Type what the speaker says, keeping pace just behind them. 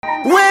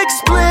big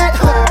split,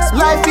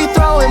 life be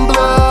throwing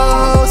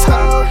blows.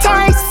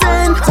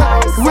 Tyson,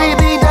 we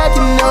be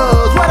ducking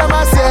nose. What am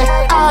I say?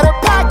 Out of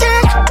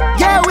pocket,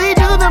 yeah, we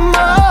do the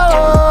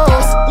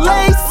most.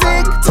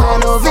 LASIK,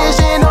 tunnel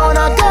vision on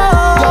a go.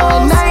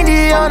 Going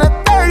 90 on a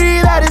 30,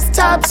 that is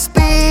top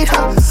speed.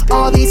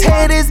 All these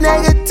haters,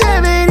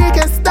 negativity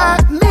can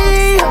stop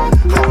me.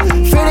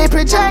 Fear they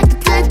project,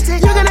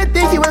 you're gonna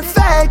think you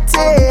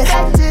infected.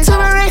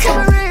 Turmeric,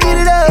 eat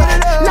it up,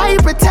 now you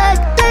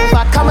protected. If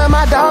I come at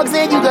my dogs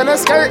in, you gonna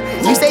skirt.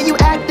 You say you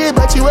active,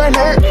 but you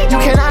inert. You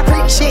cannot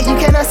preach shit, you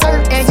can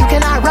assert. And you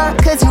cannot run,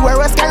 cause you wear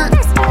a skirt.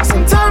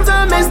 Sometimes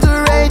I miss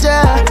the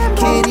rager,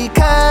 Kitty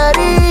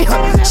Cuddy.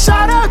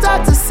 Shout out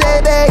Dr.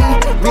 Sebe,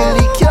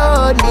 really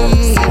cured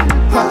me.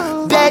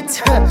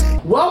 Bet.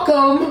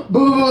 Welcome,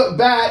 boo,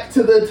 back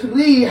to the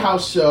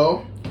TreeHouse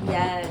show.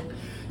 Yes.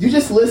 You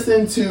just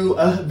listened to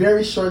a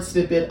very short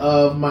snippet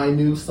of my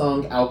new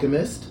song,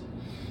 Alchemist.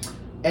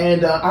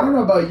 And I don't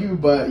know about you,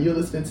 but you're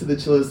listening to the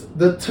Trillist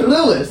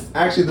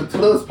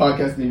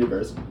podcast in the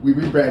universe. We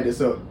rebranded,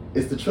 so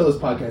it's the Trillist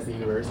podcast in the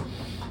universe.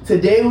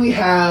 Today we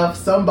have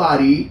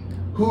somebody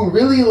who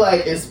really,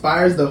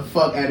 inspires the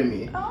fuck out of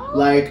me. Oh.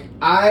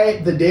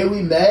 The day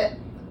we met,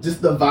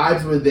 just the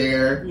vibes were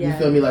there. Yeah. You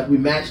feel me? We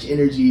matched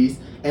energies.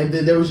 And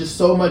then there was just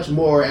so much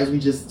more as we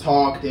just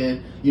talked,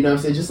 and you know what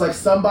I'm saying? Just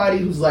somebody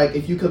who's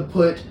if you could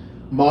put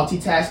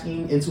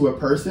multitasking into a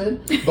person,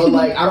 but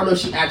I don't know if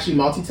she actually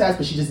multitasks,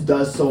 but she just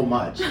does so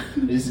much.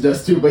 She just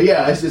does too. But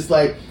yeah, it's just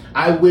I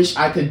wish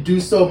I could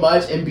do so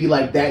much and be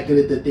that good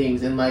at the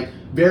things, and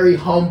very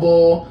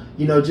humble,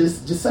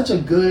 just such a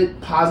good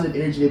positive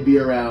energy to be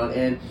around.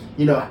 And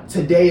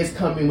today is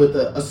coming with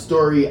a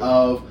story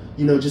of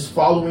just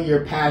following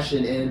your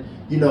passion and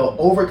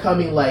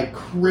overcoming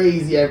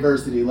crazy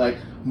adversity,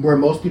 where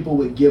most people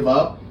would give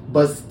up,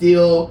 but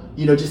still,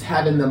 just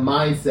having the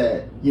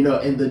mindset,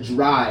 and the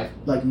drive,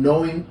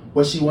 knowing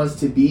what she wants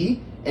to be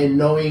and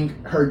knowing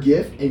her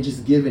gift and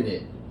just giving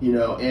it,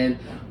 and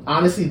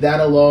honestly,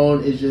 that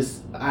alone is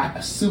I'm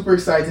super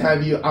excited to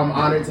have you. I'm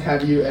honored to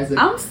have you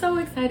I'm so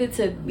excited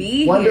to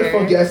be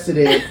wonderful here. Guest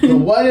today, the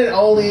one and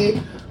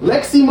only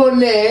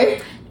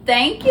Leximoneé.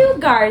 Thank you,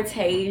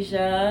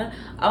 Gartasia.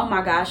 Oh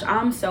my gosh,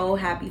 I'm so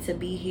happy to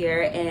be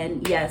here.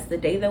 And yes, the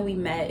day that we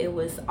met, it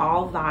was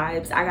all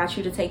vibes. I got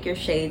you to take your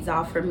shades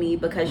off for me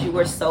because you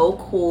were so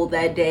cool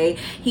that day.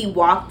 He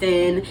walked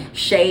in,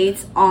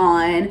 shades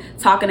on,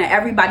 talking to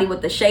everybody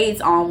with the shades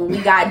on. When we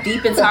got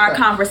deep into our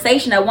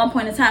conversation at one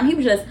point in time, he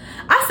was just,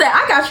 I said,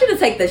 I got you to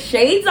take the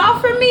shades off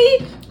for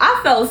me.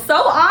 I felt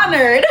so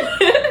honored.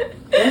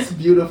 That's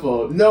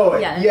beautiful. No,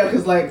 yes. Yeah,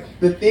 because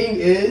the thing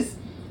is,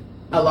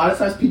 a lot of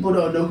times people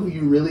don't know who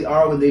you really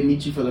are when they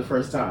meet you for the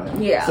first time.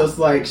 Yeah. So it's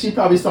she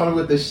probably saw me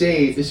with the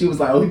shades and she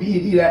was like, oh,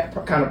 he that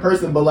kind of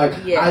person. But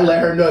I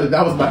let her know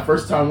that was my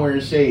first time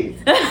wearing shades.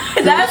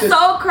 So that's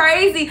so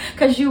crazy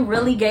because you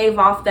really gave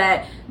off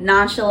that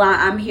nonchalant,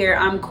 I'm here,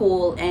 I'm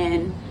cool,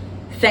 and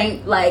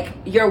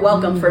you're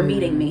welcome for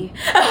meeting me.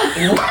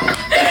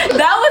 That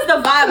was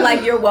the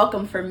vibe, you're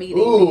welcome for meeting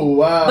me. Ooh,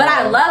 wow. But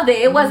I loved it.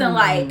 It wasn't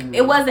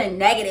it wasn't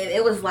negative.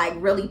 It was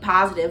really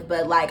positive,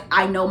 but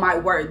I know my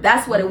worth.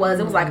 That's what it was.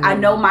 It was I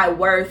know my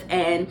worth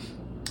and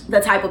the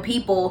type of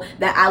people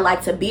that I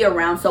like to be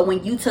around. So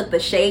when you took the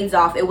shades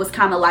off, it was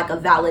kind of a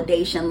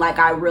validation,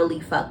 I really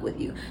fuck with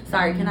you.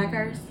 Sorry, can I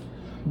curse?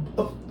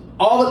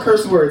 All the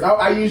curse words.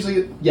 I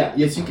usually,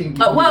 yes, you can.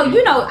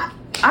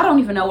 I don't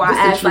even know why I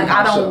asked.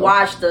 I don't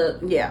watch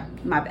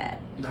my bad.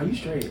 No, you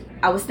straight.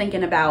 I was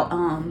thinking about,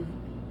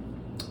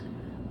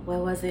 what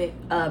was it?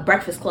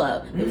 Breakfast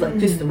Club. It was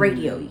this is the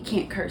radio. You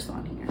can't curse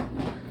on here.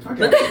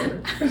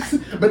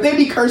 But they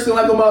be cursing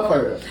like a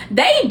motherfucker.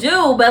 They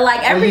do, but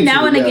every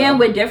now and again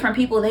with different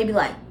people, they be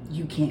like,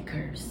 you can't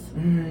curse.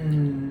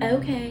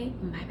 Okay,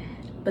 my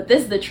bad. But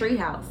this is the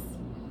TreeHouse.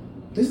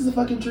 This is a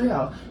fucking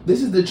TreeHouse.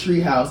 This is the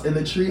TreeHouse, and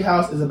the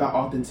TreeHouse is about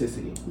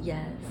authenticity.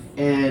 Yes.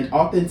 And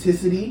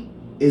authenticity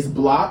is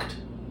blocked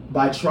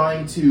by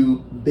trying to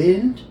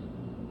bend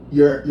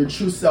your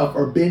true self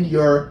or bend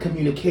your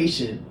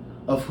communication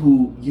of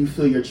who you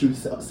feel your true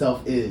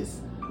self is,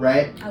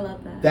 right? I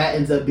love that. That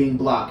ends up being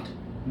blocked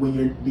when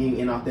you're being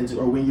inauthentic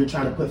or when you're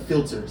trying to put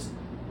filters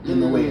in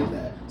the way of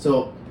that.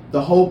 So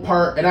the whole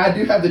part, and I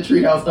do have the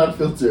TreeHouse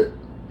unfiltered,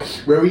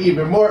 where we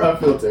even more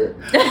unfiltered.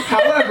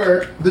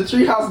 However, the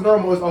TreeHouse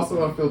normal is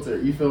also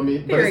unfiltered. You feel me?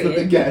 But it's with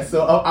the guests,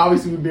 so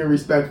obviously we're being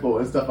respectful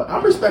and stuff.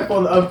 I'm respectful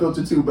in the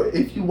unfiltered too. But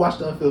if you watch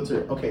the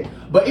unfiltered, okay.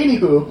 But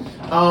anywho,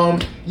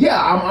 I'm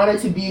honored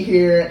to be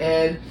here,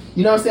 and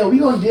you know what I'm saying. We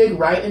gonna dig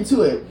right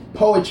into it.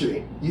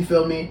 Poetry. You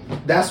feel me?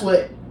 That's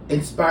what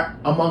inspired,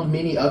 among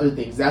many other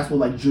things. That's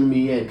what drew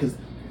me in, because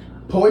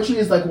poetry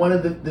is one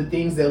of the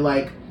things that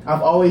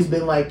I've always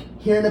been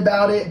hearing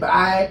about it, but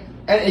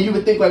And you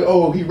would think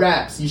oh, he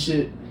raps, you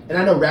should, and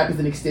I know rap is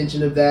an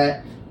extension of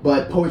that,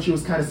 but poetry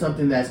was kind of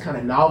something that's kind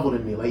of novel to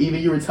me.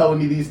 Even you were telling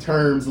me these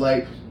terms,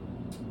 these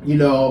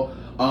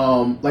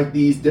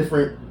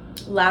different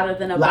louder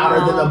than a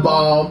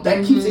bomb.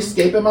 That keeps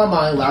escaping my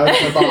mind. Louder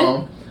than a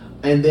bomb.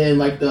 and then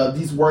like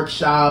these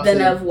workshops,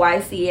 then of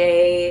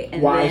YCA,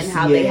 and YCA. Then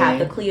how they have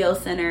the Clio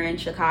Center in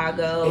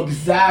Chicago.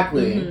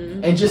 Exactly.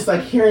 And just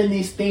like hearing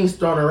these things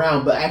thrown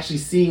around, but actually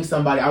seeing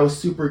somebody, I was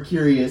super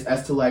curious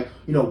as to like,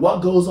 you know,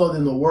 what goes on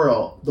in the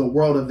world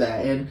of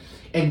that.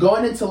 And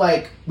going into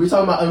like, we're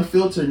talking about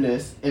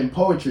unfilteredness in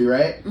poetry,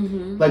 right?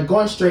 Like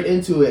going straight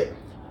into it.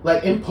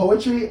 Like in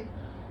poetry,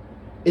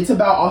 it's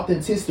about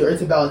authenticity, or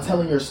it's about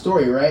telling your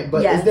story, right?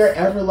 But is there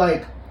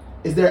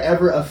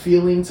ever a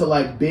feeling to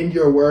like bend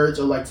your words,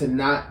 or like to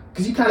not,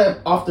 because you kind of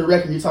off the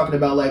record, you're talking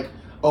about like,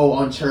 oh,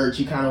 on church,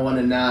 you kind of want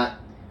to not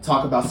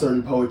talk about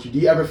certain poetry. Do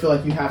you ever feel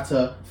like you have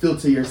to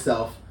filter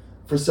yourself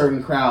for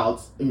certain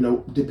crowds, you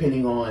know,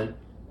 depending on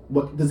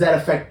what, does that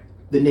affect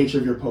the nature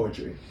of your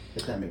poetry,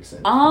 if that makes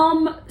sense?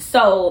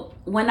 So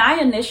when I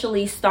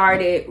initially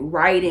started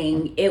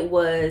writing, it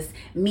was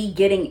me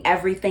getting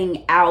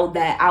everything out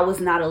that I was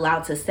not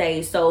allowed to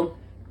say. So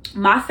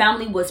my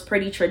family was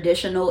pretty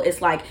traditional.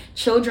 It's like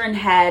children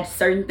had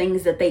certain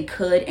things that they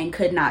could and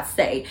could not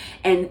say.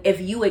 And if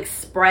you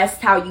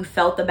expressed how you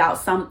felt about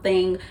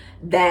something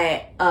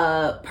that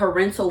a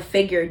parental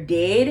figure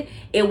did,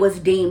 it was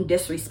deemed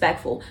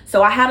disrespectful.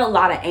 So I had a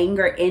lot of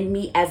anger in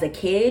me as a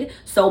kid.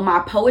 So my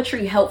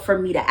poetry helped for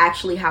me to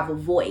actually have a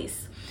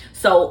voice.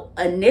 So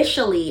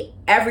initially,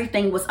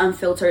 everything was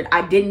unfiltered.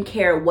 I didn't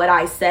care what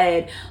I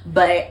said,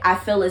 but I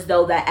feel as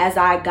though that as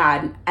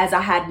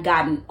I had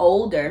gotten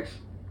older,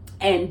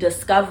 and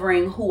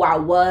discovering who I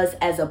was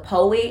as a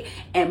poet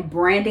and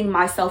branding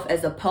myself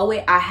as a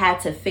poet, I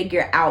had to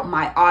figure out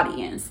my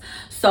audience.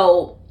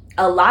 So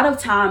a lot of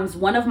times,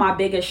 one of my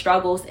biggest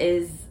struggles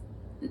is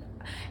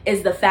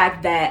the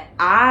fact that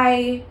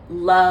I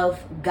love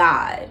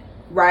God,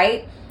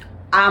 right?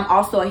 I'm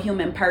also a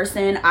human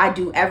person. I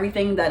do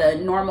everything that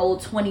a normal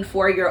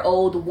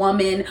 24-year-old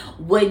woman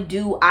would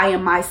do. I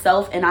am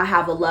myself, and I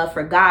have a love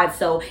for God.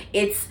 So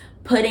it's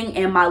putting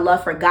in my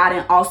love for God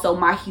and also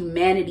my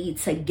humanity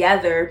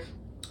together,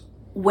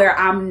 where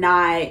I'm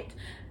not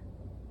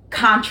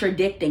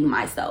contradicting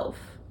myself,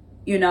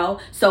 you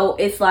know? So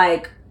it's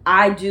like,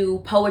 I do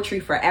poetry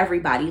for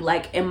everybody.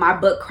 Like in my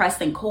book,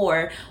 Crest and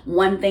Core,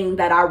 one thing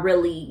that I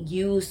really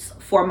use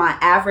for my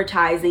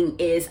advertising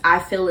is I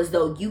feel as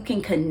though you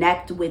can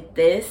connect with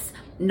this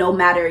no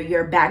matter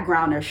your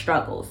background or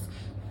struggles.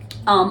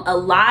 A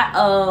lot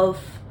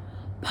of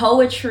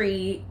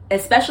poetry,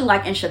 especially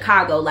like in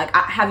Chicago, like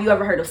have you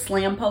ever heard of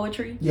slam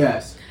poetry?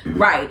 Yes.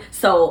 Right.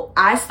 So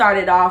I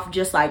started off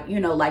just like, you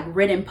know, like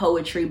written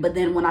poetry, but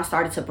then when I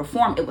started to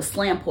perform, it was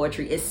slam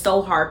poetry. It's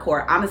so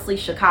hardcore. Honestly,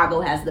 Chicago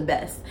has the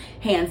best,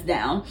 hands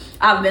down.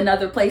 I've been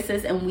other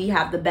places and we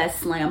have the best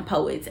slam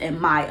poets, in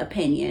my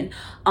opinion.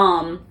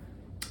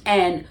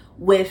 And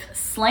with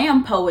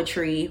slam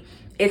poetry,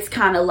 it's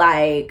kind of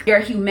like your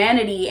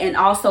humanity, and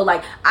also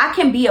like I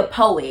can be a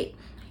poet,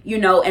 you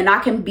know, and I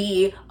can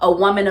be a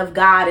woman of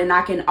God, and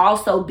I can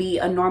also be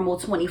a normal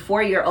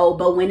 24-year-old.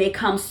 But when it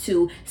comes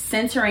to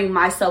centering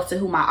myself to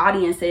who my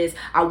audience is,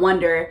 I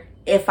wonder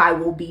if I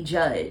will be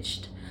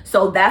judged.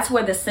 So that's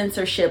where the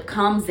censorship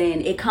comes in.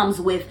 It comes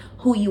with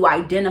who you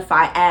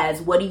identify as.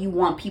 What do you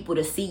want people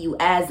to see you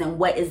as? And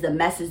what is the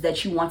message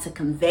that you want to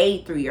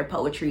convey through your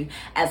poetry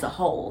as a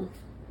whole?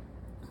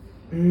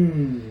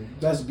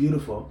 That's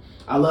beautiful.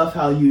 I love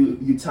how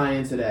you tie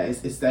into that.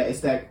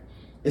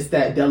 It's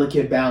that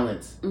delicate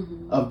balance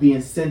of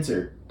being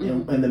centered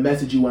and the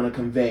message you want to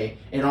convey,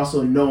 and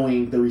also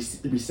knowing the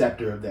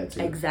receptor of that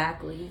too.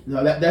 Exactly.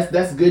 No,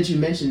 that's good you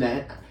mentioned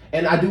that.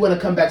 And I do want to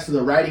come back to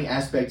the writing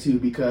aspect too,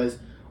 because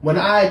when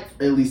I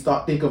at least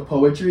think of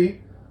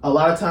poetry, a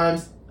lot of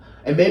times,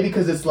 and maybe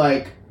because it's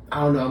like,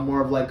 I don't know, I'm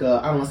more of like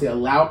I don't want to say a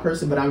loud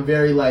person, but I'm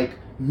very like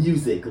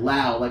music,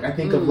 loud. Like I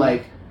think of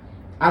like,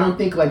 I don't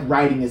think like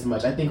writing as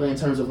much. I think like in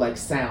terms of like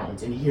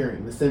sounds and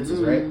hearing, the senses,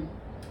 right?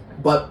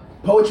 But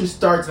poetry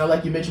starts, and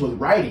like you mentioned, with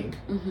writing,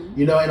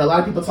 you know, and a lot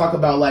of people talk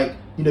about like,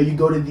 you know, you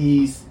go to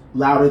these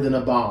louder than a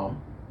bomb,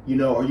 you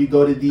know, or you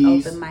go to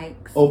these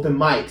open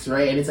mics,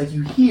 right? And it's like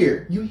you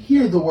hear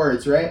the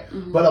words, right?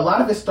 But a lot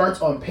of it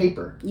starts on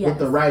paper with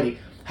the writing.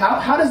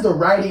 How does the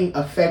writing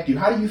affect you?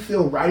 How do you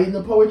feel writing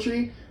the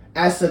poetry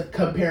as to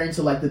comparing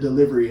to like the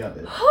delivery of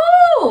it?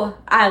 Oh,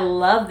 I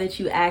love that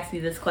you asked me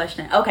this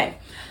question. Okay,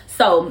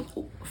 so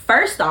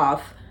first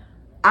off,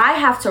 I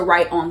have to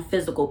write on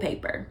physical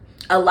paper.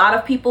 A lot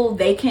of people,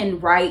 they can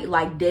write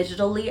like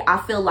digitally. I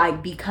feel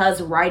like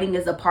because writing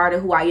is a part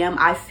of who I am,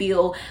 I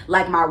feel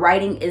like my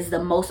writing is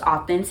the most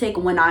authentic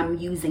when I'm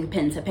using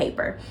pen to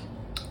paper.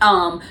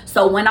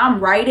 So when I'm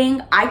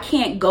writing, I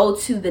can't go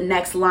to the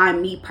next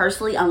line, me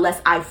personally,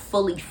 unless I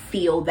fully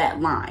feel that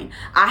line.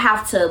 I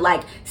have to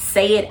like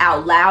say it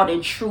out loud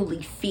and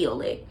truly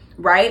feel it,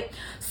 right?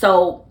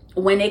 So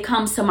when it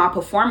comes to my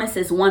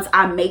performances, once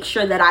I make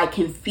sure that I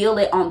can feel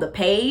it on the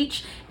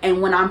page,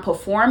 and when I'm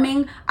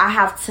performing, I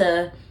have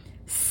to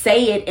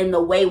say it in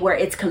the way where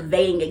it's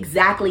conveying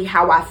exactly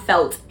how I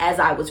felt as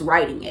I was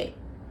writing it.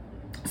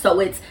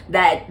 So it's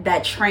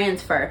that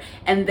transfer.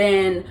 And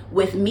then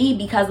with me,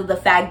 because of the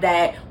fact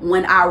that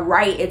when I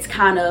write, it's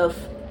kind of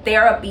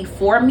therapy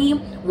for me.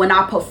 When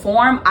I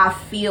perform, I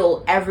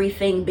feel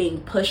everything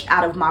being pushed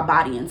out of my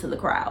body into the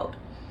crowd.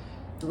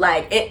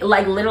 Like it,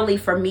 like literally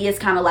for me, it's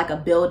kind of like a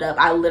buildup.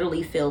 I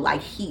literally feel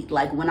like heat,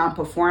 like when I'm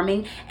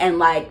performing, and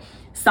like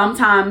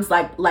sometimes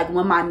like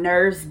when my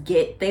nerves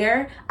get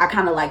there, I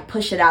kind of like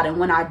push it out, and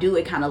when I do,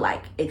 it kind of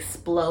like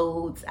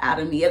explodes out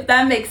of me, if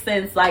that makes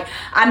sense. Like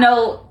I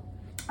know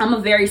I'm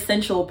a very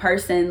sensual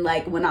person,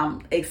 like when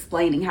I'm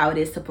explaining how it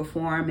is to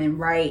perform and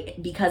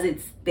write, because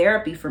it's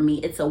therapy for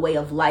me. It's a way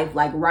of life.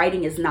 Like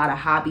writing is not a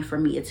hobby for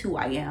me. It's who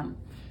I am.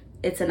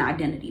 It's an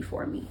identity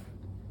for me.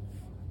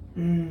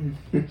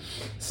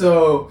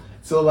 So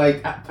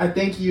like I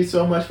thank you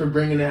so much for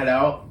bringing that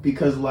out,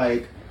 because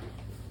like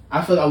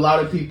I feel like a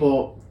lot of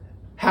people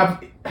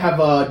have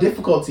a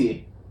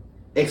difficulty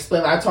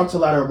explaining. I talk to a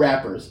lot of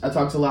rappers. I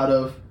talk to a lot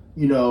of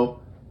you know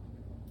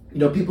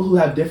people who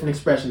have different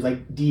expressions,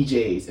 like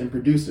DJs and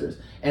producers.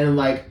 And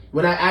like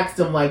when I asked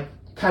them like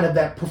kind of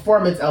that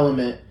performance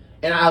element,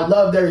 and I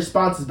love their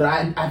responses, but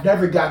I've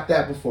never got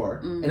that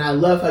before. And I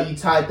love how you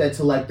tied that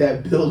to like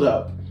that build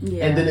up.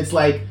 Yeah. And then it's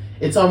like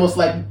it's almost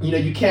like,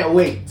 you can't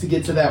wait to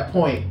get to that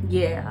point.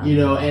 Yeah.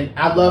 And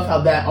I love how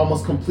that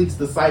almost completes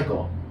the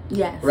cycle.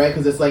 Yes. Right?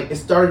 Because it's like, it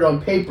started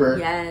on paper.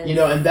 Yes.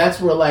 And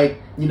that's where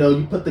like,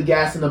 you put the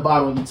gas in the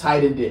bottle and you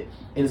tightened it.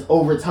 And it's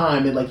over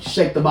time and like you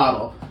shake the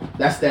bottle.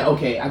 That's that,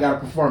 okay, I got a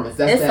performance.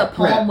 It's a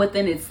poem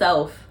within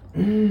itself.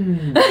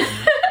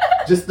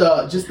 Just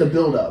the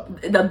build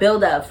up. The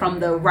build up from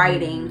the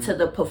writing to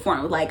the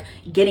performance, like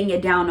getting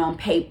it down on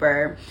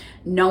paper,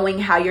 knowing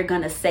how you're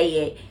gonna say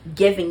it,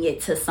 giving it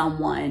to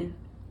someone.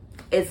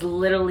 It's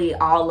literally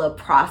all a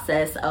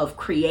process of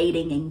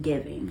creating and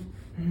giving.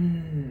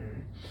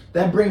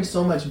 That brings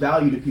so much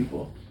value to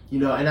people,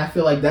 and I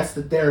feel like that's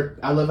the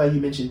I love how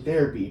you mentioned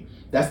therapy.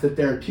 That's the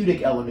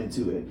therapeutic element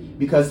to it,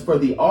 because for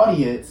the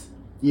audience,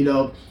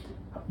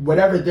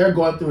 whatever they're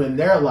going through in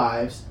their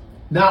lives,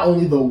 not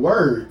only the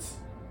words,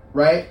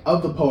 right,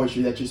 of the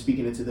poetry that you're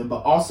speaking into them,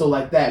 but also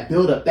like that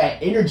build up,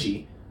 that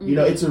energy,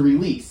 it's a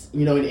release,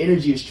 and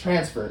energy is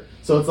transferred.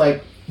 So it's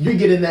like you're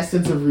getting that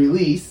sense of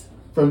release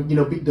from,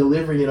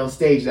 delivering it on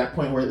stage, that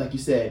point where, like you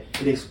said,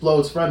 it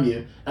explodes from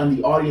you and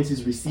the audience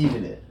is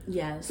receiving it.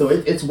 Yes. So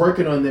it's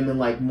working on them in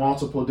like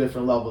multiple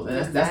different levels.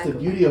 And that's the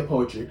beauty of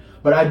poetry.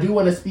 But I do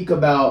want to speak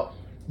about,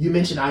 you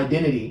mentioned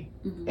identity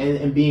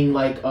and being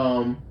like,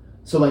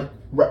 so like,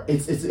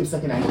 it's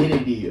like an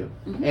identity to you.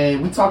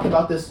 And we talked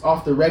about this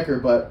off the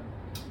record, but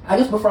I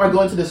guess before I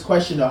go into this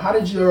question though, how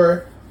did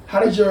your,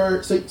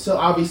 so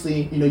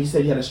obviously, you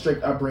said you had a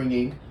strict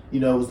upbringing, it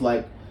was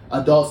like,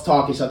 adults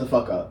talk and shut the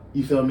fuck up.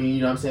 You feel me? You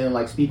know what I'm saying?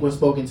 Like, speak when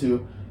spoken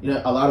to.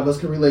 A lot of us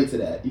can relate to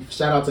that.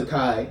 Shout out to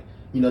Kai,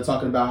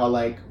 talking about how,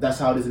 like, that's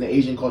how it is in the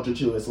Asian culture,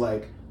 too. It's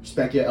like,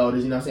 respect your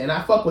elders, you know what I'm saying? And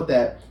I fuck with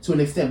that to an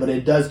extent, but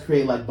it does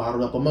create, like,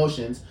 bottled up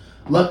emotions.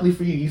 Luckily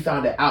for you, you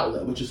found an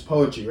outlet, which is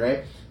poetry,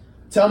 right?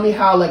 Tell me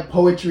how, like,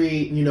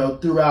 poetry,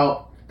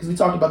 throughout, because we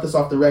talked about this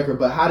off the record,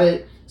 but how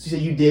did, so you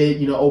said you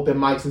did, open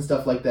mics and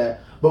stuff like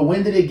that, but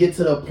when did it get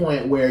to the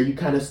point where you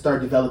kind of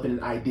start developing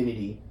an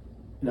identity,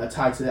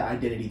 tied to that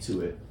identity to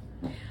it?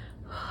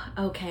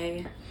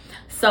 Okay.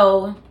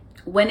 So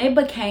when it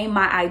became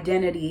my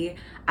identity,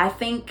 I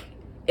think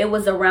it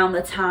was around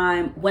the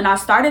time when I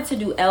started to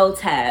do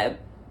LTAB.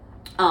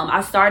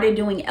 I started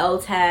doing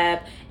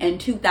LTAB in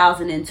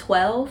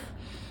 2012.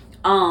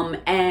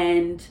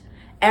 And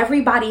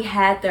everybody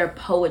had their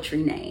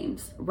poetry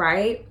names,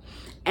 right?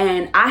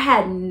 And I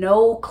had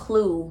no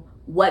clue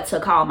what to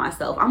call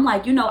myself. I'm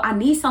like, I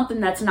need something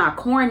that's not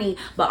corny,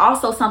 but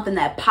also something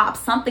that pops,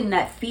 something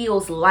that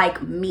feels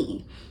like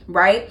me,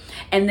 right?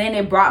 And then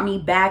it brought me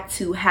back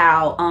to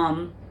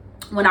how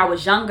when I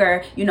was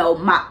younger,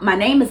 my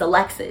name is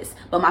Alexis,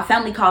 but my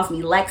family calls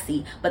me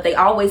Lexi, but they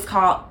always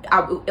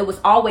it was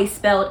always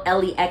spelled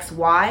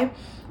Lexy.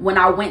 When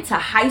I went to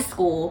high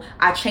school,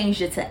 I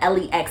changed it to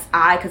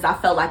Lexi because I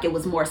felt like it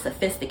was more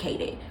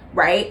sophisticated,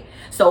 right?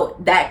 So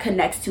that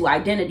connects to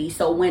identity.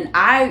 So when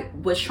I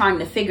was trying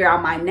to figure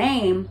out my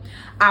name,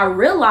 I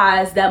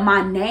realized that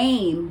my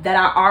name that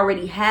I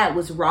already had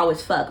was raw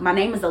as fuck. My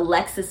name is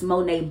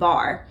Leximoneé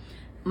Barr.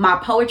 My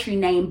poetry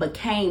name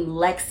became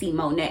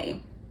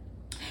Leximoneé.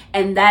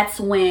 And that's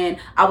when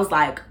I was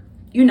like,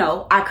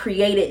 I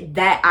created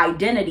that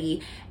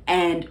identity.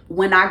 And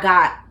when I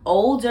got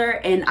older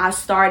and I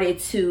started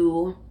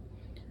to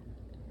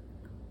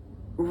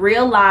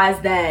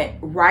realize that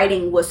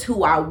writing was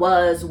who I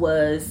was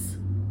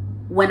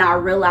when I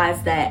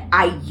realized that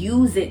I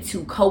use it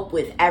to cope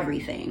with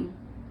everything,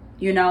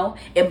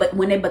 but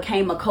when it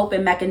became a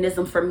coping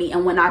mechanism for me,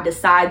 and when I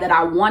decided that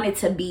I wanted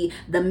to be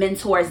the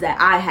mentors that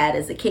I had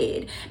as a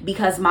kid,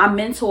 because my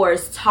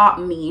mentors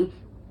taught me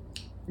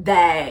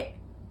that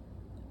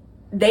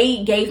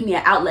they gave me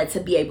an outlet to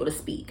be able to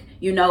speak,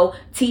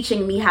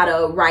 teaching me how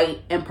to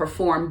write and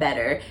perform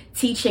better,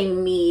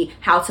 teaching me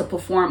how to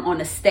perform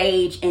on a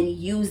stage and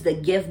use the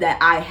gift that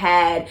I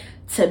had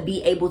to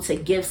be able to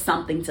give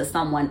something to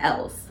someone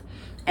else.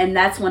 And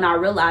that's when I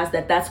realized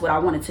that that's what I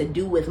wanted to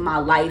do with my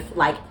life,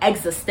 like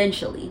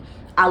existentially.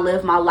 I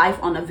live my life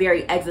on a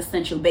very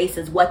existential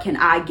basis. What can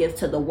I give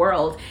to the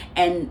world?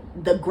 And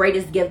the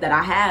greatest gift that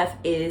I have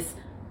is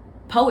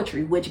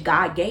poetry, which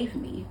God gave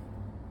me.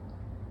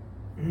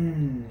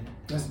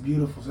 That's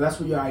beautiful. So that's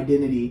where your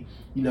identity,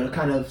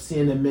 kind of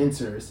seeing the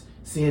mentors,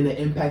 seeing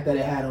the impact that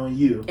it had on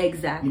you.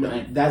 Exactly.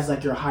 And that's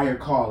like your higher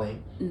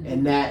calling.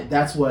 And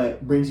that's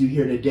what brings you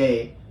here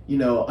today.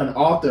 An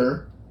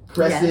author,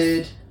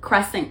 Crescent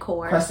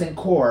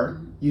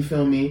Core. You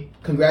feel me?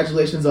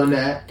 Congratulations on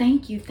that.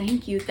 Thank you.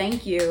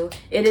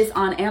 It is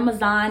on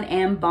Amazon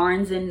and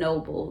Barnes and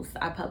Nobles.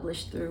 I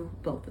published through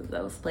both of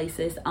those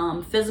places.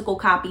 Physical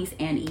copies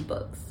and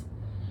ebooks.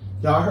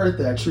 Y'all heard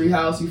that.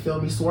 TreeHouse, you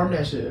feel me? Swarm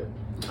that shit.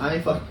 I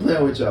ain't fucking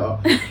playing with y'all.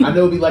 I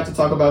know we like to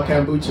talk about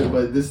kombucha,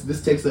 but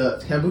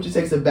kombucha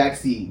takes a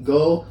backseat.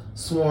 Go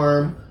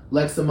swarm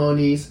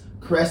Leximoneé's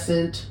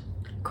Crescent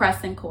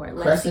Core.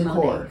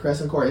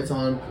 It's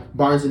on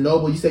Barnes and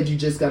Noble. You said you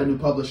just got a new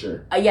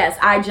publisher. Yes,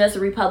 I just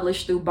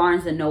republished through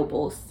Barnes and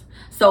Nobles.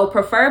 So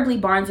preferably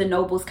Barnes and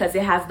Nobles because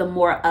it has the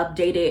more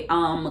updated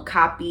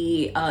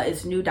copy.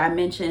 It's new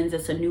dimensions.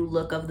 It's a new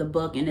look of the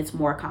book, and it's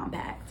more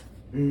compact.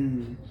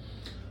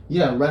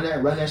 Yeah, run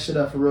that shit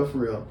up for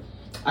real.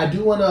 I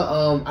do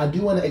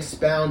wanna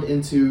expound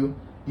into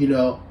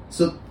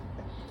so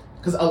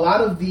because a lot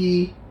of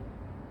the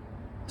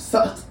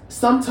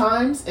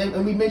sometimes,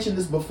 and we mentioned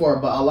this before,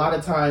 but a lot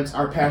of times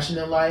our passion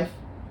in life,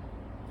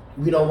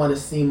 we don't want to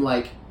seem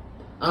like,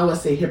 I don't want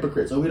to say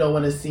hypocrites, or we don't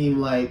want to seem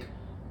like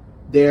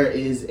there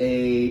is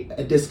a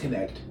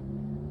disconnect,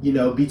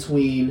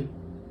 between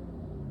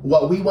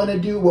what we want to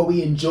do, what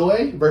we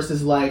enjoy,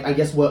 versus like, I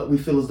guess what we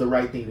feel is the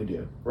right thing to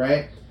do,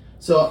 right?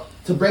 So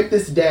to break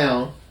this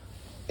down,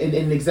 in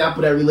an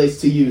example that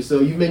relates to you, so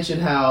you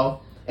mentioned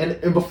how,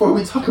 and before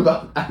we talk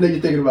about, I know you're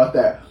thinking about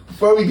that.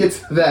 Before we get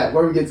to that,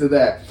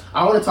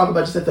 I want to talk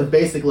about just at the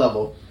basic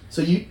level.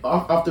 So you,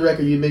 off the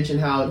record, you mentioned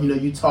how,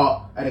 you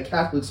taught at a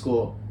Catholic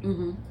school,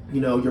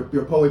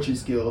 your poetry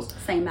skills.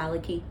 St.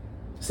 Malachy.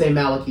 You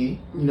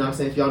know what I'm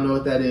saying? If y'all know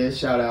what that is,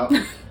 shout out.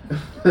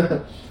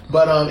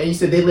 But, and you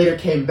said they later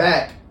came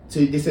back.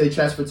 They said they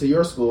transferred to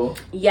your school.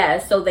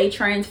 Yes, so they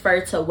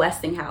transferred to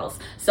Westinghouse.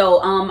 So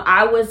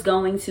I was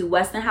going to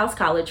Westinghouse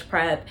College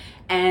Prep,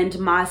 and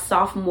my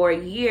sophomore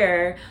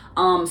year,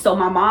 so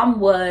my mom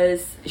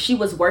was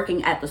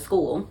working at the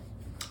school.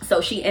 So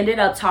she ended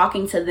up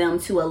talking to them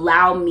to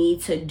allow me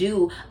to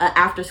do an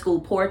after-school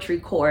poetry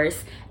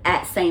course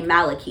at St.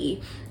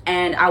 Malachy.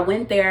 And I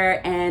went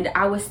there and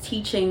I was just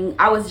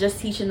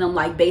teaching them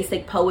like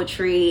basic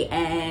poetry.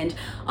 And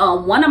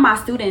one of my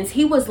students,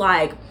 he was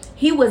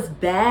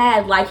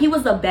bad. Like, he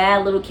was a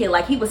bad little kid.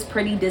 Like, he was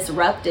pretty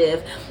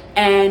disruptive.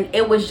 And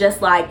it was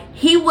just like,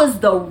 he was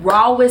the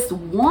rawest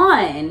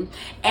one.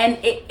 And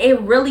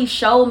it really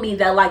showed me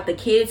that like the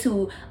kids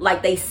who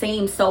like they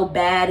seem so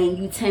bad and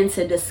you tend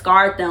to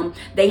discard them,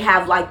 they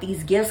have like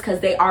these gifts because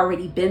they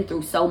already been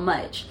through so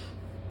much.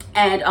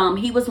 And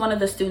he was one of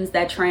the students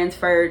that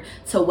transferred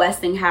to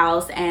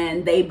Westinghouse,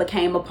 and they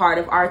became a part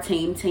of our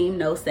team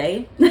No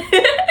Say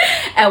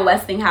at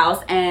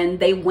Westinghouse, and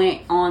they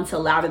went on to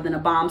Louder Than a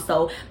Bomb.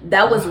 So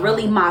that was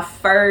really my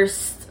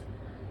first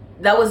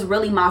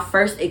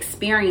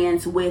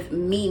experience with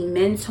me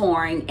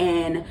mentoring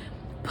and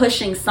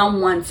pushing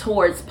someone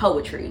towards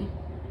poetry.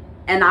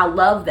 And I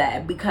love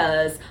that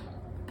because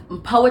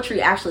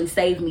poetry actually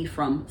saved me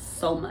from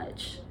so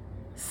much.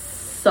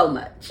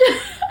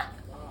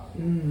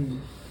 You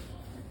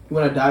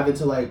want to dive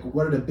into like,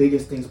 what are the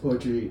biggest things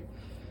poetry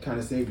kind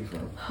of saved you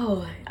from?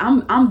 Oh,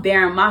 I'm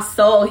bearing my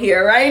soul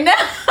here right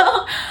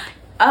now.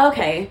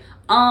 Okay.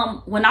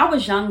 When I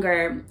was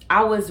younger,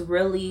 I was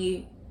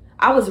really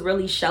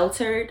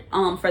sheltered.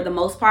 For the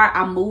most part,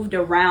 I moved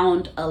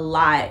around a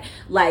lot.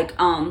 Like,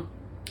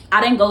 I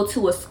didn't go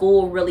to a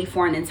school really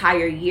for an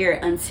entire year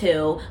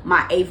until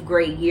my 8th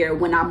grade year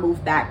when I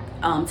moved back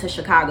to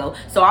Chicago.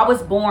 So I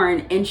was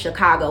born in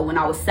Chicago. When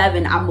I was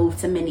 7, I moved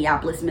to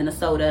Minneapolis,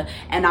 Minnesota,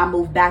 and I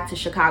moved back to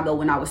Chicago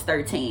when I was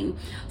 13.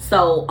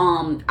 So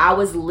I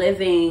was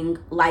living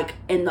like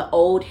in the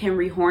old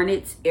Henry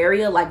Hornets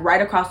area, like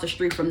right across the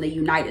street from the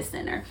United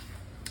Center.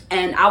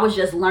 And I was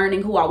just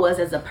learning who I was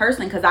as a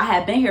person because I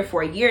had been here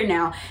for a year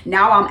now.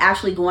 Now I'm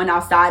actually going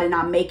outside and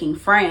I'm making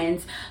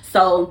friends.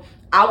 So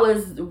I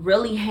was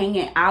really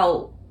hanging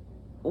out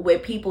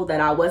with people that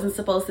I wasn't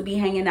supposed to be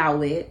hanging out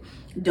with,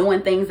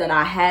 doing things that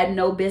I had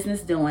no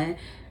business doing,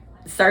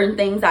 certain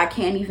things I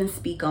can't even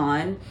speak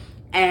on.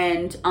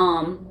 And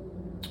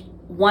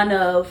one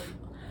of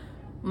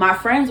my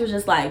friends was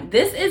just like,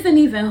 this isn't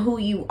even who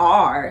you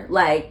are.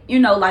 Like,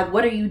 like,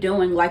 what are you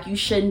doing? Like, you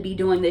shouldn't be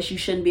doing this. You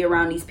shouldn't be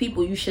around these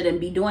people. You shouldn't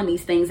be doing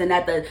these things. And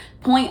at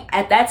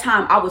that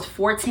time, I was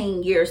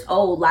 14 years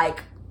old,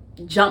 like,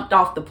 jumped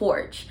off the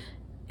porch.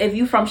 If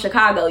you from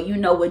Chicago, you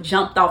know what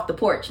jumped off the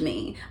porch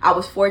mean. I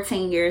was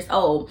 14 years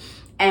old.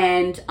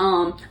 And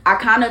I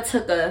kind of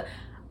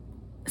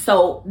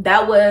so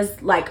that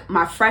was like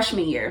my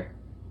freshman year.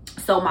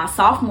 So So my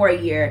sophomore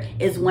year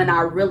is when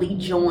I really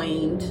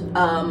joined,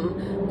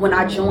 when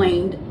I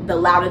joined the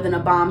Louder Than a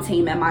Bomb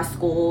team at my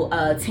school,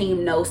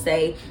 Team No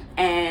Say,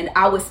 and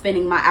I was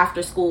spending my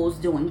after schools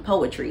doing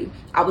poetry.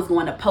 I was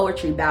going to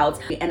poetry bouts,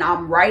 and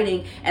I'm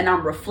writing and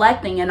I'm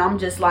reflecting, and I'm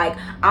just like,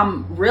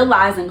 I'm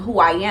realizing who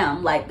I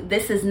am. Like,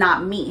 this is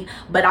not me,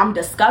 but I'm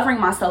discovering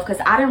myself,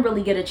 because I didn't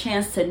really get a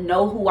chance to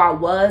know who I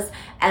was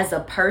as a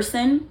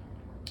person,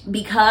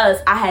 because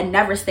I had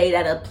never stayed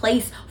at a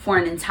place for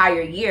an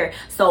entire year.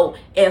 So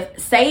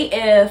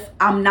if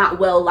I'm not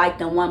well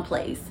liked in one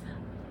place,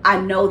 I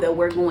know that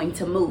we're going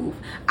to move.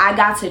 I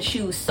got to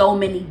choose so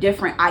many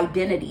different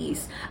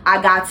identities.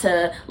 I got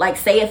to, like,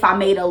 say if I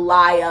made a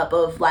lie up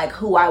of like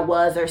who I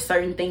was or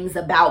certain things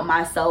about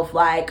myself,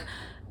 like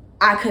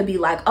I could be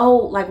like, oh,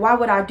 like, why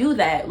would I do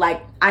that?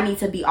 Like, I need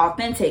to be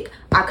authentic.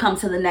 I come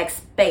to the next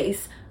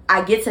space,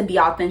 I get to be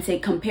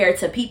authentic compared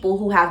to people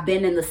who have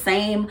been in the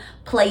same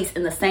place,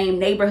 in the same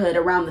neighborhood,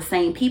 around the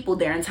same people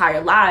their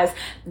entire lives.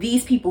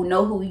 These people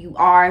know who you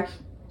are.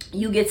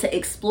 You get to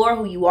explore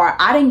who you are.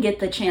 I didn't get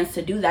the chance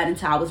to do that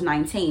until I was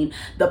 19.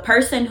 The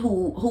person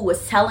who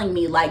was telling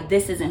me like,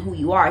 this isn't who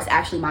you are, is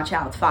actually my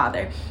child's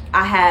father.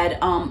 I had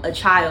a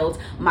child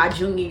my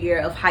junior year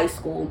of high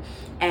school,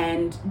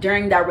 and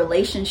during that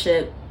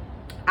relationship,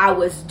 I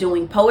was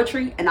doing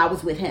poetry and I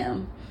was with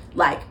him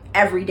like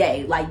every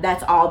day. Like,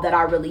 that's all that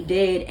I really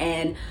did.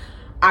 And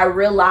I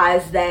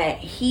realized that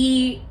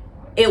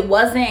it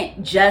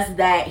wasn't just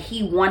that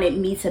he wanted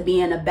me to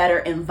be in a better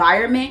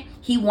environment.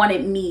 He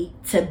wanted me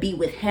to be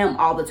with him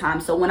all the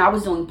time. So when I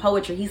was doing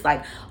poetry, he's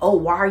like, oh,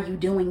 why are you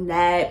doing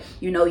that?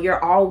 You know,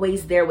 you're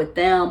always there with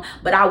them.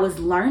 But I was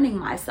learning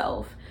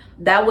myself.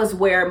 That was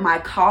where my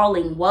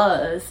calling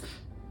was.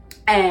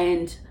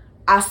 And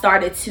I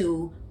started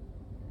to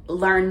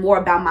learn more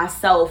about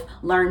myself,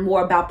 learn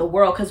more about the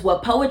world. Because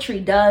what poetry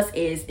does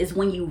is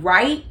when you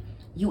write,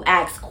 you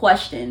ask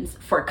questions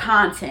for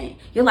content.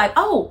 You're like,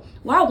 oh,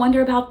 well, I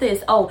wonder about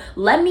this. Oh,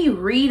 let me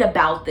read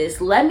about this.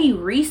 Let me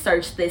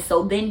research this.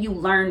 So then you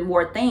learn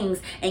more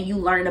things, and you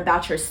learn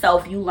about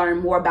yourself. You learn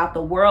more about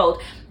the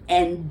world.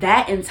 And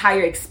that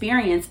entire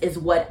experience is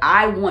what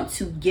I want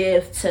to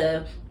give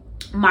to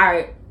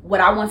my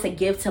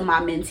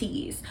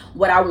mentees,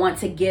 what I want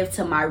to give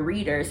to my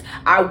readers.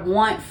 I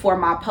want for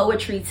my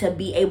poetry to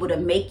be able to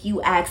make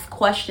you ask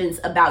questions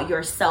about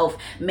yourself,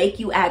 make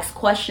you ask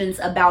questions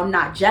about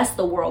not just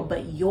the world,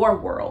 but your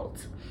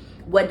world.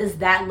 What does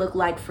that look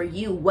like for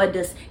you? What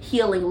does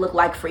healing look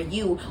like for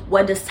you?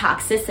 What does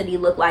toxicity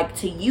look like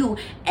to you?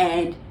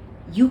 And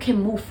you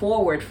can move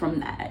forward from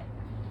that.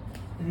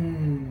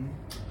 You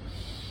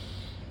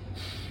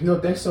know,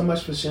 thanks so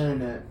much for sharing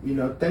that. You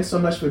know, thanks so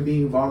much for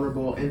being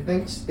vulnerable, and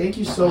thank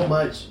you so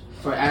much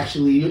for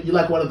actually, you're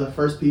like one of the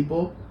first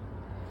people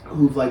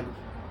who've like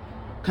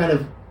kind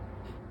of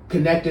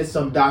connected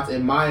some dots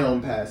in my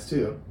own past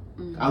too.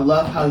 I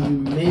love how you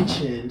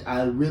mentioned,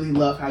 I really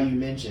love how you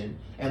mentioned,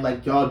 and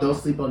like, y'all don't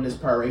sleep on this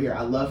part right here.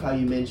 I love how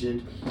you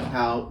mentioned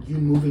how you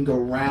moving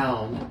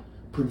around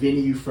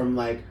preventing you from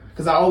like,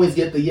 because I always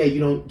get you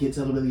don't get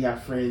to really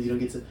have friends, you don't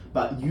get to,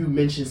 but you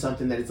mentioned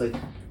something that it's like,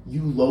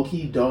 you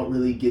low-key don't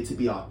really get to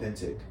be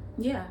authentic.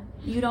 Yeah,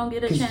 you don't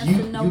get a chance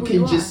to know who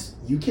you are.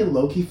 You can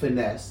low-key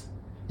finesse.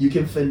 You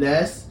can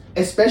finesse,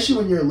 especially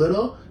when you're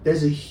little.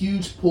 There's a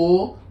huge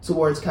pull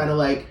towards kind of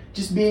like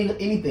just being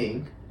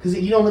anything, because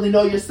you don't really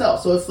know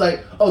yourself. So it's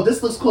like, oh,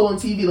 this looks cool on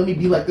TV, let me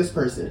be like this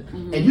person.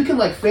 And you can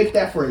like fake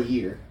that for a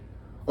year.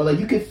 Or like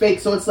you can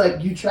fake, so it's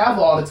like you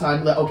travel all the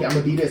time, like, okay, I'm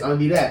gonna be this, I'm gonna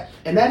be that.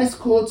 And that is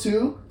cool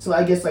too, to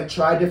I guess like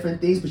try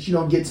different things, but you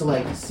don't get to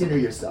like center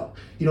yourself.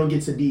 You don't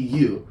get to be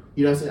you.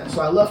 You know what I'm saying?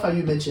 So I love how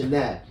you mentioned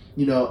that,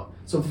 you know.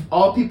 So for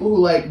all people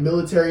who like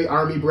military,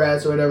 army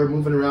brats or whatever,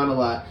 moving around a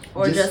lot.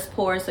 Or just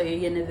poor, so you're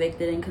getting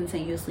evicted and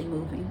continuously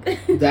moving.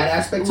 That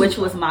aspect too. Which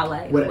was my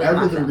life.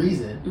 Whatever the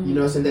reason, you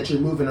know what I'm saying, that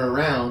you're moving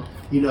around,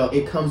 you know,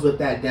 it comes with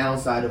that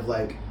downside of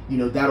like, you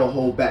know, that'll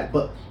hold back.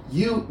 But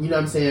you know what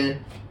I'm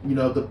saying, you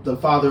know, the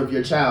father of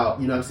your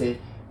child, you know what I'm saying,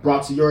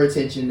 brought to your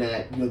attention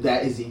that, you know,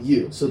 that isn't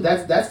you. So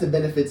that's the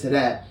benefit to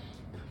that.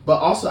 But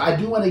also, I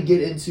do want to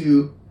get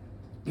into,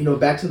 you know,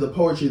 back to the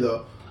poetry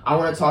though. I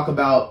want to talk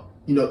about,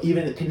 you know,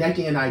 even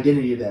connecting an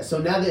identity to that. So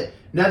now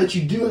that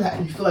you do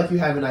you feel like you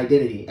have an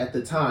identity at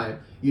the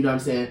time, you know what I'm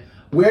saying,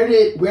 where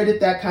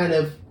did that kind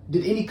of,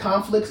 did any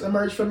conflicts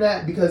emerge from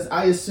that? Because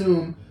I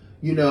assume,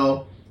 you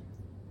know,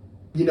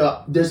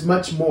 there's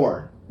much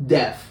more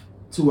depth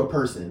to a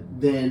person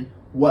than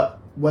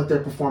what their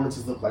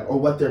performances look like or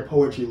what their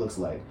poetry looks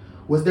like.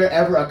 Was there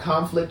ever a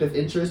conflict of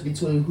interest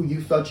between who you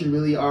felt you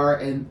really are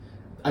and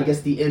I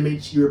guess the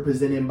image you were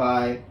presented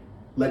by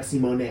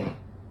Leximoneé?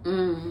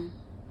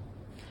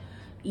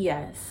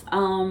 Yes.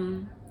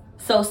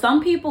 So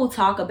some people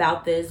talk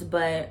about this,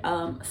 but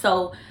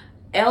so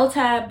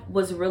LTAB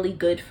was really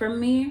good for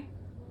me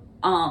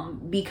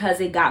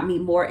because it got me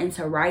more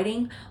into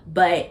writing,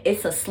 but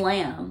it's a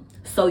slam.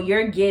 So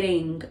you're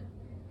getting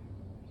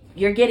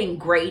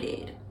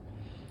graded.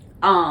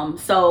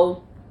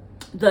 So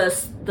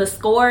the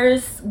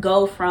scores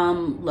go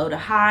from low to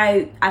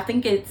high. I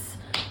think it's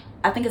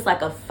I think it's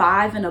like a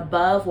 5 and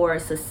above, or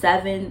it's a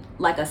 7,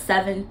 like a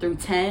 7 through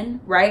 10,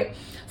 right?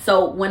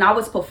 So when I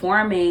was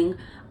performing,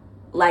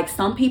 like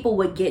some people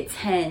would get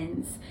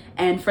 10s,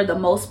 and for the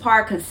most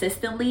part,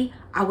 consistently,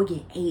 I would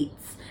get 8s.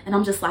 And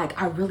I'm just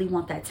like, I really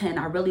want that 10.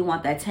 I really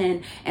want that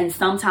 10. And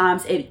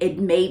sometimes it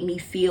made me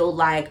feel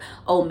like,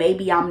 oh,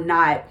 maybe I'm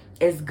not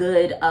as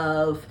good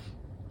of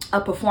a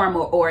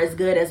performer or as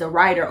good as a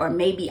writer, or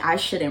maybe I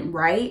shouldn't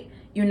write.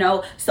 You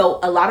know, so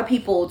a lot of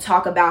people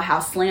talk about how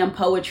slam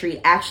poetry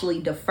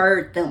actually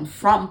deferred them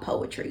from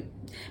poetry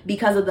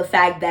because of the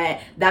fact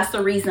that that's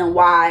the reason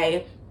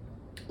why,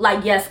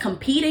 like, yes,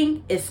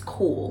 competing is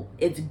cool.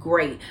 It's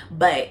great.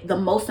 But the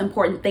most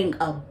important thing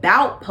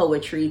about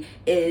poetry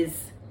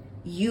is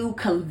you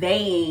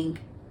conveying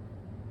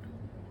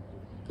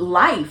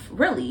life,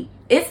 really.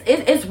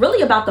 It's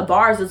really about the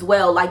bars as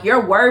well. Like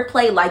your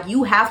wordplay, like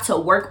you have to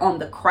work on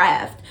the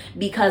craft,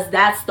 because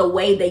that's the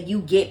way that you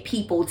get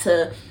people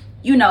to,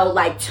 you know,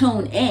 like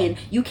tune in.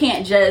 You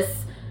can't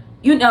just,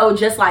 you know,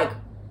 just like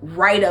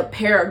write a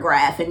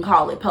paragraph and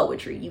call it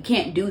poetry. You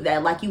can't do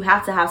that. Like you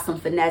have to have some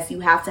finesse.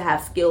 You have to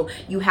have skill.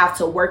 You have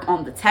to work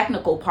on the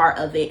technical part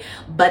of it.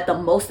 But the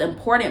most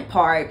important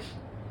part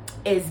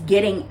is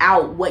getting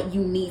out what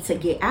you need to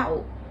get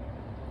out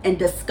and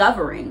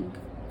discovering,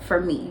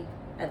 for me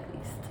at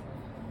least.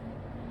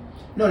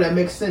 No, that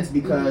makes sense,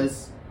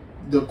 because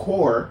the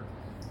core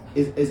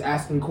is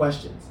asking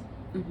questions,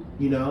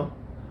 you know?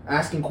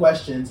 Asking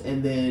questions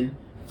and then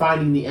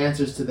finding the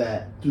answers to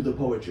that through the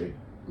poetry.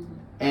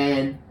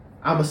 And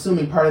I'm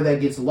assuming part of that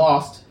gets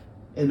lost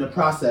in the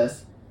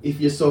process if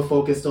you're so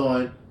focused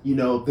on, you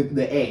know,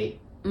 the A.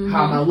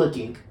 How am I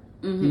looking?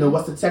 You know,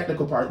 what's the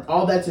technical part?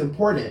 All that's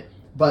important,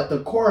 but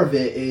the core of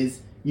it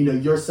is, you know,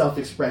 your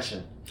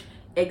self-expression.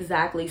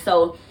 Exactly.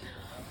 So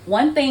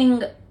one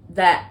thing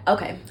that,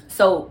 okay,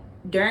 so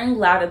during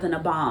Louder Than a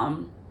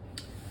Bomb,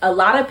 a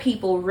lot of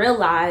people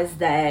realize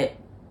that,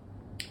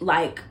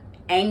 like,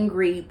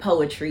 angry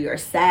poetry or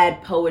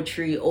sad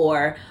poetry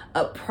or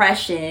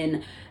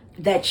oppression,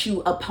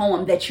 a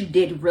poem that you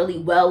did really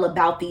well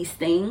about these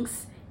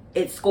things,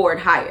 it scored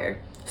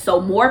higher.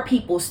 So more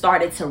people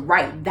started to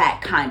write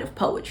that kind of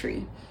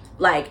poetry.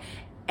 Like,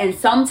 and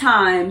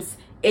sometimes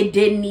it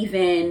didn't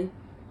even,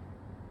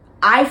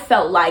 I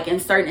felt like in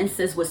certain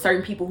instances with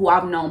certain people who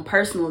I've known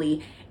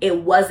personally,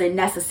 it wasn't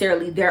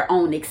necessarily their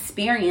own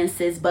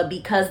experiences, but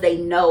because they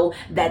know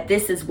that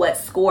this is what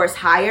scores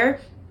higher,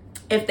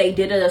 if they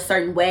did it a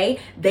certain way,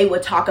 they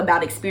would talk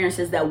about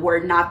experiences that were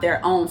not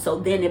their own. So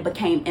then it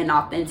became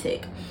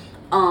inauthentic.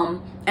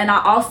 And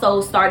I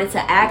also started to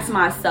ask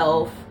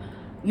myself,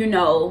 you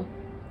know,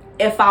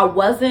 if I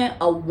wasn't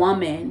a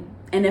woman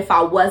and if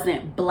I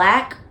wasn't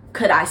Black,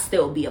 could I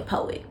still be a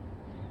poet?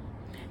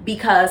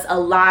 Because a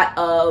lot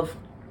of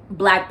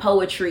Black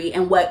poetry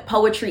and what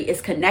poetry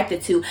is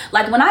connected to,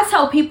 like when I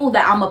tell people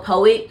that I'm a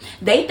poet,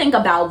 they think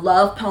about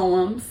love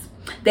poems.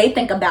 They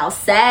think about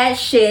sad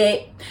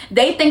shit.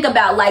 They think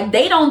about, like,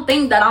 they don't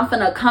think that I'm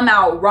gonna come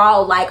out raw,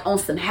 like, on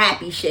some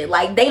happy shit.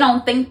 Like, they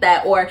don't think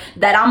that, or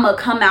that I'm gonna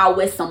come out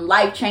with some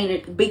life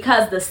changing,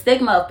 because the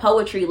stigma of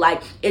poetry,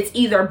 like, it's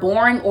either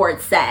boring or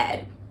it's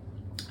sad.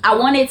 I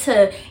wanted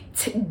to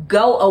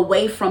go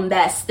away from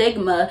that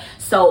stigma.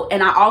 So,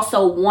 and I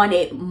also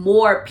wanted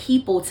more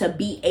people to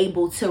be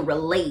able to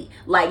relate,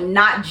 like,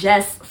 not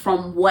just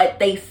from what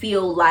they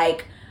feel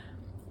like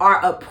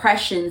our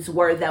oppressions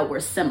were that were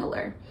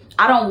similar.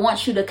 I don't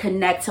want you to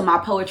connect to my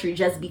poetry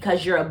just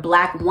because you're a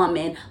Black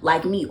woman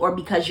like me, or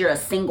because you're a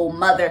single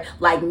mother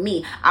like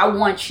me. I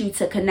want you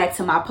to connect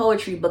to my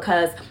poetry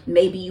because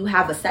maybe you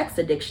have a sex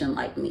addiction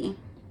like me,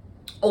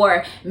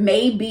 or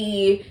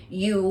maybe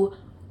you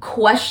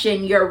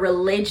question your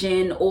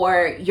religion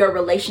or your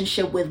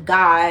relationship with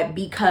God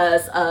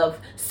because of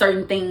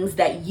certain things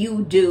that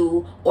you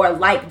do or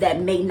like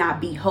that may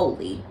not be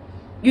holy.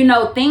 You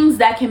know, things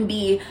that can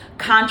be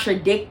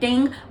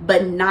contradicting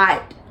but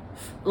not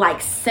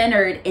like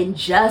centered in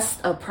just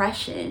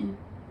oppression,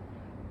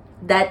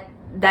 that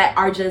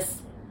are just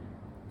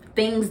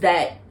things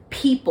that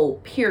people,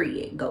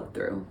 period, go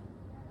through.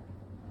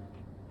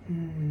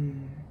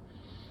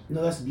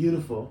 No, that's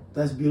beautiful.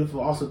 That's beautiful.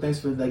 Also, thanks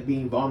for like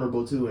being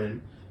vulnerable too,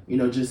 and you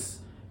know, just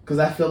because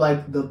I feel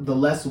like the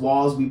less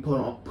walls we put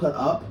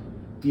up,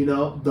 you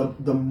know,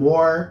 the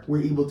more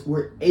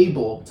we're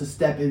able to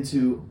step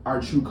into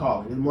our true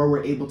calling, and the more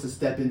we're able to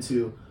step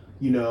into,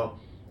 you know,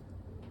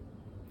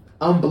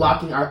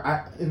 unblocking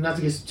our and not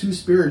to get too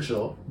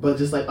spiritual, but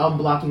just like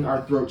unblocking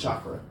our throat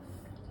chakra,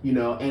 you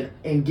know,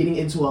 and getting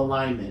into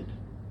alignment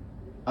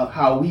of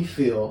how we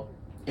feel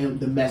and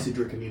the message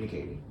we're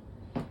communicating.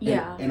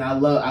 Yeah. And I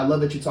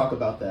love that you talk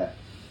about that.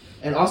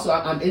 And also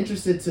I'm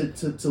interested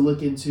to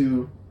look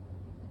into,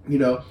 you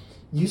know,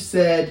 you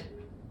said,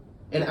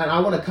 and I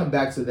want to come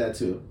back to that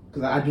too,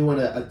 because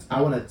I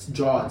want to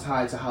draw a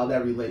tie to how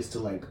that relates to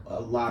like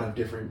a lot of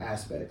different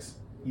aspects.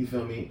 You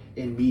feel me?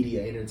 In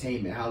media,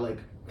 entertainment, how like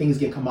things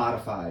get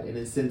commodified and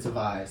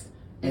incentivized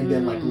and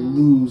then like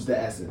lose the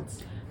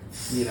essence.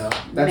 You know,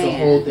 that's a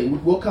whole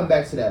thing. We'll come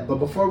back to that. But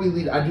before we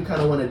leave, I do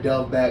kind of want to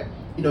delve back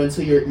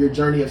into your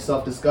journey of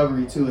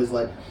self-discovery too, is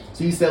like,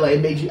 so you said like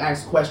it made you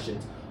ask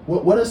questions.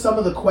 What are some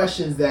of the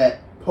questions that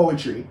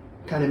poetry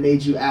kind of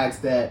made you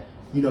ask that,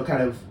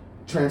 kind of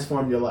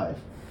transformed your life?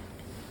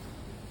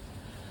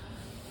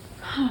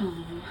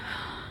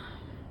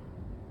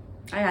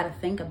 I gotta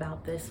think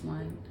about this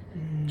one.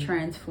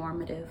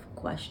 Transformative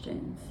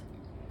questions.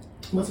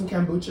 Want some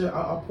kombucha?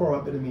 I'll pour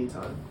up in the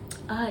meantime.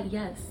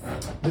 Yes.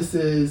 This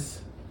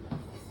is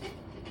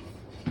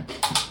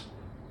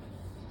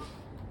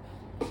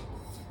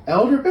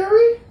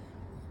elderberry?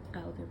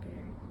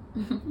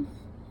 Elderberry.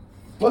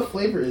 What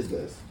flavor is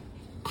this?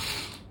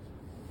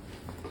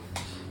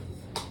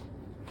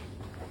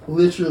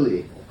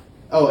 Literally.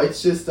 Oh,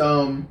 it's just,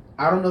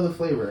 I don't know the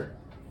flavor.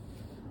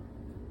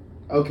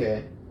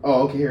 Okay.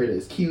 Oh, okay, here it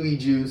is. Kiwi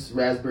juice,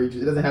 raspberry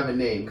juice. It doesn't have a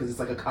name because it's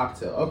like a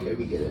cocktail. Okay,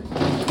 we get it.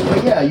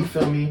 But yeah, you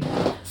feel me?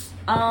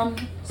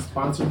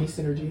 Sponsor me,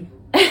 Synergy.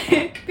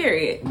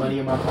 Period. Money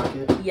in my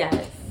pocket.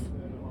 Yes.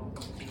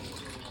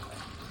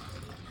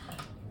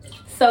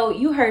 So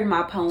you heard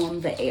my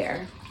poem, The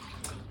Air.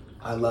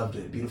 I loved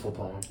it. Beautiful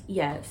poem.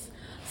 Yes.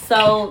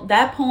 So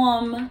that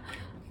poem,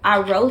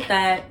 I wrote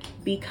that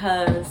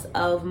because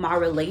of my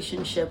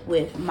relationship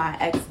with my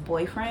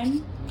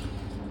ex-boyfriend.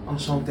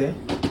 Enchanté.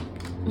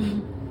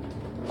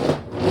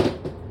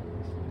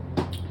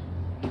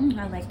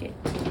 I like it.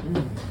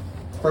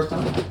 First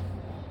time?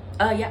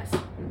 Yes.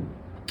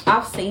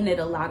 I've seen it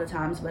a lot of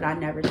times, but I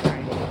never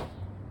tried it.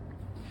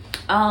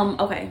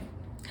 Okay.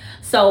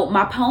 So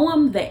my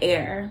poem, The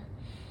Air,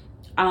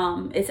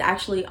 it's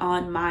actually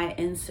on my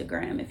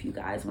Instagram if you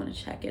guys want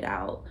to check it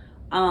out.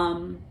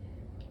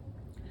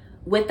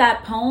 With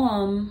that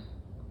poem,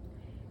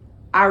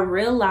 I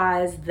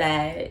realized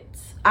that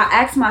I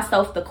asked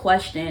myself the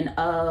question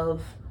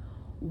of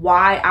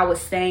why I was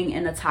staying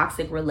in a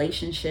toxic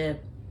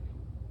relationship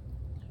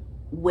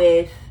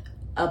with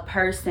a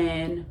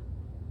person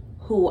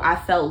who I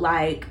felt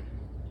like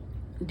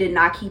did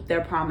not keep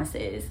their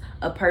promises,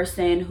 a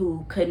person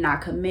who could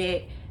not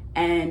commit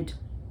and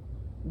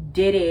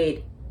did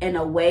it in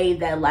a way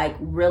that like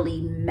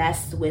really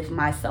messed with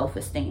my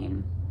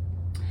self-esteem.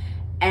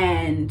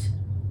 And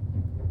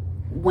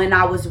when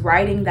I was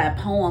writing that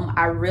poem,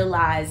 I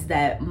realized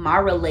that my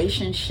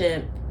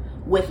relationship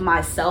with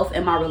myself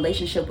and my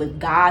relationship with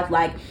God,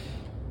 like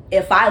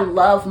if I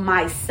love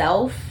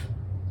myself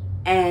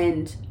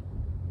and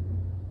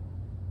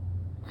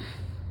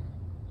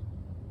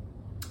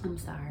I'm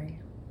sorry,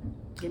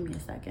 give me a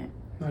second.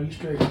 No, you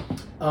straight.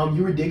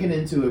 You were digging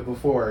into it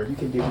before. You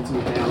can dig into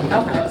it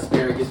now. Okay.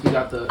 Asparagus. We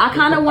got the. I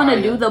kind of want to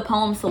do the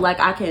poem so like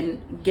I can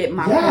get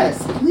my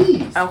yes, point.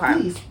 Please. Okay.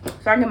 Please. So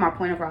I can get my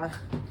point across.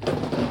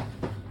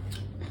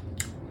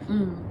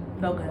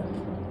 So good.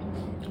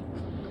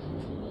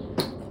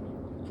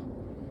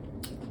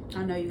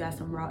 I know you got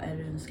some raw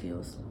editing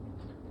skills.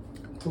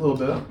 A little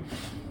bit.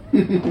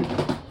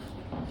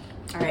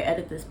 All right,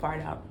 edit this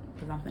part out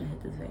because I'm gonna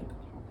hit this vape.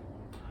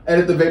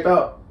 Edit the vape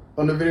out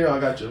on the video. I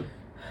got you.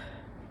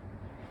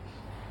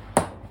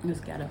 It's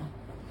ghetto.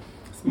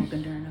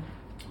 Smoking during the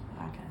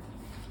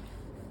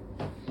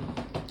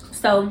podcast.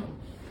 So,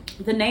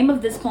 the name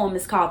of this poem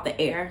is called The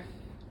Air.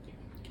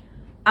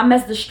 I'm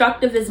as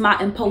destructive as my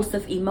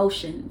impulsive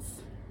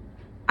emotions.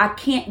 I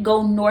can't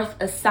go north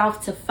or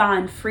south to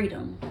find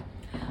freedom.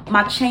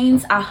 My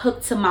chains are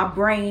hooked to my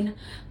brain,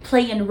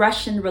 playing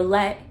Russian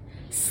roulette,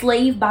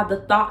 slave by the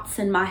thoughts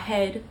in my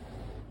head,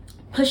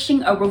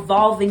 pushing a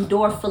revolving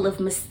door full of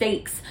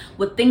mistakes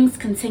where things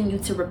continue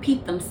to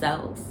repeat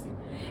themselves.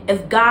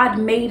 If God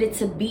made it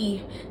to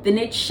be, then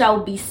it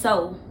shall be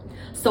so.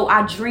 So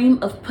I dream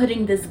of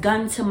putting this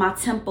gun to my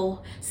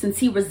temple since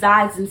he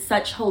resides in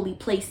such holy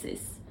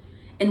places.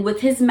 And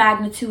with his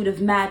magnitude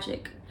of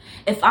magic,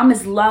 if I'm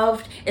as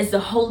loved as the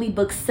holy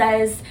book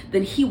says,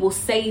 then he will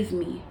save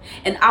me.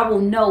 And I will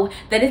know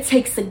that it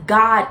takes a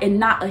God and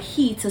not a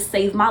he to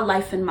save my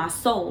life and my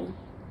soul.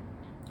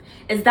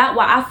 Is that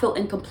why I feel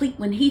incomplete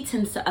when he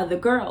tends to other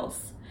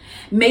girls?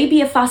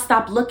 Maybe if I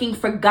stop looking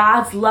for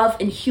God's love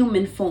in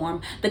human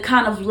form, the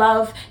kind of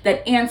love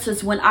that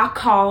answers when I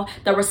call,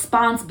 that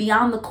responds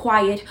beyond the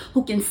quiet,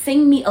 who can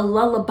sing me a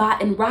lullaby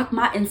and rock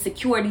my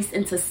insecurities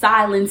into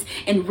silence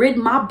and rid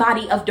my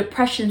body of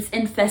depression's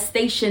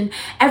infestation.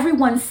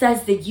 Everyone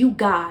says that you,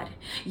 God,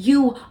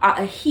 you are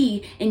a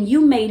he and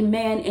you made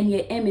man in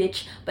your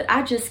image, but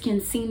I just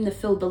can't seem to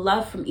feel the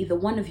love from either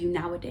one of you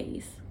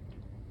nowadays.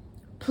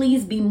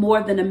 Please be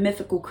more than a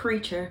mythical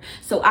creature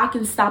so I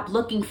can stop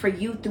looking for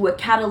you through a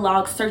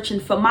catalog searching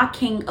for my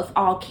king of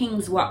all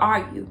kings. Where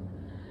are you?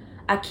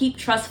 I keep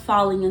trust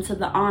falling into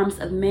the arms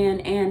of man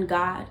and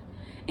God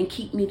and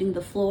keep meeting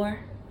the floor,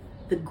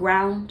 the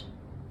ground,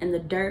 and the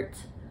dirt,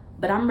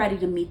 but I'm ready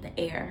to meet the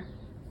air.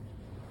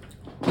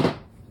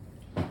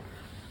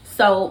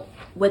 So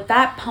with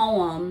that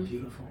poem,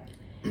 beautiful.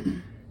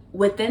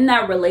 Within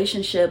that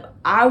relationship,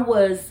 I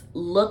was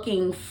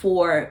looking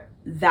for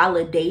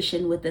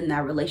validation within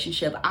that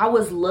relationship. I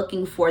was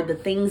looking for the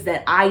things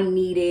that I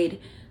needed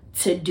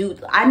to do.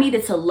 I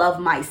needed to love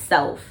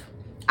myself.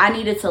 I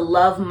needed to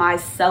love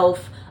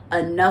myself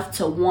enough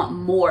to want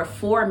more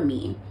for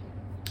me.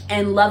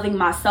 And loving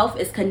myself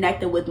is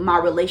connected with my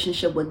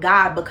relationship with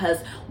God, because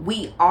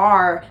we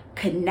are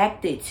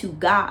connected to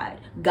God.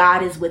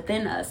 God is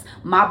within us.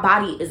 My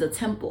body is a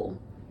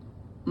temple.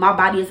 My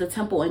body is a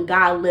temple and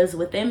God lives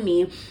within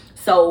me.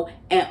 So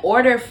in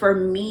order for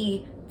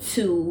me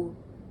to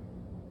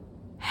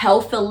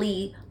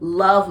healthily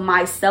love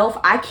myself,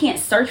 I can't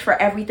search for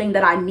everything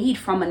that I need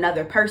from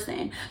another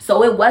person.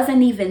 So it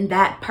wasn't even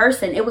that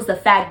person. It was the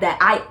fact that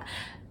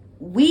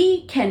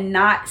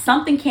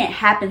something can't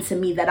happen to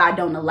me that I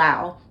don't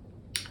allow.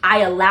 I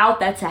allowed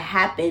that to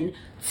happen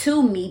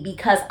to me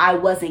because I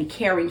wasn't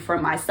caring for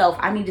myself.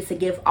 I needed to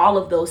give all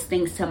of those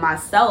things to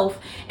myself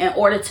in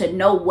order to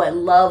know what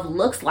love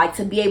looks like,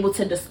 to be able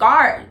to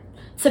discard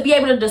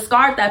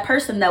that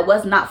person that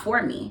was not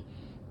for me.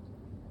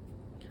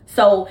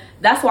 So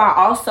that's why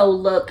I also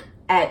look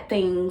at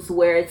things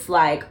where it's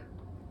like,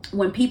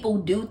 when people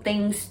do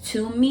things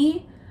to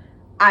me,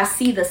 I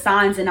see the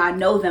signs and I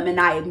know them and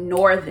I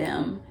ignore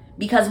them,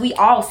 because we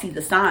all see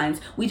the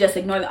signs. We just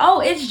ignore them. Oh,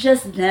 it's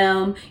just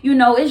them.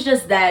 It's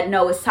just that.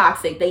 No, it's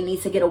toxic. They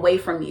need to get away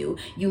from you.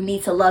 You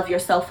need to love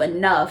yourself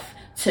enough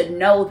to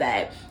know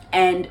that.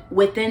 And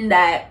within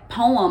that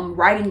poem,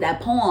 writing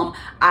that poem,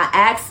 I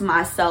asked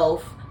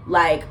myself,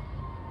 like,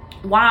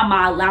 why am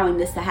I allowing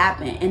this to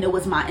happen? And it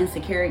was my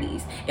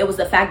insecurities. It was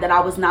the fact that I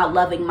was not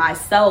loving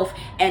myself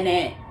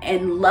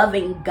and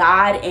loving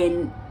God,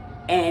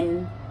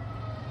 and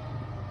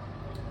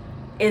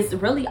it's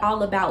really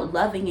all about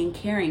loving and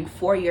caring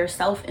for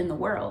yourself in the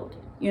world,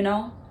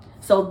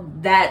 So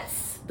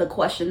that's the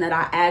question that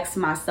I asked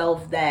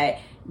myself that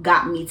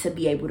got me to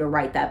be able to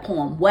write that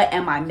poem. What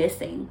am I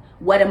missing?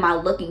 What am I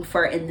looking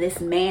for in this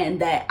man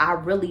that I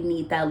really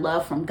need that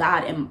love from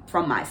God and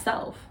from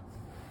myself?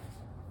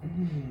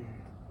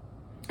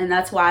 And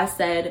that's why I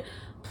said,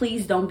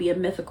 please don't be a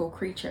mythical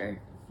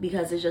creature,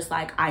 because it's just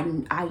like, I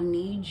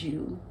need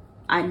you.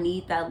 I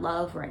need that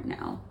love right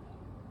now.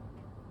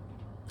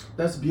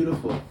 That's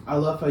beautiful. I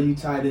love how you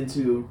tied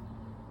into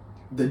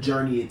the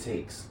journey it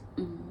takes,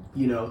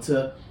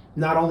 to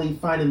not only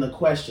finding the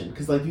question,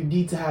 because like you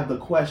need to have the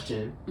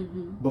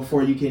question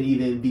before you can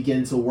even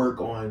begin to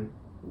work on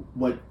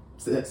what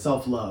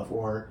self-love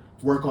or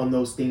work on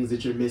those things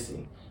that you're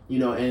missing,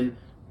 and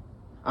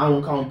I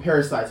won't call them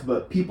parasites,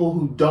 but people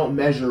who don't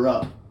measure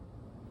up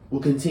will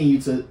continue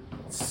to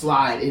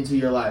slide into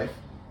your life,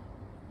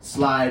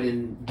 slide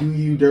and do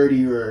you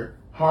dirty or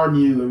harm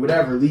you and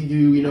whatever, leave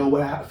you,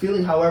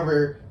 feeling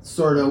however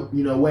sort of,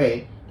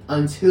 way,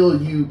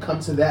 until you come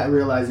to that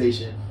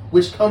realization,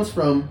 which comes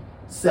from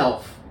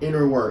self,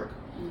 inner work.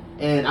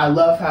 And I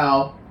love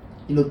how,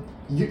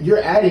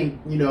 you're adding,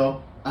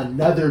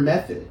 another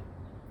method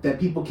that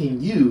people can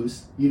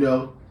use,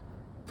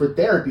 for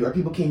therapy, or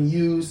people can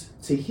use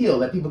to heal,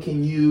 that people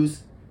can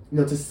use,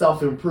 to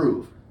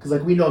self-improve. Because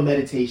like we know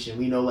meditation,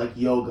 we know like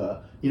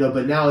yoga,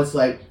 but now it's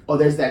like, oh,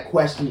 there's that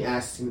question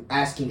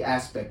asking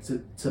aspect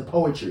to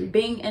poetry.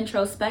 Being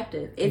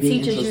introspective. It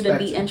teaches you to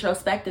be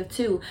introspective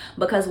too.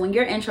 Because when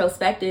you're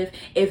introspective,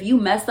 if you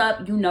mess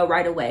up,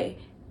 right away.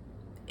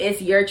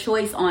 It's your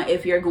choice on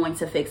if you're going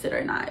to fix it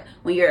or not.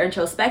 When you're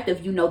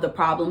introspective, the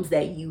problems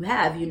that you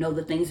have,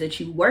 the things that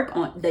you work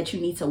on, that you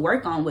need to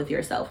work on with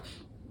yourself.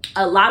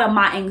 A lot of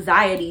my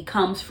anxiety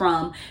comes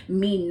from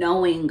me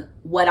knowing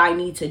what I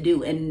need to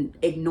do and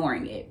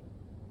ignoring it.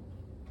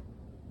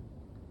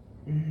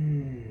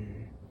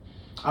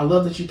 I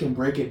love that you can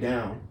break it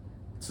down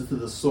to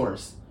the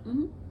source.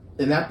 And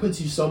that puts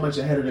you so much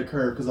ahead of the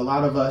curve, because a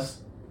lot of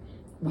us,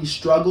 we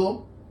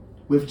struggle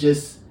with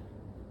just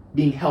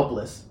being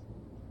helpless.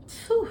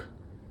 Whew.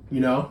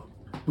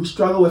 We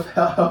struggle with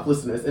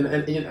helplessness. And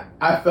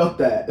I felt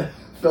that.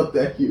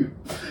 You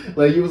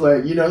was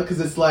like, because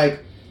it's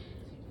like,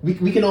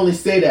 we can only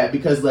say that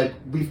because like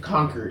we've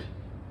conquered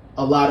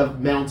a lot of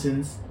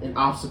mountains and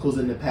obstacles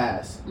in the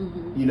past,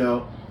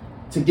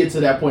 to get to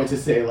that point to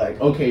say like,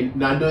 okay,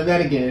 not doing that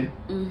again,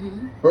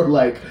 or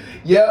like,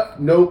 yep,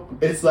 nope.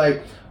 It's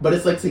like, but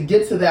it's like to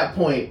get to that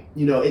point,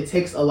 it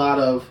takes a lot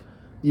of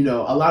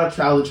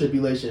trial and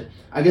tribulation.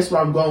 I guess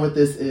where I'm going with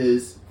this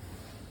is,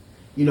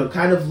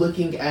 kind of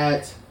looking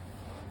at,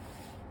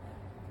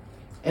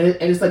 and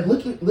it's like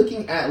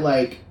looking at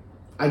like,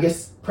 I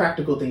guess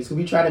practical things. Because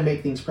we try to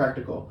make things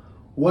practical.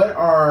 What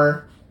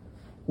are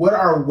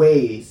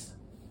ways,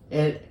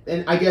 and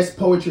I guess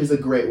poetry is a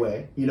great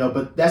way,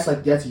 but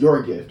that's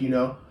your gift,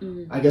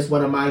 I guess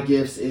one of my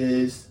gifts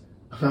is,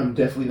 I'm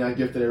definitely not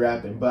gifted at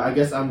rapping, but I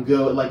guess I'm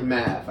good at like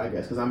math, I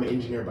guess, because I'm an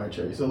engineer by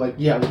trade. So like,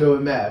 yeah, I'm good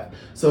with math.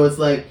 So it's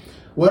like,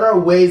 what are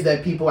ways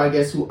that people, I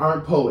guess, who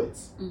aren't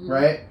poets,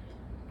 right?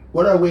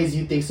 What are ways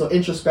you think, so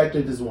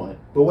introspective is one,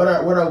 but what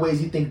are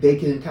ways you think they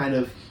can kind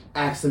of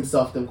ask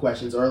themselves them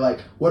questions, or like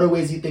what are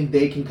ways you think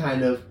they can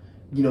kind of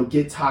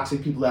get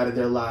toxic people out of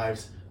their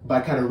lives by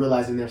kind of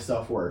realizing their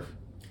self-worth?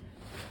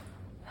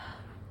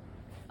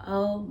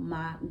 Oh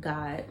my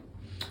God.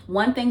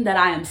 One thing that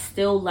I am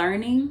still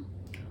learning,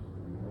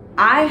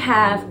 I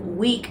have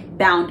weak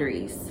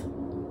boundaries.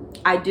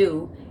 I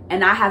do,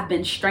 and I have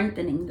been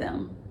strengthening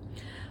them.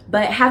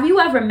 But have you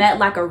ever met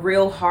like a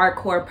real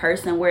hardcore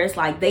person where it's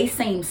like they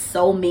seem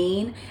so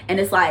mean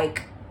and it's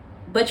like,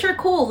 but you're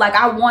cool, like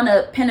I want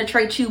to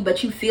penetrate you,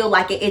 but you feel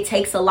like it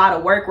takes a lot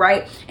of work,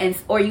 right? And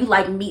or you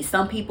like meet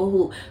some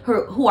people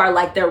who are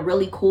like they're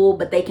really cool,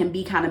 but they can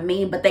be kind of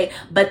mean, but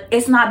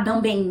it's not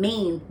them being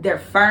mean, they're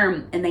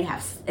firm and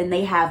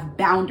they have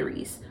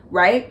boundaries,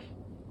 right?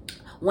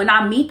 When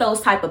I meet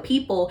those type of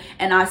people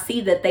and I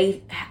see that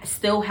they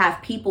still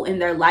have people in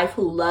their life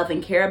who love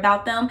and care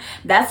about them,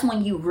 that's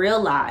when you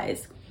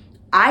realize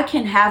I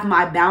can have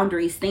my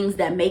boundaries, things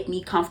that make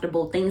me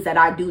comfortable, things that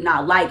I do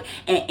not like.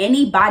 And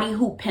anybody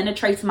who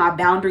penetrates my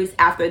boundaries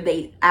after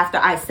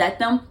I set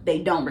them, they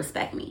don't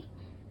respect me.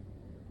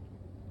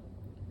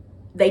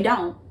 They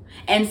don't.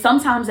 And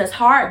sometimes it's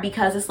hard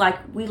because it's like,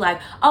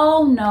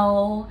 oh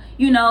no,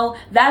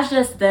 that's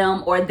just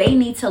them, or they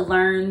need to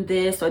learn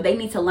this, or they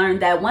need to learn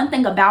that. One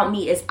thing about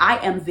me is I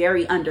am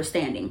very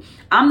understanding.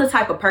 I'm the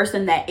type of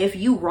person that if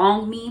you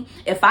wrong me,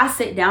 if I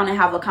sit down and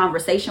have a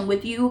conversation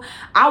with you,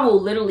 I will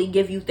literally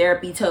give you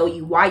therapy, tell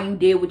you why you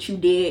did what you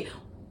did,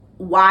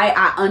 why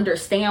I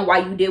understand why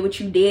you did what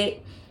you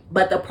did.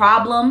 But the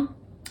problem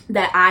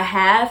that I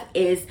have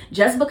is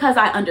just because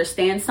I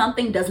understand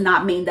something does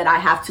not mean that I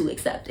have to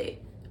accept it.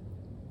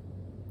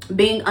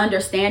 Being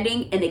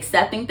understanding and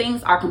accepting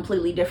things are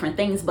completely different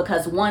things,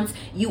 because once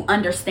you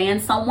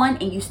understand someone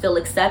and you still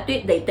accept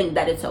it, they think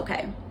that it's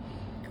okay.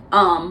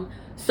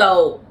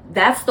 So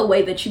that's the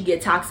way that you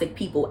get toxic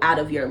people out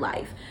of your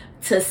life.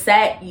 To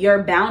set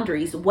your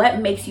boundaries, what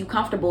makes you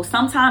comfortable.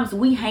 Sometimes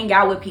we hang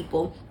out with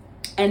people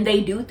and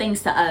they do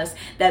things to us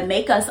that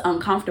make us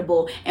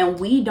uncomfortable, and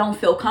we don't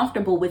feel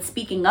comfortable with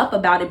speaking up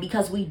about it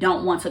because we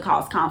don't want to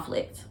cause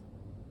conflict.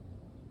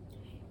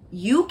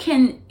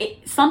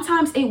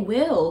 Sometimes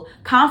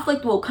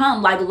conflict will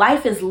come. Like,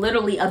 life is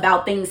literally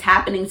about things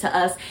happening to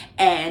us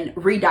and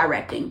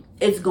redirecting.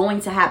 It's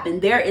going to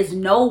happen. There is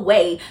no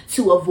way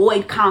to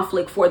avoid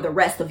conflict for the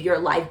rest of your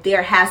life.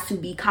 There has to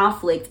be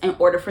conflict in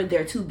order for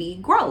there to be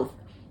growth.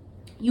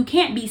 You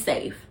can't be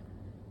safe.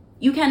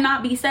 You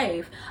cannot be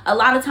safe. A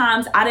lot of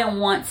times I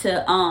didn't want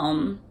to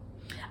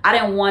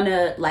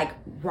like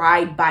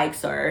ride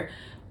bikes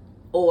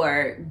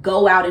or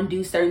go out and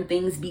do certain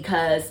things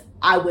because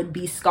I would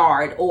be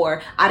scarred,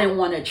 or I didn't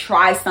want to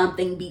try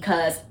something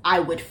because I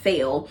would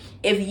fail.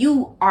 If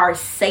you are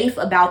safe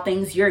about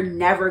things, you're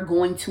never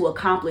going to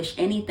accomplish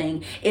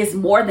anything. It's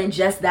more than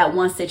just that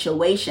one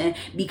situation,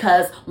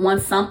 because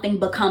once something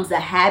becomes a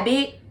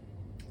habit,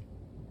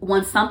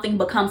 once something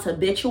becomes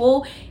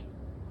habitual,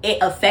 it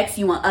affects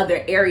you in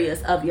other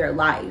areas of your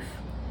life.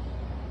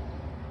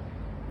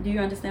 Do you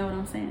understand what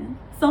I'm saying?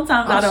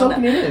 Sometimes I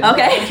don't know.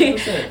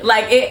 Okay.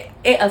 Like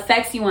it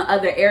affects you in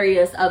other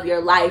areas of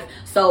your life.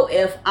 So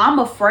if I'm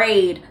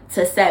afraid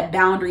to set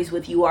boundaries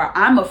with you, or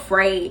I'm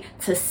afraid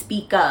to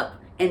speak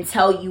up and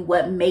tell you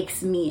what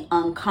makes me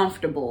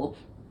uncomfortable,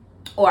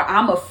 or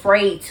I'm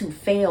afraid to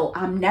fail,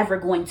 I'm never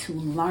going to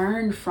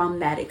learn from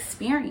that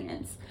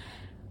experience.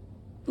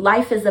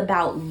 Life is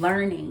about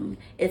learning.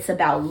 It's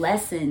about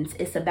lessons.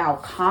 It's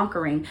about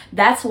conquering.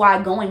 That's why,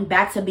 going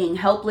back to being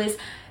helpless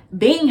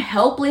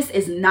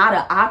is not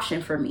an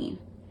option for me.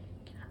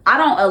 I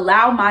don't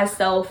allow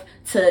myself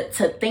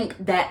to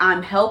think that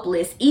I'm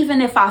helpless,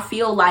 even if I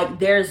feel like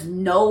there's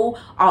no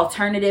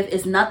alternative,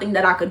 is nothing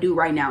that I could do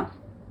right now.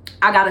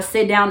 I got to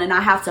sit down and I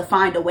have to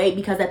find a way,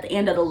 because at the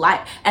end of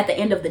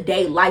the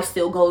day, life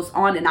still goes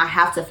on, and I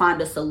have to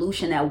find a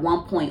solution at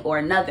one point or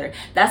another.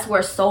 That's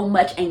where so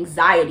much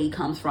anxiety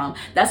comes from.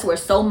 That's where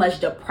so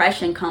much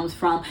depression comes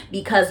from,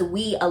 because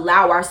we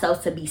allow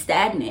ourselves to be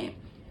stagnant.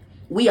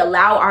 We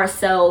allow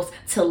ourselves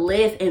to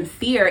live in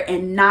fear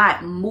and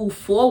not move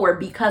forward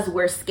because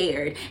we're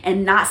scared,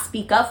 and not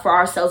speak up for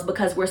ourselves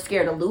because we're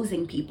scared of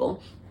losing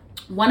people.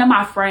 One of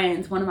my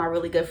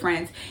really good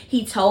friends,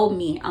 he told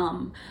me,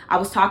 I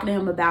was talking to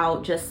him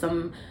about just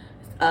some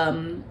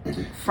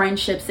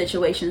friendship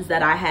situations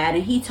that I had.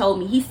 And he told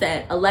me, he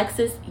said,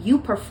 "Alexis, you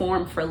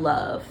perform for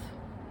love."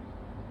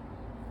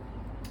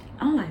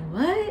 I'm like,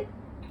 what?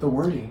 The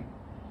wording.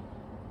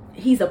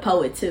 He's a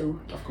poet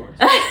too. Of course.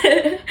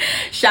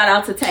 Shout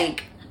out to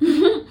Tank.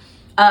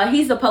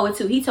 He's a poet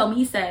too. He told me,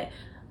 he said,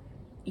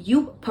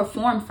 you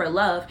perform for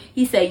love.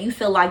 He said, you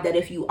feel like that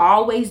if you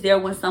always there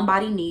when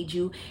somebody needs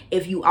you,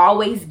 if you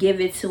always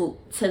give it to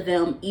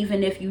them,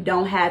 even if you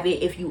don't have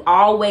it, if you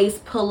always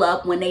pull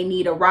up when they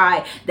need a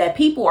ride, that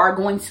people are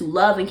going to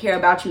love and care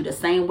about you the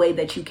same way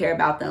that you care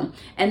about them.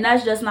 And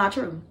that's just not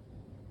true.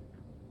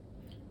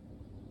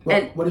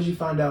 What did you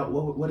find out?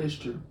 What is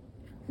true?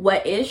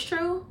 What is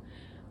true?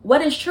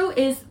 What is true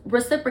is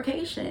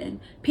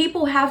reciprocation.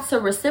 People have to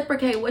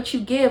reciprocate what you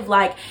give.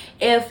 Like,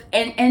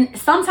 and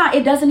sometimes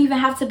it doesn't even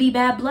have to be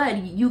bad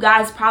blood. You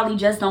guys probably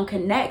just don't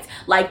connect.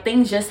 Like,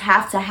 things just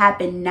have to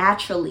happen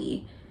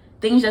naturally.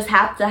 Things just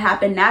have to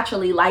happen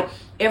naturally. Like,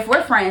 if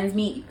we're friends,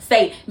 me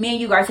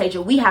and you,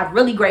 Gartasia, we have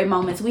really great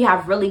moments. We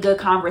have really good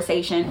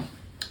conversation.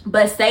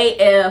 But say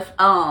if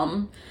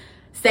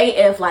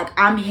like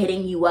I'm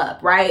hitting you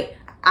up, right?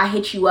 I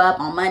hit you up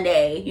on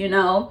Monday, you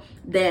know,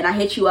 then I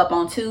hit you up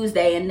on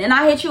Tuesday, and then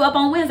I hit you up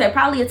on Wednesday,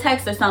 probably a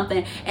text or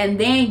something, and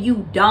then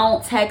you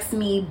don't text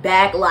me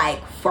back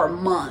like for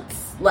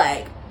months,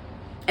 like,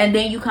 and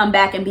then you come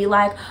back and be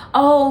like,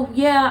 oh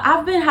yeah,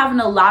 I've been having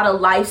a lot of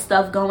life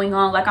stuff going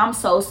on, like, I'm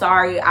so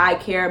sorry, I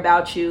care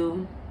about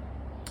you.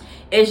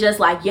 It's just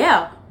like,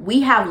 yeah,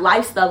 we have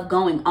life stuff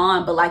going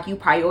on, but like, you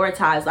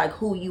prioritize like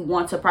who you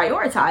want to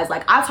prioritize.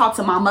 Like, I talk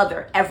to my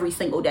mother every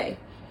single day.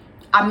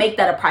 I make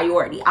that a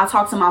priority. I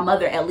talk to my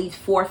mother at least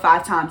 4 or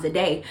 5 times a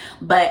day.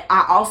 But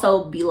I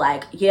also be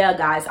like, yeah,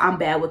 guys, I'm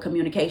bad with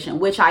communication,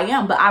 which I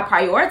am. But I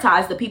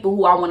prioritize the people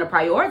who I want to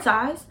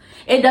prioritize.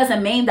 It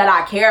doesn't mean that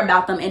I care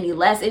about them any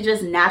less. It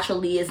just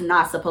naturally is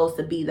not supposed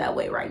to be that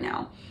way right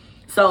now.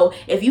 So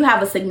if you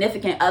have a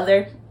significant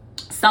other,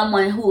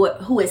 someone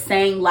who is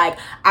saying like,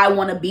 I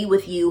want to be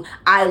with you,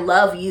 I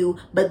love you,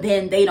 but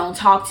then they don't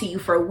talk to you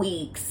for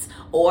weeks,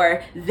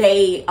 or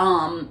they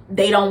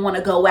don't want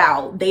to go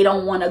out, they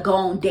don't want to go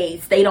on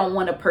dates, they don't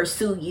want to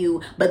pursue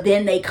you, but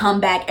then they come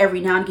back every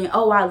now and again,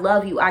 oh, I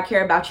love you, I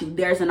care about you.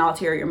 There's an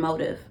ulterior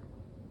motive.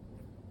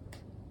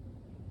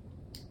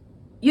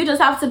 You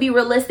just have to be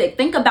realistic.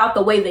 Think about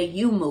the way that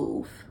you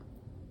move.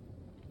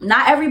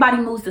 Not everybody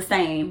moves the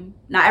same.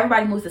 Not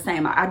everybody moves the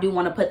same. I do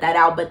want to put that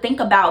out, but think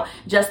about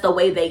just the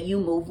way that you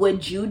move.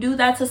 Would you do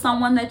that to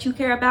someone that you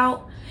care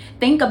about?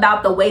 Think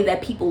about the way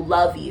that people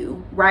love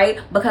you, right?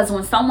 Because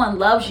when someone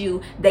loves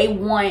you, they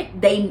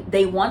want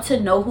to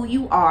know who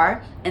you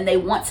are, and they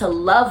want to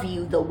love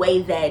you the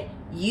way that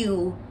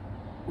you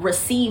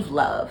receive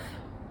love.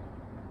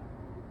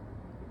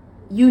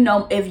 You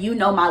know, if you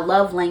know my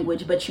love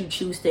language, but you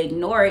choose to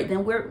ignore it,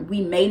 then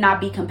we may not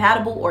be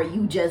compatible, or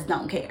you just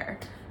don't care.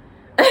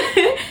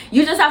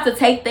 You just have to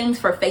take things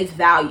for face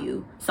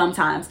value.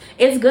 Sometimes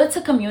it's good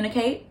to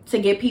communicate, to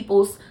get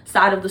people's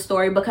side of the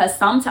story, because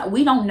sometimes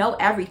we don't know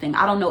everything.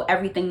 I don't know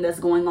everything that's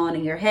going on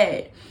in your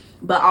head,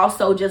 but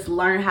also just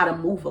learn how to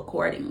move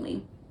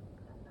accordingly.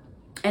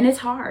 And it's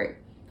hard.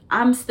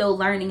 I'm still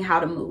learning how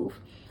to move.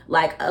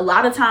 Like, a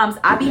lot of times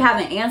I be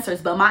having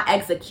answers, but my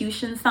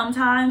execution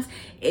sometimes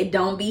it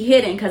don't be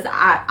hidden, because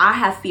I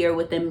have fear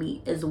within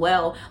me as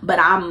well. But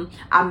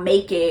I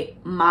make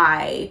it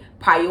my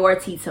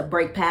priority to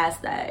break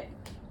past that.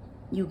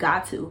 You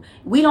got to.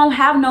 We don't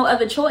have no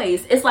other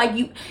choice. It's like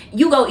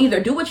you go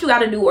either do what you got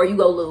to do, or you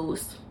go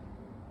lose.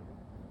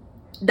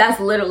 That's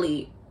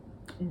literally,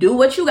 do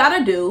what you got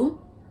to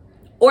do,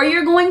 or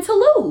you're going to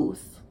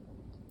lose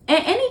in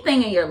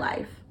anything in your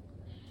life.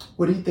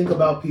 What do you think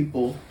about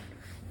people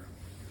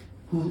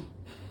who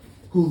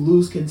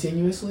lose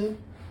continuously,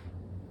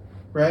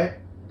 right?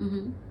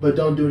 Mm-hmm. But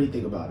don't do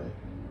anything about it?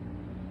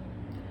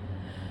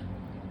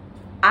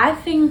 I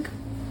think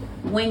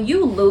when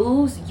you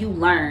lose, you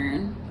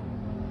learn.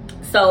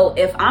 So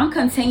if I'm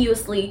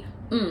continuously,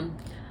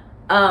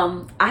 I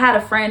had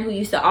a friend who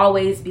used to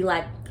always be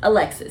like,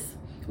 Alexis,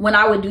 when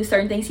I would do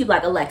certain things, he'd be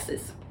like,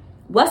 Alexis,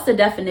 what's the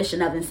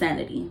definition of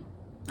insanity?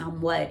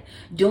 What?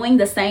 Doing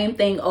the same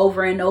thing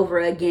over and over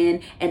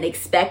again and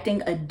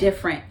expecting a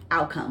different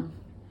outcome.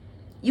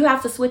 You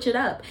have to switch it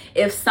up.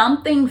 If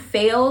something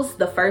fails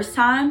the first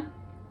time,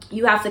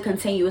 you have to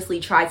continuously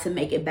try to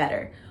make it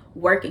better,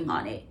 working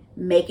on it,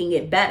 making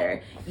it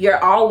better.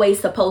 You're always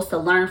supposed to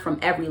learn from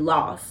every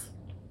loss.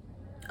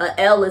 A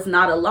L is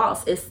not a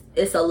loss.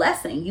 It's a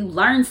lesson. You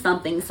learn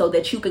something so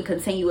that you can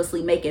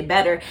continuously make it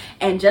better.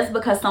 And just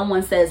because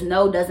someone says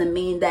no doesn't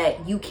mean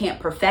that you can't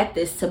perfect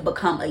this to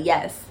become a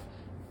yes.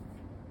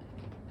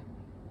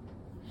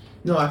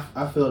 No,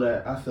 I feel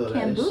that.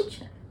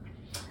 Kombucha.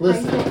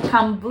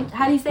 Listen.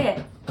 How do you say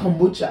it?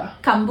 Kombucha.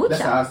 Kombucha.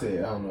 That's how I say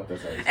it. I don't know if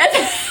that's how you say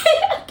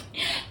it.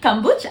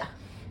 Kombucha.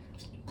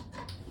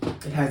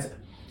 It has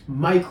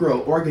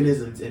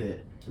microorganisms in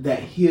it that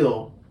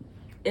heal.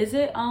 Is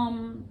it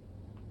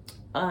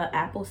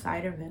apple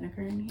cider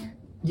vinegar in here?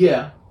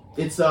 Yeah.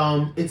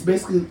 It's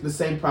basically the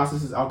same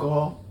process as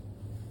alcohol,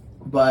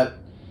 but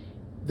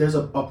there's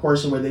a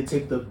portion where they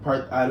take the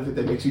part out of it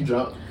that makes you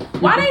drunk.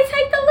 Why they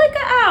take the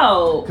liquor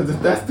out? Because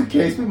if that's the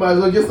case, we might as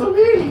well get some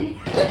Henny.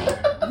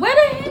 Where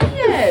the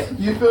Henny at?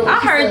 You feel? I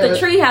heard the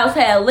TreeHouse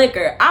had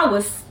liquor. I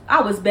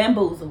was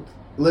bamboozled.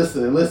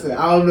 Listen.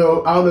 I don't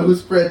know who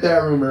spread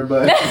that rumor,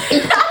 but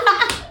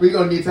we're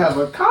gonna need to have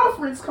a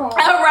conference call.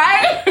 All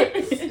right.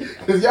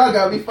 Because y'all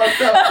got me fucked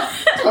up.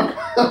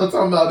 I'm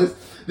talking about this.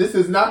 This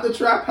is not the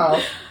Trap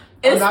House.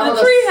 It's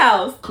the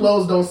TreeHouse.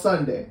 Closed on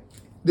Sunday.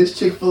 This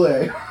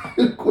Chick-fil-A.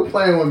 Quit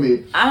playing with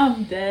me.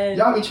 I'm dead.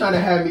 Y'all be trying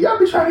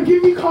to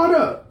get me caught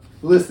up.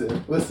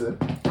 Listen.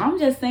 I'm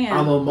just saying.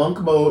 I'm a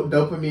monk mode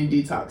dopamine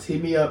detox.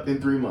 Hit me up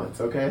in 3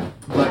 months, okay?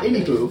 But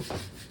anywho,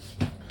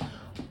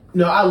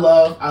 no, I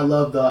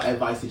love the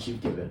advice that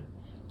you've given.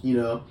 You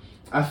know,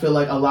 I feel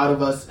like a lot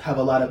of us have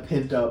a lot of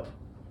pent up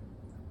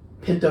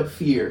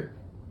fear,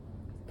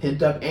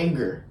 pent up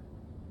anger,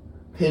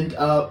 pent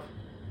up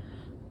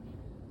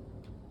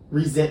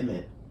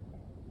resentment,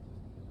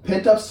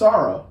 pent up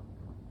sorrow,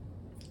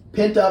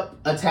 pent up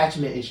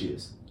attachment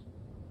issues.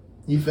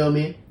 You feel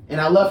me? And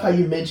I love how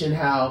you mentioned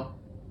how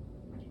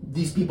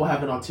these people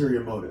have an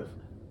ulterior motive.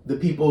 the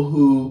people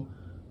who,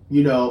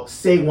 you know,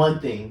 say one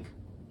thing,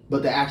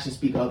 but the actions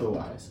speak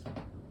otherwise.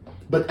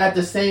 But at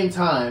the same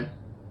time,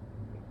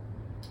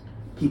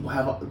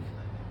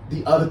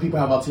 the other people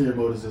have ulterior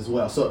motives as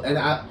well. So, and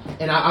I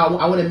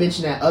want to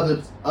mention that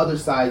other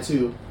side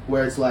too,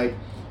 where it's like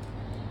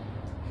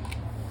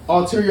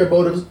ulterior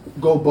motives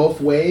go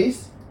both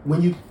ways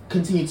when you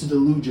continue to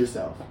delude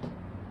yourself.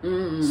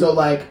 So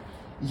like,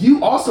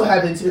 you also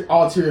have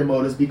ulterior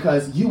motives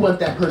because you want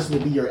that person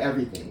to be your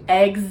everything.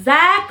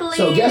 Exactly.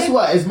 So guess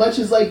what? As much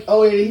as like,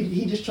 oh,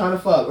 he just trying to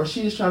fuck, or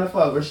she just trying to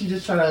fuck, or she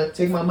just trying to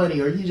take my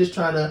money, or he just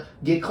trying to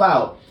get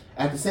clout.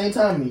 At the same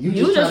time, you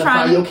just trying to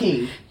find your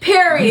king.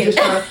 Period.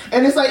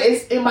 And it's like,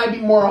 it might be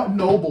more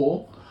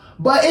noble,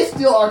 but it's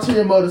still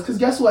ulterior motives. Because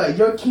guess what?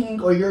 Your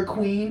king or your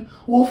queen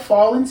will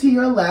fall into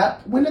your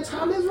lap when the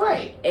time is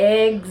right.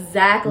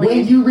 Exactly.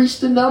 When you reach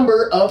the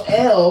number of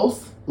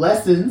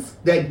lessons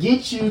that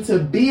get you to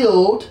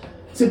build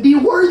to be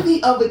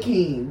worthy of a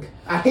king.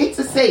 I hate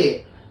to say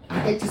it.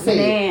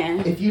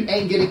 Man. If you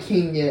ain't get a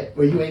king yet,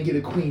 or you ain't get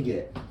a queen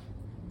yet,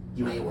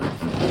 you ain't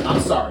worthy.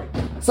 I'm sorry.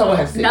 Someone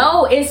has to say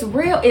No, it's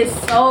real. It's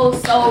so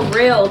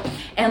real.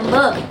 And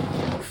look,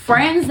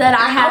 friends that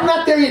I have... I'm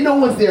not there yet. No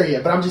one's there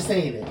yet, but I'm just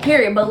saying it.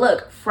 Period. But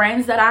look,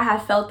 friends that I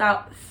have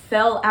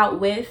fell out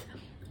with,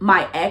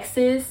 my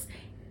exes,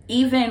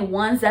 even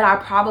ones that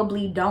I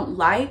probably don't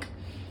like,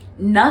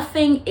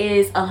 nothing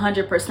is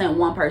 100%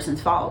 one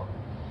person's fault.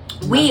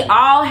 We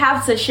all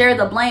have to share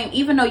the blame,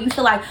 even though you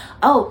feel like,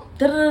 oh,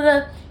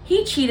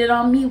 he cheated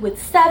on me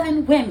with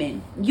 7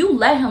 women. You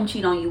let him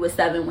cheat on you with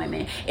 7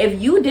 women. If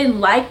you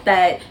didn't like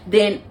that,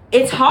 then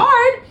it's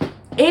hard.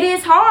 It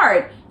is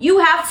hard. You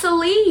have to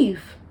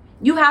leave.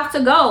 You have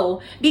to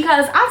go.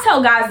 Because I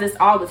tell guys this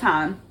all the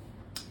time.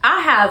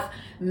 I have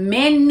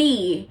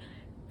many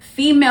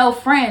female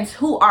friends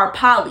who are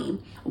poly.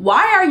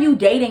 Why are you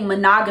dating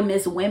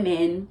monogamous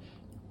women,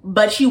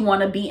 but you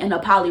want to be in a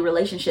poly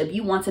relationship?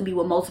 You want to be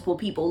with multiple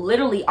people.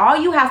 Literally, all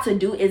you have to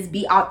do is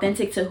be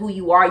authentic to who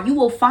you are. You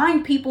will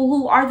find people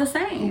who are the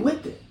same.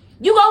 With it.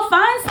 You go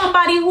find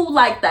somebody who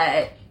like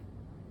that.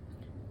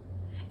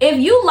 If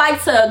you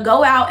like to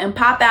go out and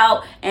pop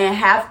out and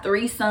have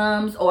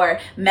threesomes or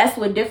mess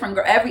with different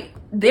girls,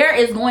 there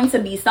is going to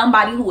be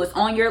somebody who is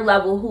on your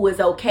level who is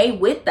okay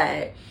with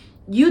that.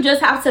 You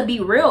just have to be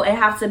real and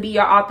have to be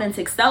your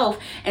authentic self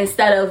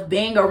instead of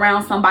being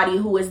around somebody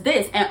who is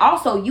this. And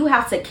also, you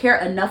have to care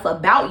enough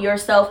about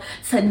yourself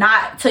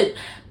to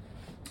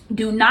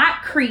do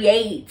not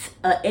create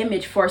an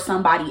image for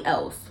somebody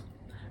else.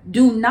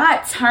 Do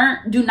not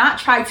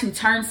try to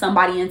turn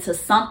somebody into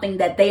something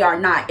that they are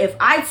not. If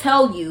I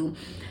tell you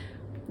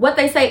what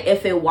they say,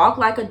 if it walk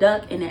like a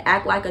duck and it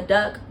act like a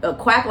duck, or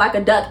quack like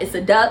a duck, it's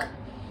a duck.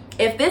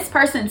 If this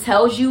person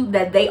tells you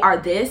that they are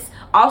this,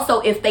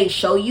 also if they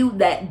show you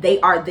that they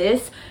are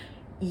this,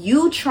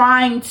 you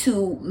trying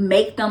to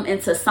make them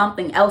into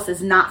something else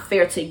is not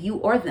fair to you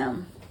or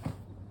them.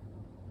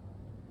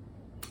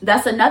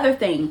 That's another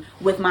thing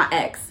with my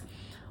ex.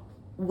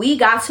 We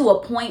got to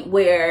a point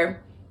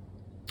where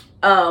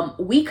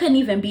we couldn't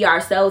even be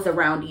ourselves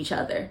around each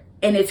other.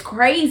 And it's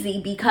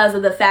crazy because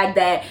of the fact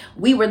that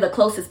we were the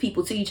closest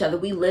people to each other.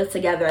 We lived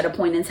together at a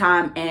point in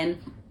time, and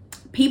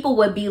people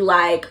would be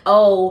like,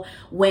 oh,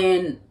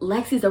 when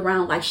Lexi's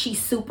around, like,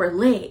 she's super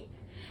lit.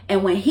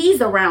 And when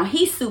he's around,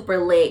 he's super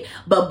lit.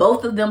 But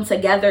both of them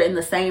together in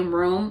the same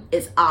room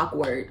is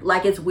awkward.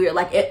 Like, it's weird.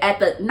 Like,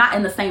 not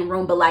in the same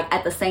room, but like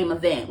at the same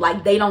event.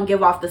 Like, they don't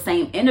give off the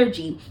same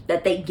energy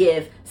that they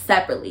give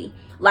separately.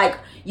 Like,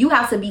 you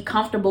have to be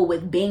comfortable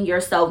with being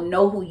yourself,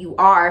 know who you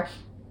are,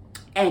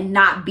 and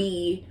not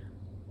be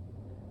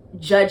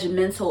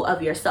judgmental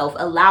of yourself.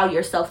 Allow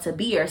yourself to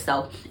be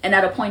yourself. And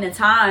at a point in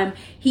time,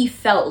 he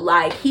felt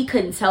like he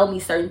couldn't tell me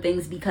certain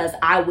things because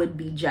I would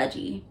be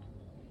judgy.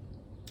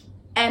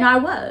 And I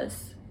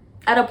was.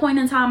 At a point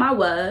in time, I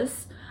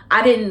was.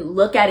 I didn't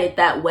look at it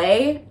that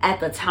way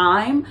at the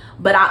time,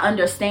 but I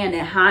understand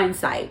in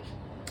hindsight.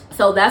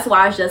 So that's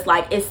why it's just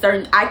like, it's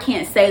certain, I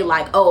can't say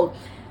like, oh,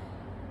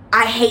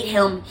 I hate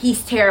him,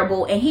 he's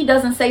terrible, and he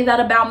doesn't say that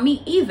about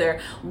me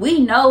either. We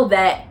know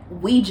that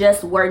we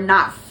just were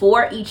not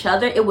for each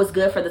other. It was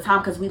good for the time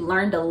because we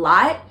learned a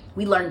lot.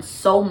 We learned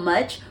so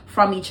much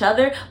from each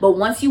other. But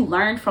once you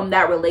learn from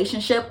that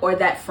relationship or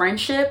that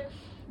friendship,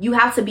 you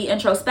have to be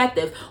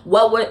introspective.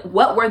 What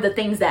were the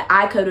things that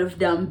I could have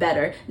done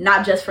better,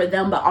 not just for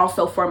them, but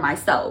also for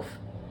myself,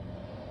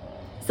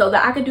 so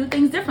that I could do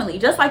things differently.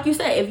 Just like you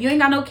said, if you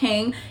ain't got no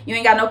king, you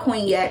ain't got no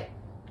queen yet.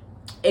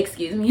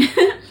 Excuse me.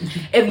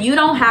 If you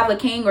don't have a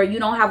king or you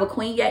don't have a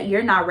queen yet,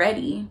 you're not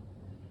ready.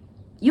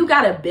 You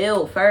gotta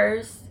build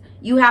first.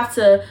 You have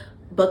to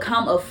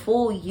become a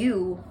full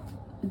you.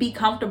 Be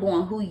comfortable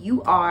in who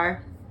you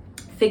are.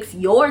 Fix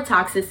your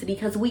toxicity,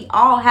 because we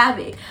all have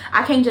it.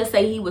 I can't just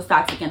say he was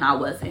toxic and I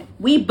wasn't.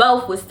 We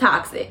both was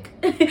toxic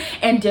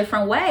in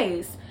different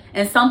ways.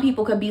 And some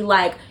people could be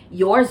like,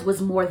 yours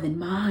was more than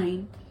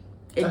mine.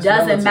 It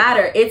doesn't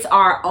matter. It's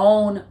our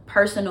own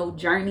personal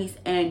journeys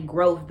and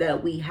growth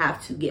that we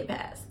have to get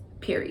past.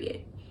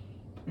 Period.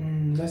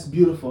 That's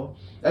beautiful.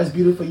 That's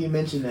beautiful you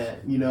mentioned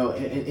that, you know,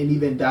 and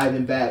even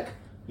diving back,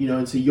 you know,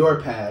 into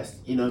your past,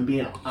 you know, and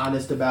being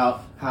honest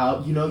about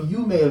how, you know, you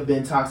may have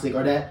been toxic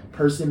or that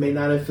person may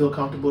not have feel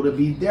comfortable to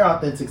be their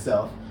authentic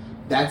self.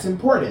 That's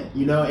important,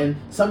 you know, and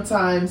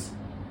sometimes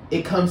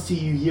it comes to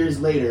you years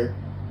later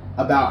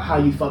about how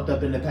you fucked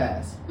up in the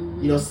past.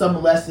 You know,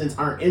 some lessons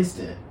aren't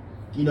instant.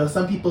 You know,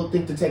 some people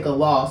think to take a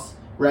loss,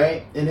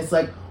 right? And it's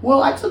like,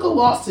 well, I took a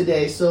loss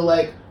today, so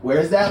like,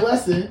 where's that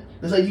lesson?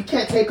 It's like, you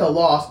can't take a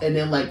loss and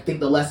then like think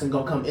the lesson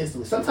gonna come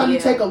instantly. Sometimes you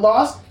take a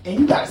loss and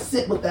you gotta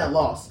sit with that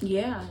loss.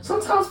 Yeah.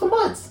 Sometimes for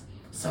months.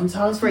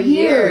 Sometimes for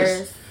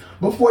years.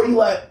 Before you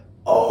like,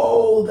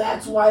 oh,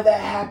 that's why that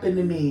happened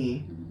to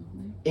me.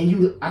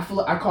 And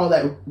I call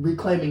that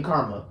reclaiming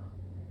karma.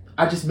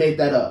 I just made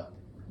that up.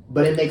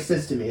 But it makes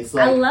sense to me. It's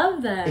like, I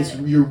love that.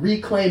 You're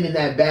reclaiming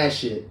that bad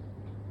shit.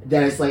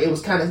 That it's like, it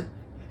was kind of,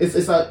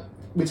 it's like,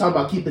 we talk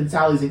about keeping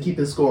tallies and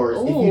keeping scores.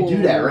 Ooh, if you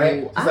do that,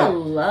 right? It's I like,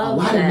 love a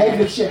lot of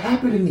negative shit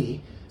happened to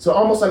me. So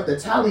almost like the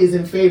tally is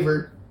in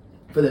favor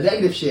for the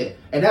negative shit.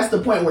 And that's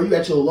the point where you're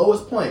at your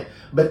lowest point.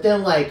 But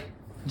then like,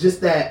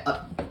 just that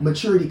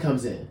maturity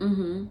comes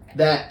in.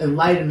 That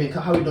enlightenment,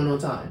 how we doing on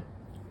time?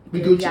 We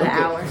got an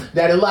hour.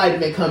 That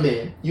enlightenment come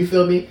in. You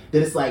feel me?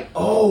 That it's like,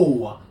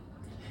 oh,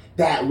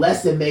 that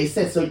lesson made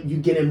sense. So you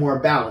get in more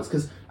balance.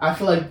 Because I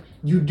feel like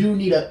you do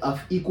need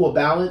a equal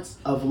balance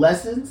of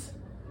lessons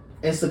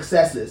and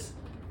successes.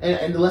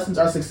 And the lessons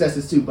are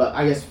successes too, but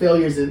I guess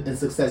failures and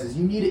successes.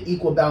 You need an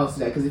equal balance to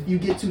that. Because if you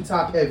get too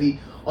top heavy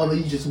on the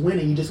you just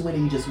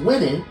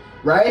winning,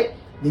 right?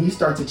 Then you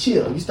start to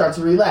chill. You start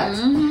to relax.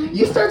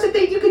 You start to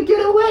think you could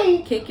get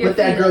away with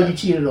that girl you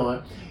cheated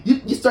on.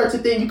 You start to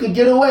think you could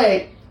get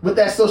away with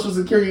that social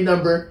security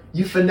number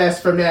you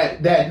finessed from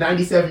that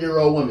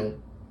 97-year-old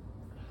woman.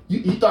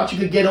 You thought you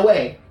could get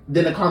away.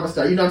 Then the karma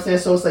started. You know what I'm saying?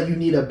 So it's like you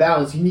need a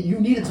balance. You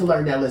needed to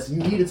learn that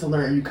lesson. You needed to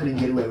learn you couldn't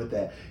get away with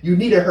that. You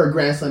needed her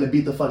grandson to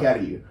beat the fuck out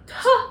of you.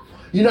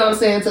 You know what I'm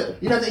saying? So,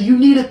 you know what I'm saying? You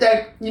needed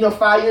that,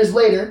 5 years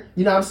later,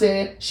 you know what I'm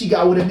saying? She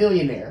got with a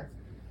millionaire.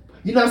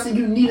 You know what I'm saying?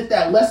 You needed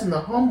that lesson to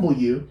humble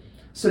you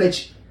so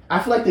that I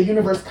feel like the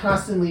universe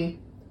constantly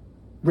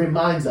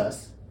reminds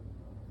us.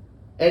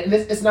 And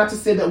it's not to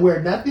say that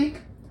we're nothing,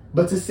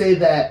 but to say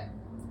that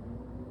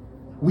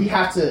we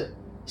have to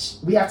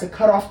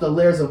cut off the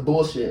layers of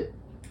bullshit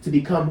to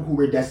become who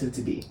we're destined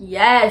to be.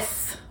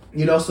 Yes.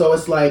 So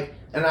it's like,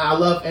 and I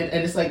love, and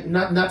it's like,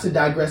 not to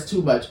digress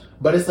too much,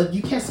 but it's like,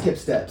 you can't skip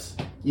steps.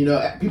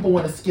 People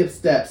want to skip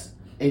steps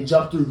and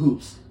jump through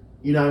hoops.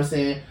 You know what I'm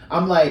saying?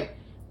 I'm like,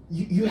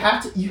 you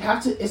have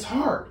to, it's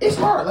hard. It's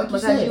hard, like you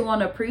said. Because you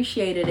won't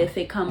appreciate it if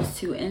it comes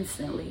too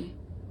instantly.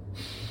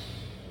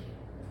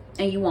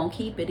 And you won't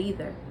keep it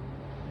either.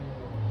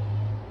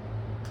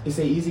 It's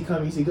a easy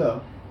come, easy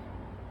go.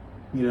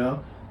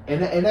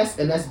 And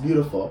that's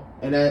beautiful.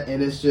 And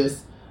it's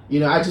just,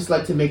 I just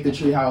like to make the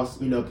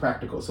TreeHouse,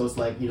 practical. So it's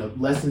like,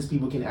 lessons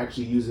people can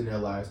actually use in their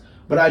lives.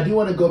 But I do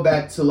want to go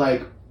back to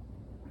like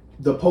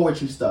the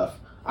poetry stuff.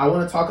 I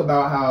want to talk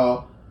about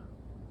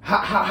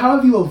how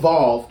have you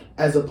evolved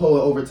as a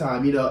poet over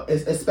time?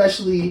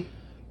 Especially,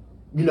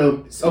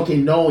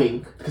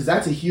 knowing, because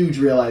that's a huge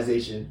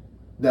realization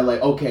that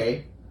like,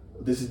 okay,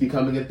 this is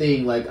becoming a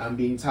thing. Like I'm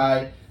being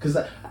tied.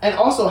 And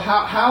also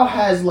how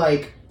has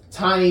like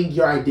tying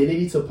your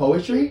identity to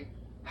poetry,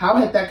 how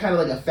had that kind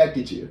of like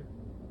affected you?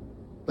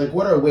 Like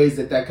what are ways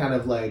that kind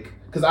of like,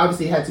 because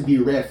obviously it had to be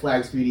red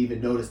flags for you to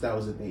even notice that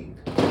was a thing,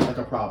 like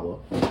a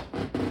problem.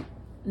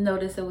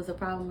 Notice it was a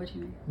problem? What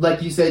you mean?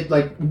 Like you said,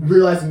 like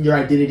realizing your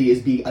identity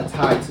is being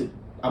tied to,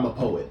 I'm a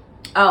poet.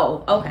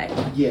 Oh, okay.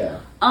 Yeah.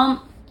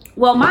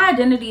 Well, my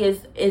identity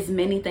is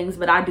many things,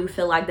 but I do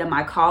feel like that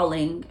my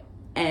calling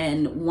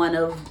and one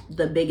of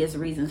the biggest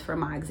reasons for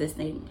my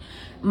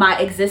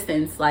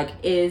existence like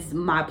is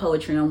my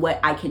poetry and what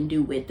I can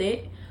do with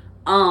it.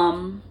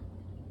 And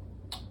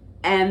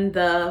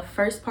the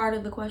first part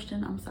of the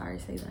question, I'm sorry,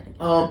 say that again.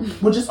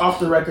 Well, just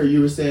off the record,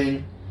 you were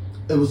saying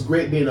it was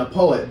great being a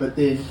poet, but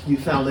then you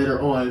found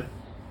later on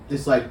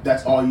it's like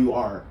that's all you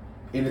are.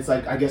 And it's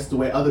like, I guess the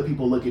way other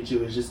people look at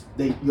you is just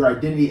your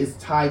identity is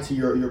tied to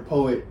your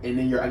poet and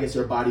then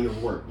your body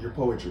of work, your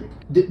poetry.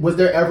 Was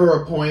there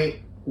ever a point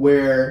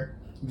where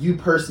you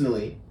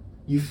personally,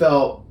 you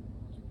felt,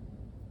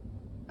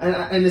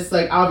 and it's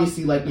like,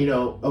 obviously, like,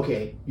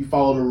 okay, you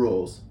follow the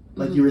rules.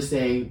 Like you were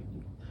saying,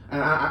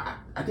 and I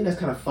think that's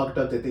kind of fucked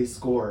up that they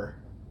score,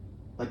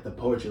 like, the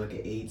poetry, like,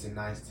 at 8s and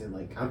 9s, 10.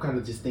 Like, I'm kind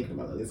of just thinking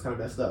about it. It's kind of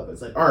messed up.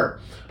 It's like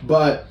art.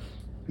 But,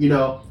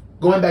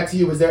 going back to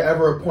you, was there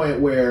ever a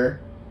point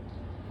where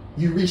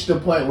you reached a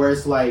point where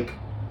it's like,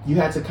 you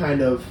had to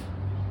kind of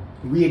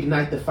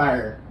reignite the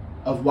fire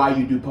of why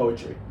you do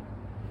poetry?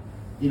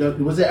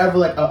 Was there ever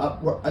like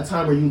a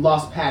time where you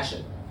lost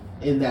passion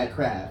in that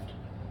craft?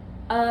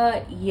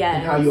 Yes.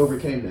 And how you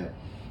overcame that?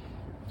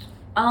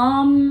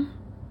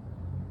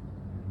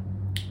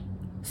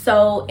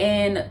 So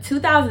in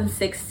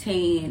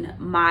 2016,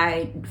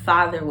 my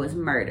father was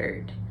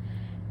murdered.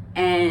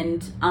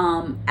 And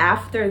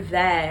after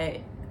that,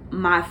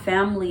 my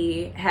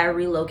family had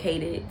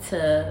relocated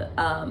to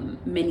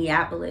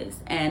Minneapolis,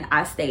 and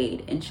I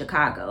stayed in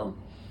Chicago.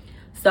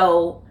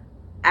 So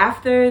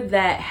after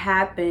that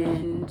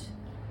happened,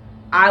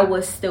 I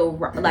was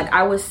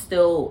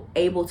still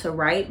able to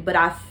write, but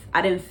I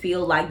didn't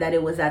feel like that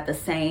it was at the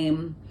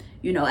same,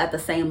 at the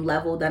same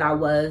level that I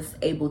was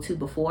able to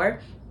before.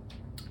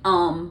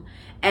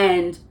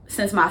 And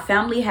since my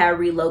family had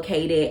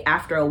relocated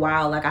after a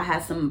while, like I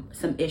had some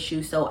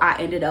issues, so I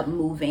ended up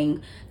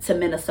moving to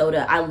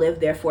Minnesota. I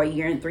lived there for 1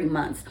 year and 3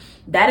 months.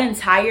 That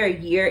entire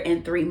 1 year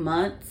and 3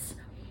 months,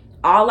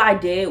 all I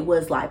did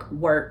was like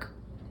work.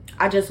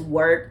 I just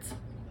worked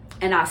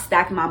and I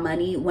stacked my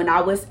money. When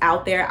I was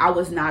out there, I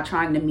was not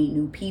trying to meet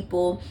new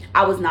people.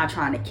 I was not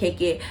trying to kick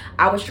it.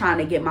 I was trying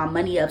to get my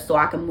money up so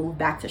I could move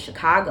back to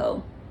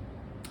Chicago.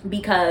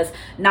 Because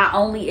not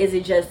only is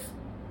it just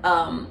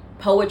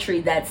poetry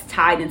that's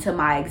tied into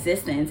my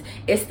existence,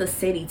 it's the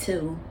city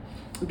too,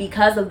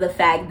 because of the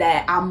fact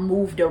that I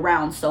moved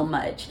around so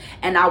much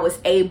and I was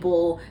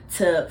able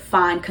to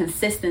find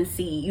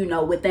consistency,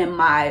 within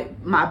my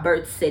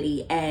birth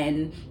city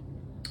and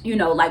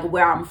like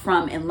where I'm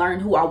from, and learn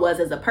who I was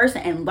as a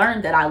person and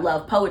learn that I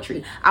love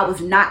poetry. I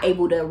was not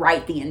able to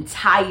write the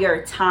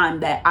entire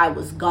time that I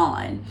was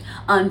gone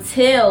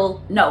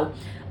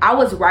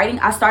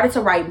I started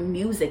to write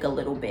music a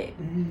little bit,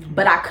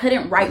 but I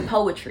couldn't write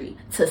poetry.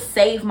 To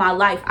save my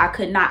life, I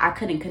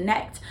couldn't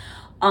connect.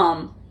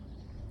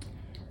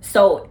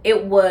 So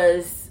it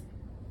was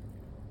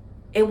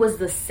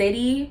the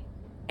city,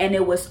 and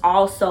it was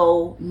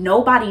also,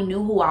 nobody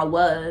knew who I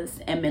was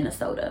in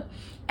Minnesota.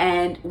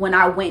 And when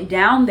I went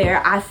down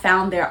there, I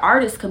found their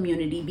artist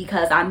community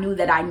because I knew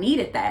that I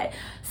needed that.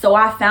 So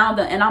I found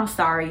them, and I'm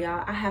sorry,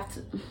 y'all, I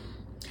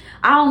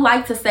don't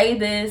like to say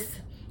this,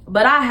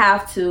 but I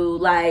have to,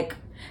 like,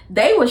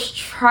 they was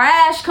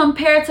trash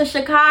compared to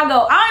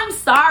Chicago. I'm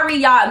sorry,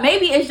 y'all.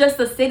 Maybe it's just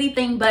a city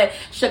thing, but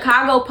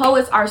Chicago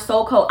poets are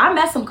so cold. I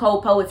met some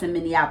cold poets in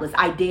Minneapolis.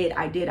 I did.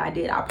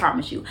 I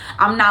promise you.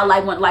 I'm not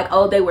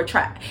like, they were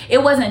trash.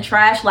 It wasn't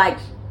trash like,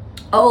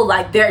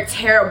 like they're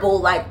terrible,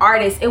 like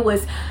artists. It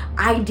was,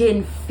 I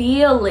didn't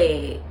feel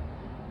it.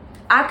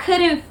 I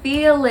couldn't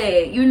feel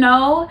it,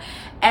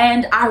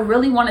 And I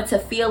really wanted to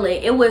feel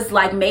it. It was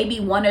like maybe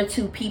 1 or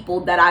 2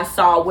 people that I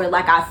saw where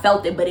like I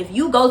felt it. But if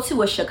you go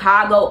to a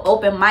Chicago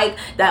open mic,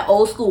 that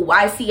old school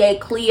YCA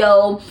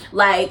Clio,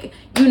 like,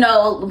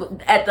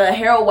 at the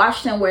Harold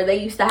Washington where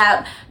they used to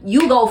have,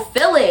 you go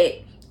feel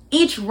it.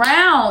 Each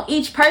round,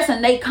 each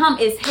person they come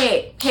is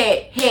hit.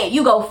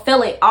 You go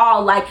feel it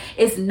all. Like,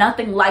 it's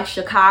nothing like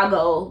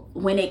Chicago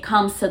when it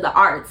comes to the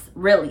arts,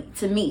 really,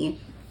 to me.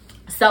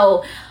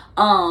 So,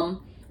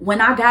 when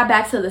I got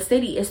back to the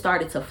city, it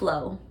started to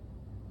flow.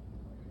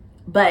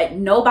 But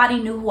nobody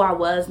knew who I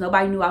was.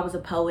 Nobody knew I was a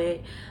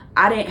poet.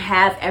 I didn't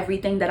have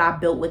everything that I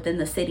built within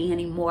the city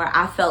anymore.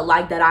 I felt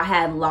like that I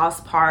had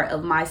lost part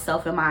of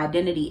myself and my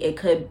identity. It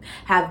could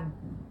have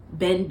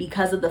been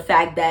because of the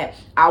fact that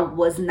I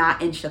was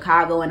not in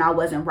Chicago and I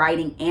wasn't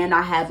writing, and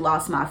I had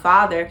lost my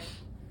father.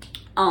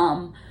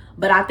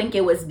 But I think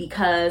it was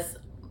because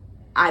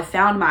I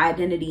found my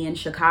identity in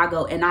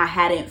Chicago, and I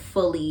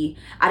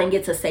didn't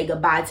get to say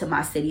goodbye to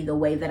my city the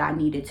way that I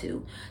needed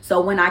to. So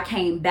when I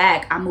came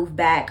back, I moved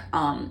back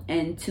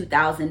in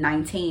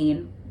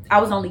 2019. I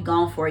was only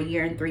gone for 1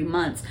 year and 3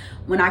 months.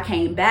 When I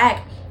came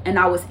back and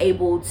I was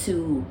able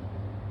to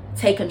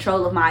take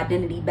control of my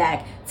identity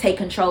back, take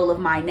control of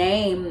my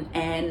name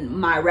and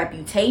my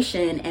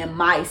reputation and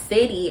my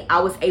city, I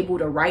was able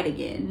to write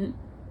again.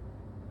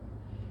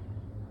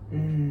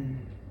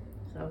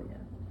 So yeah,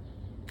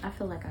 I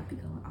feel like I'd be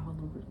going all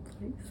over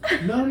the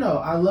place. No,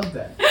 I love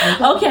that.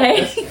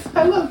 Okay.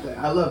 I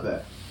love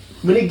that.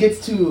 When it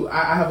gets to,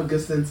 I have a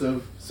good sense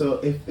of,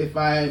 so if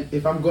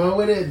I'm going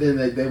with it,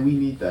 then we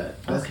need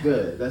that. That's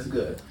okay. That's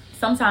good.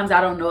 Sometimes I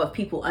don't know if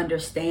people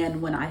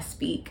understand when I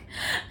speak,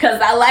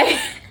 because I like.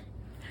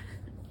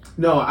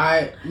 No,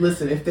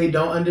 listen, if they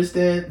don't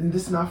understand, then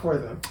this is not for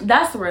them.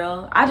 That's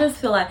real. I just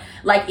feel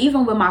like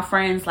even with my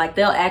friends, like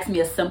they'll ask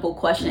me a simple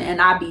question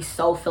and I'd be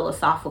so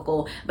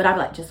philosophical, but I'd be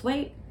like, just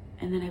wait.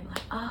 And then they'd be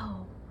like,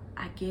 oh,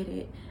 I get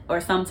it.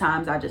 Or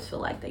sometimes I just feel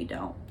like they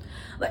don't.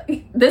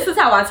 Like, this is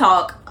how I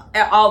talk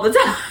all the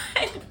time.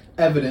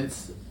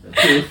 Evidence,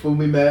 proof when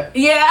we met.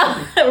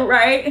 Yeah,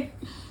 right.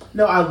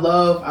 No, I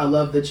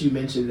love that you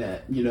mentioned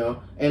that,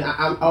 and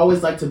I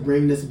always like to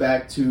bring this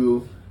back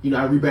to,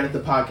 I rebranded the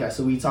podcast,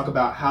 so we talk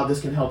about how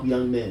this can help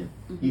young men.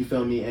 Mm-hmm. You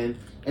feel me? And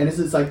this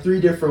is like 3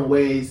 different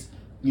ways,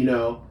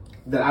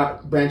 that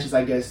our branches,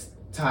 I guess,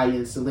 tie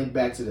in to link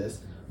back to this.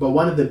 But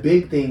one of the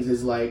big things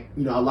is like,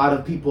 a lot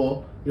of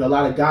people, a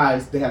lot of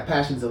guys, they have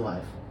passions in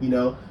life.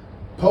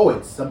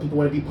 Poets. Some people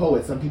want to be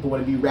poets. Some people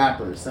want to be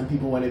rappers. Some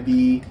people want to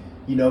be,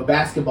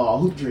 basketball,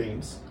 hoop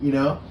dreams.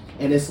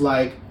 And it's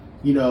like,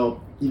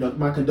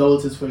 my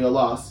condolences for your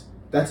loss.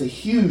 That's a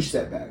huge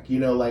setback.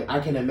 Like I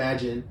can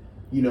imagine,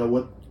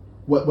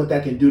 what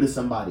that can do to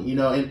somebody,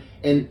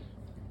 and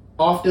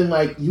often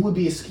like you would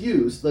be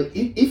excused. Like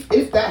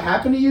if that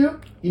happened to you,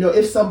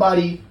 if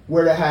somebody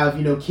were to have,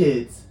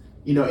 kids,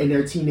 you know, in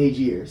their teenage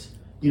years,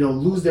 you know,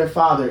 lose their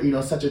father, you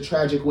know, such a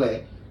tragic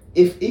way.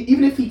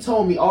 Even if he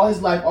told me all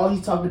his life, all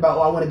he's talking about,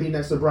 oh, I want to be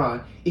next to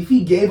LeBron, if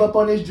he gave up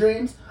on his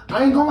dreams,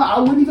 I ain't gonna lie, I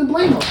wouldn't even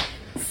blame him.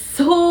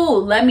 So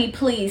let me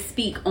please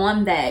speak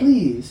on that.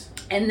 Please.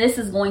 And this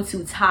is going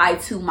to tie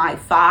to my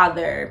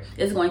father.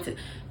 It's going to,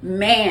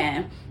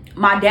 man,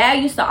 my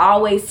dad used to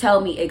always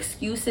tell me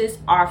excuses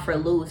are for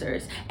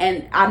losers.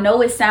 And I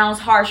know it sounds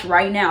harsh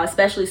right now,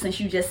 especially since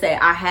you just said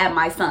I had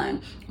my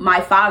son.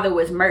 My father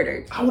was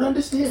murdered. I would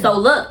understand. So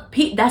look,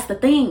 Pete, that's the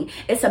thing.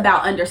 It's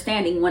about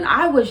understanding. When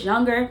I was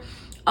younger,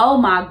 oh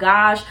my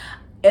gosh,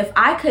 if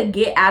I could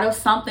get out of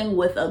something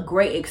with a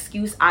great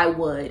excuse, I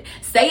would.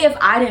 Say if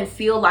I didn't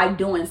feel like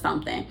doing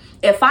something.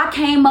 If I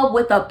came up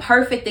with a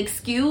perfect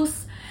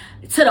excuse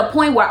to the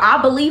point where I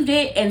believed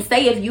it, and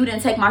say if you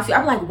didn't take my seat,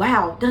 I'd be like,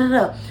 wow,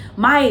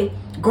 my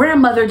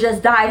grandmother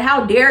just died.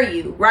 How dare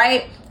you,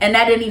 right? And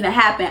that didn't even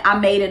happen. I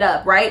made it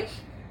up, right?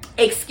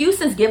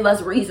 Excuses give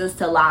us reasons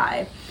to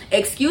lie.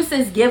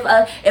 Excuses give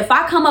us, if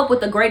I come up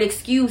with a great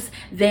excuse,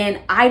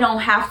 then I don't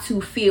have to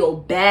feel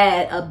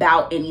bad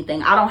about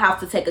anything. I don't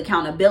have to take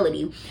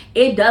accountability.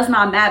 It does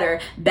not matter.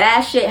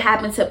 Bad shit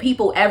happens to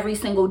people every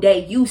single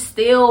day. You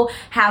still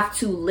have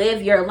to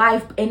live your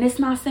life. And it's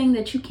not saying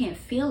that you can't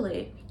feel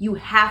it. You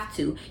have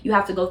to. You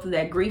have to go through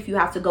that grief. You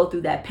have to go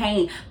through that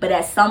pain. But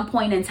at some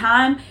point in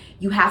time,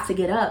 you have to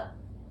get up.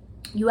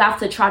 You have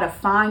to try to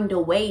find a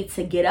way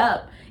to get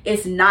up.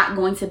 It's not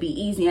going to be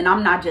easy. And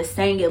I'm not just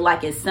saying it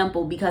like it's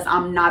simple, because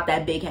I'm not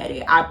that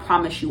big-headed. I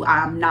promise you,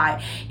 I'm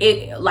not.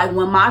 It, like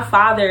when my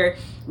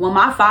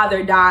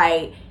father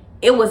died,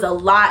 it was a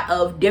lot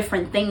of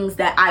different things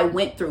that I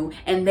went through.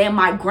 And then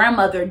my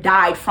grandmother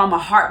died from a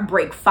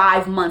heartbreak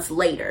 5 months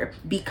later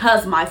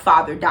because my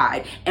father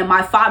died. And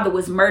my father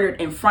was murdered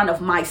in front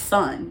of my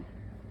son.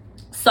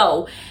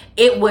 So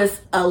it was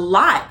a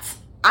lot.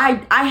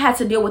 I had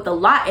to deal with a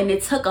lot, and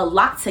it took a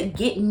lot to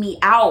get me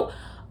out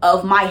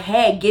of my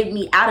head, get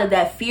me out of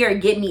that fear,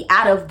 get me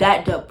out of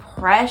that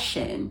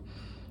depression.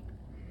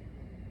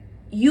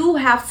 You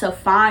have to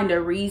find a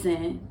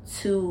reason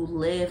to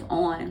live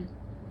on.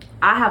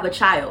 I have a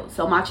child,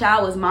 so my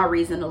child is my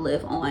reason to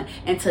live on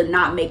and to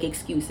not make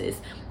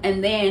excuses.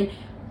 And then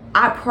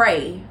I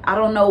pray. I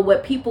don't know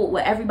what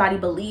everybody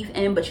believe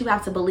in, but you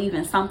have to believe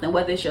in something,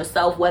 whether it's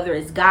yourself, whether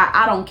it's God.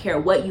 I don't care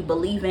what you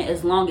believe in,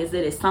 as long as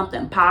it is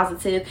something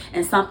positive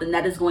and something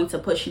that is going to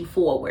push you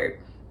forward.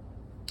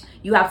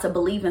 You have to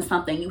believe in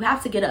something. You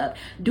have to get up.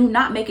 Do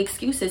not make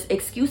excuses.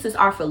 Excuses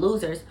are for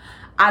losers.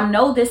 I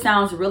know this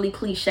sounds really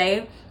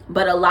cliche,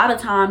 but a lot of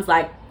times,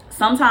 like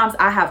sometimes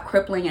I have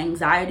crippling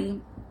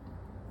anxiety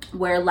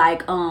where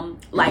like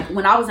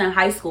when I was in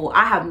high school,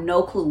 I have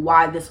no clue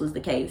why this was the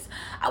case.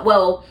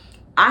 Well,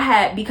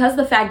 because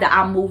the fact that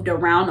I moved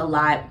around a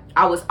lot,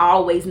 I was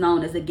always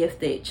known as a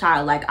gifted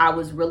child. Like I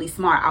was really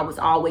smart. I was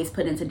always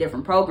put into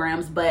different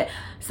programs. But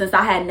since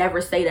I had never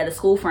stayed at a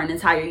school for an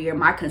entire year,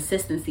 my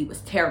consistency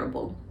was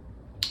terrible.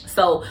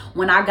 So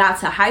when I got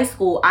to high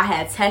school, I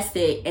had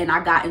tested and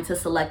I got into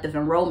selective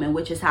enrollment,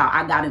 which is how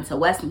I got into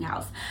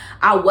Westinghouse.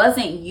 I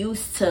wasn't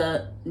used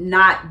to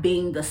not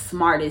being the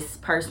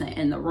smartest person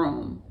in the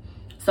room.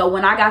 So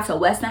when I got to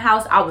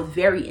Westinghouse, I was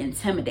very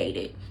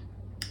intimidated.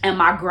 And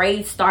my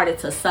grades started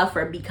to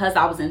suffer because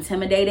I was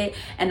intimidated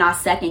and I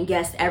second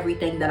guessed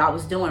everything that I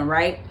was doing,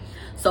 right?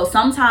 So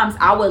sometimes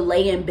I would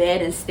lay in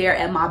bed and stare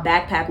at my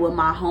backpack with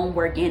my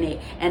homework in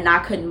it and I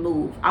couldn't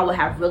move. I would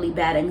have really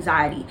bad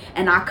anxiety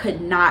and I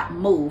could not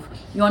move.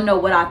 You wanna know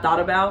what I thought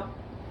about?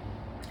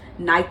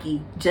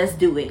 Nike, just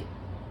do it.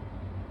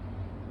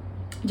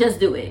 Just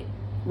do it,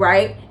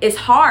 right? It's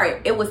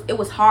hard. It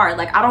was hard.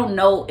 Like, I don't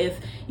know if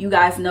you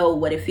guys know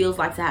what it feels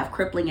like to have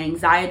crippling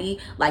anxiety.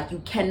 Like, you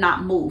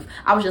cannot move.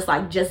 I was just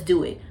like, just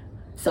do it.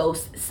 So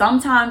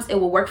sometimes it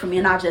will work for me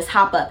and I'll just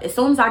hop up. As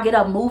soon as I get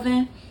up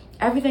moving,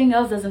 everything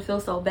else doesn't feel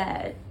so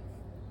bad.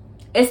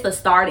 It's the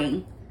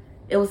starting.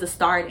 It was the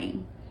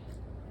starting.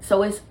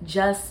 So it's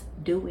just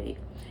do it.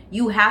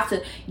 You have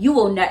to,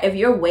 if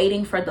you're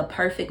waiting for the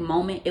perfect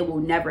moment, it will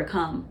never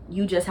come.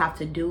 You just have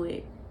to do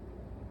it.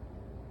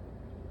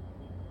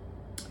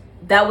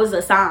 That was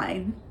a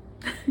sign.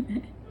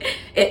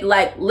 It,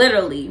 like,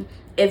 literally,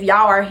 if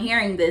y'all are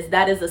hearing this,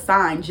 that is a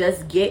sign.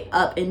 Just get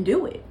up and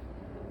do it.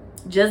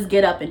 Just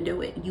get up and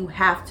do it. You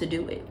have to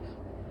do it.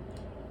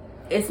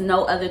 It's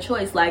no other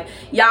choice. Like,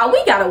 y'all,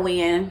 we gotta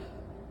win.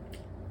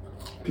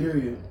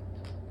 Period.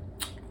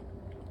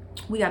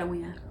 We gotta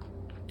win.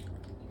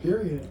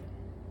 Period.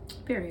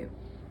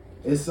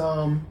 It's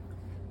time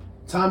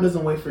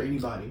doesn't wait for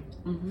anybody.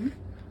 Mm-hmm.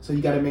 So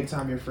you gotta make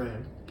time your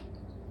friend.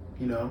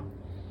 You know?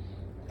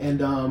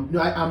 And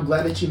I'm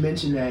glad that you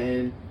mentioned that,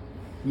 and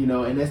you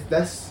know, and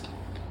that's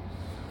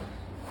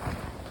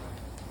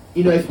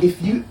you know,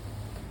 if you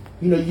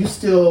you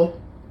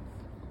still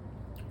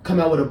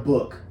come out with a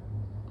book,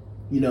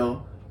 you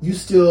know, you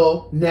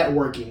still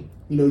networking,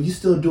 you know, you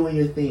still doing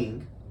your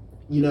thing,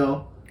 you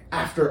know,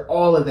 after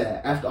all of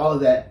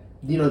that,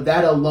 you know,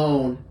 that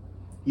alone,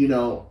 you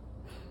know,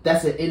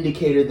 that's an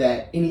indicator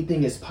that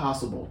anything is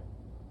possible.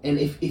 And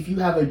if you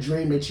have a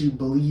dream that you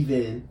believe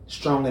in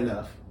strong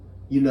enough,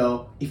 you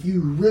know, if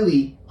you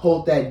really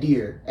hold that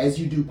dear as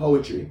you do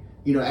poetry,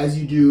 you know, as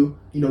you do,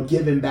 you know,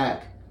 giving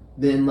back,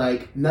 then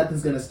like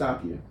nothing's gonna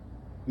stop you,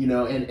 you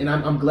know. And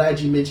I'm glad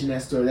you mentioned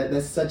that story.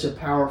 That's such a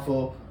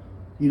powerful,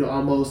 you know,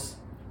 almost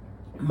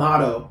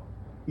motto,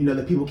 you know,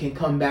 that people can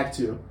come back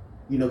to,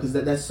 you know, because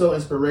that's so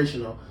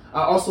inspirational.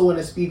 I also want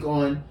to speak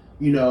on,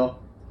 you know,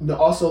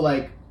 also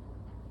like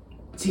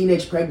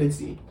teenage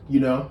pregnancy, you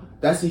know,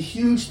 that's a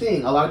huge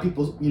thing. A lot of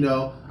people, you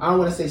know, I don't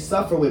want to say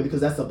suffer with,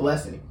 because that's a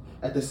blessing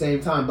at the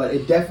same time, but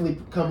it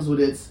definitely comes with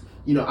its,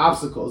 you know,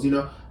 obstacles. You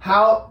know,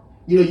 how,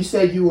 you know, you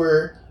said you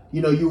were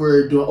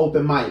doing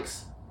open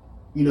mics,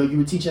 you know, you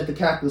were teaching at the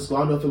Catholic school.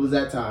 I don't know if it was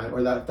that time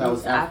or that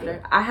was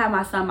after. I had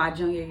my son my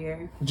junior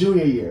year.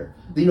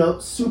 You know,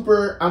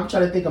 I'm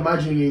trying to think of my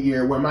junior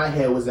year where my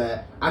head was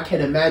at. I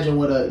can't imagine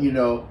what a, you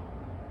know,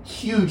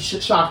 huge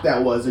shock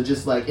that was, or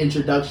just like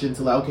introduction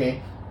to like,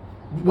 okay,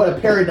 what a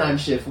paradigm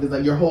shift, because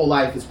like your whole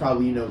life is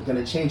probably, you know,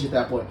 going to change at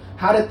that point.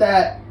 How did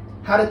that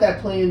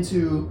play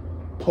into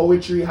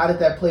poetry? How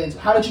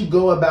did you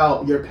go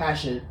about your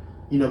passion,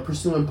 you know,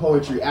 pursuing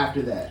poetry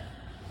after that?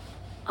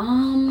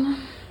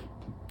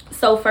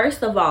 So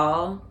first of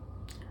all,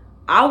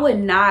 I would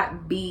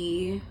not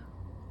be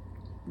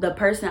the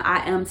person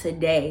I am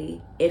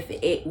today if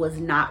it was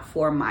not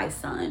for my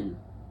son.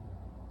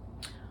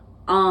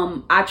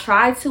 I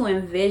tried to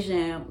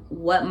envision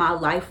what my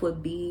life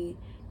would be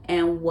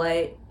and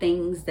what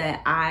things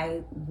that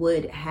I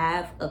would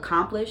have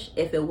accomplished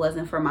if it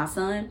wasn't for my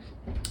son.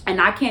 And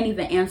I can't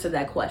even answer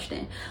that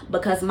question,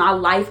 because my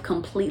life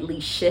completely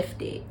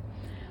shifted.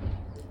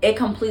 It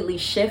completely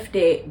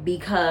shifted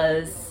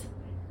because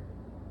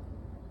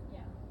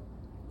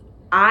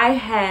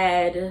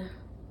I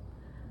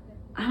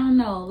don't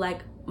know,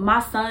 like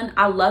my son,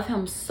 I love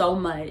him so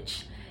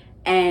much.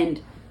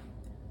 And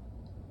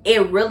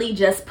it really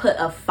just put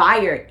a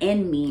fire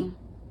in me.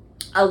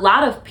 A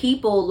lot of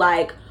people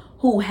like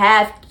who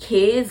have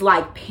kids,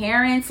 like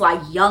parents, like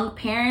young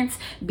parents,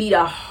 be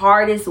the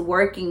hardest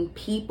working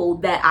people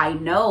that I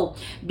know,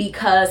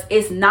 because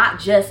it's not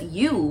just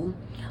you.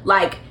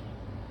 Like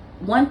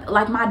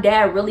my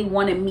dad really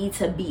wanted me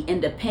to be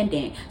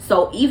independent.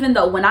 So even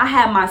though when I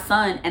had my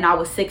son and I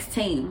was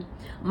 16,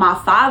 my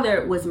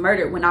father was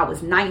murdered when I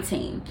was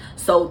 19.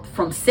 So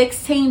from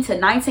 16 to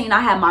 19, I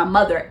had my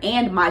mother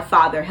and my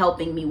father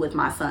helping me with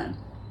my son.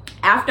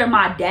 After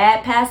my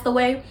dad passed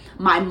away,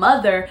 my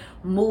mother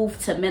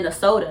moved to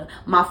Minnesota.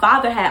 My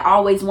father had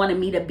always wanted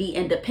me to be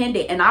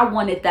independent, and I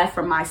wanted that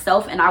for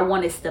myself, and I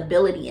wanted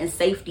stability and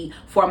safety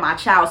for my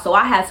child. So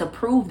I had to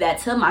prove that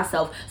to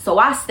myself. So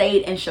I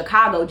stayed in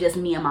Chicago, just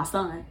me and my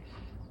son,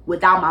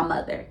 without my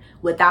mother,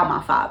 without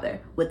my father,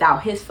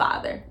 without his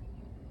father.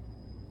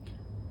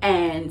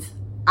 And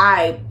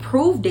I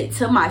proved it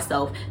to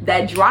myself.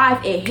 That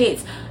drive, it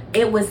hits.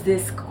 It was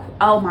this,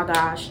 oh my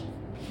gosh.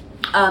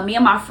 Me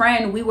and my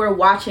friend, we were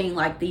watching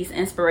like these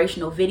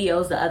inspirational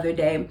videos the other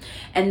day,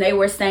 and they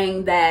were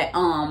saying that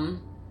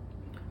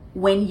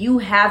when you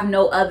have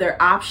no other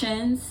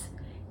options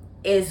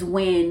is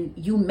when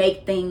you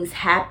make things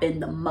happen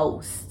the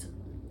most.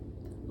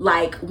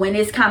 Like when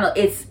it's kind of,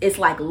 it's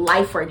like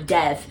life or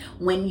death.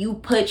 When you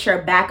put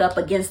your back up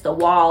against the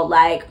wall,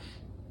 like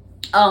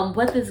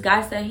what this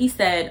guy said, he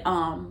said,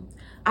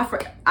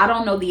 I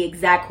don't know the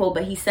exact quote,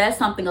 but he said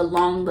something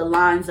along the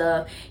lines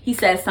of, he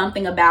said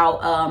something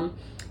about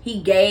he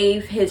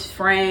gave his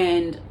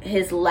friend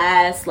his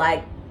last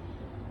like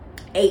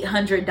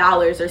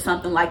 $800 or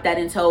something like that,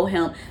 and told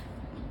him,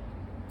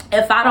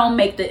 if I don't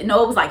make it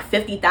was like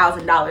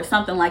 $50,000,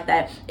 something like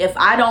that. If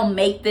I don't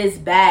make this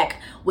back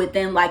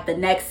within like the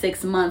next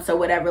 6 months or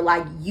whatever,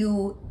 like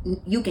you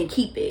can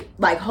keep it,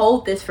 like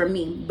hold this for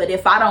me. But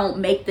if I don't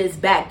make this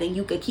back, then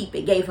you could keep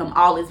it. Gave him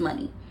all his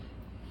money.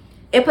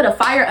 It put a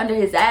fire under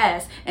his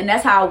ass. And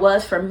that's how it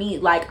was for me.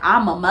 Like,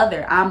 I'm a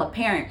mother, I'm a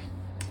parent,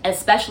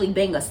 especially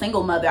being a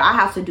single mother. I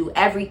have to do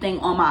everything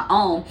on my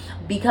own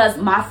because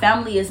my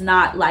family is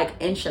not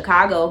like in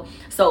Chicago.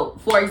 So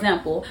for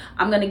example,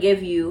 I'm going to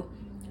give you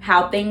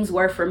how things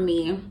were for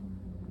me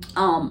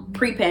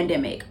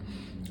pre-pandemic.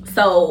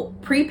 So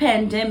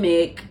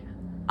pre-pandemic,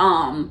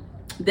 I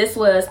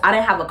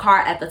didn't have a car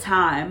at the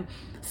time.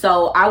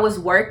 So I was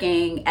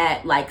working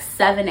at like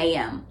 7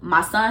 a.m.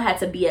 My son had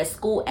to be at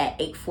school at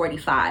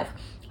 8:45.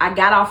 I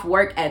got off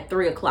work at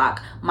 3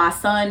 o'clock. My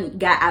son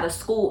got out of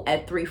school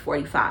at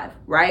 3:45,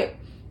 right?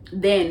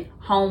 Then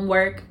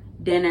homework,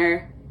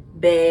 dinner,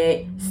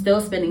 bed,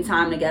 still spending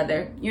time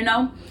together, you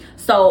know?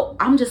 So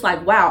I'm just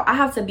like, wow, I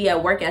have to be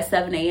at work at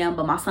 7 a.m.,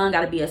 but my son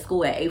got to be at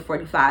school at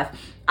 8:45.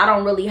 I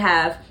don't really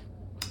have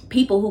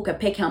people who could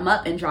pick him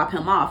up and drop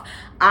him off.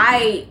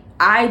 I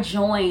I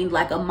joined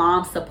like a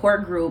mom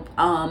support group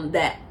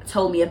that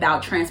told me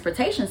about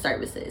transportation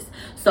services.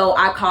 So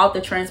I called the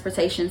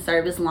transportation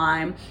service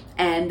line,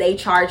 and they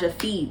charge a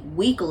fee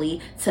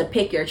weekly to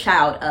pick your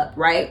child up,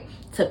 right?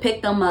 To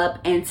pick them up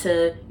and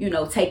to,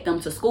 take them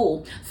to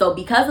school. So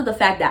because of the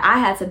fact that I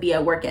had to be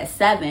at work at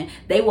 7,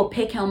 they will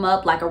pick him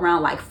up like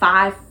around like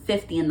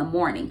 5:50 in the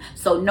morning.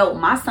 So no,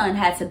 my son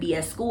had to be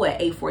at school at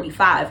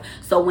 8:45.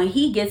 So when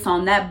he gets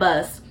on that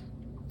bus,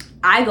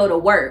 I go to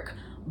work.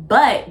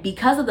 But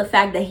because of the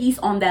fact that he's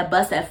on that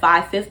bus at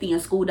 5:50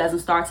 and school doesn't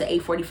start till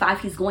 8:45,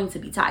 he's going to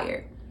be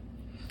tired.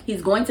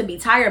 He's going to be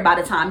tired by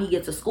the time he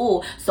gets to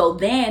school. So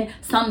then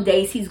some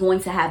days he's going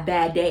to have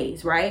bad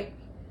days, right?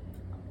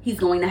 He's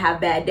going to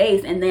have bad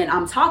days, and then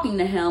I'm talking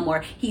to him,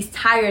 or he's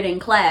tired in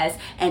class,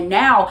 and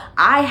now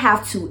I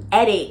have to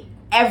edit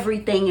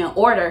everything in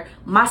order.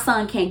 My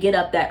son can't get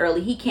up that early.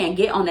 He can't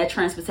get on that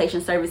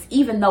transportation service,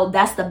 even though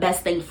that's the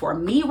best thing for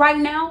me right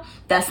now.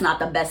 That's not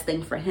the best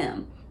thing for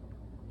him.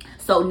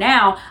 So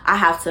now I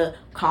have to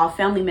call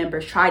family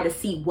members, try to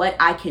see what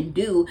I can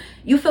do.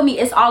 You feel me?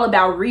 It's all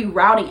about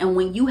rerouting. And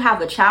when you have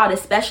a child,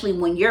 especially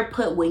when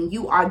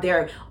you are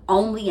their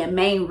only and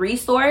main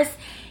resource,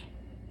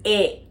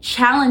 it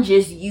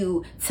challenges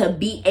you to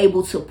be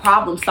able to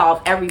problem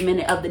solve every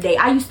minute of the day.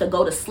 I used to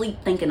go to sleep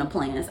thinking of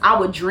plans. I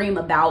would dream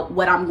about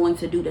what I'm going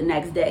to do the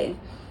next day.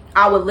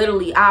 I'll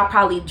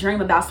probably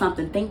dream about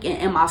something thinking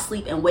in my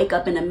sleep and wake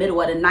up in the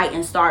middle of the night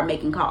and start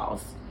making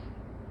calls.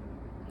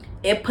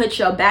 It puts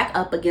your back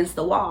up against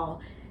the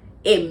wall.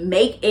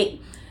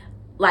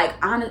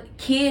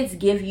 Kids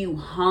give you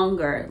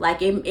hunger. Like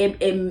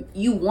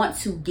you want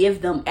to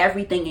give them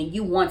everything, and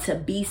you want to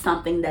be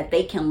something that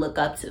they can look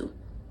up to.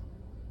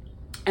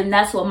 And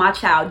that's what my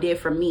child did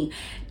for me.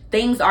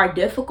 Things are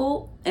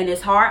difficult and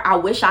it's hard. I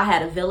wish I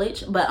had a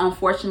village, but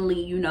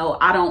unfortunately,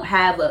 I don't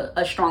have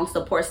a strong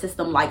support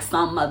system like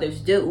some mothers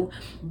do.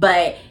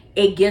 But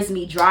it gives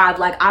me drive.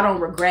 Like, I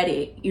don't regret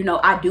it.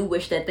 I do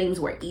wish that things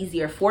were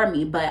easier for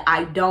me, but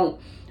I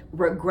don't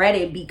regret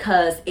it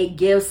because it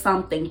gives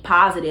something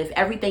positive.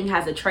 Everything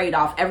has a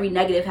trade-off. Every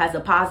negative has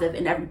a positive,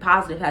 and every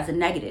positive has a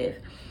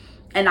negative.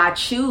 And I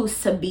choose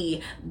to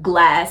be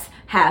glass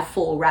half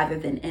full rather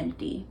than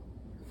empty.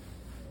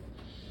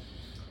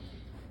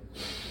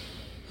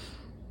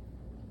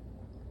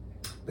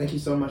 Thank you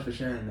so much for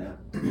sharing that.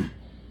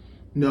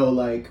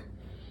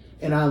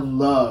 And I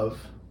love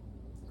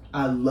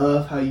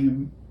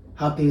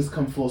how things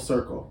come full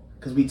circle.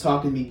 Because we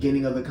talked in the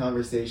beginning of the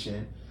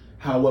conversation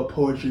what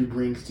poetry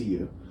brings to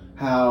you.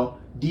 How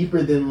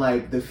deeper than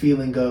the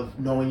feeling of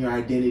knowing your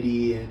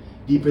identity, and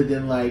deeper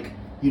than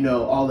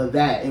all of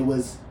that, it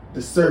was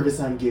the service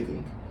I'm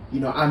giving.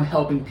 I'm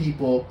helping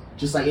people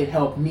just like it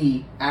helped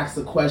me ask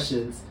the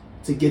questions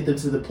to get them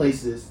to the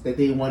places that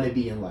they want to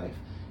be in life.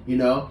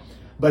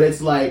 But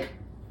it's like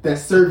that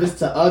service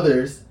to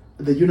others,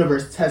 the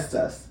universe tests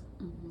us,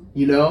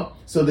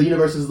 So the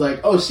universe is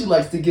like, oh, she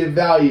likes to give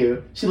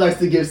value. She likes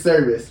to give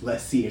service.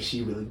 Let's see if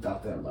she really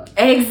thought that much.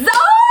 Exactly.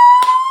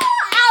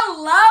 I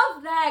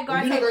love that,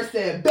 Garth. The universe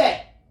said,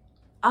 bet.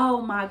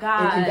 Oh, my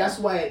God. And that's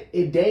why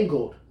it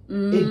dangled.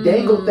 It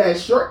dangled that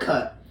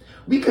shortcut.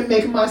 We could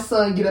make my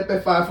son get up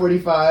at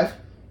 5:45.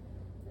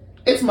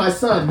 It's my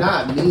son,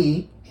 not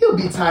me. He'll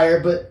be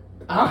tired, but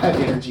I'll have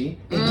energy.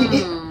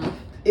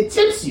 It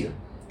tempts you.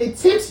 It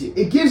tempts you.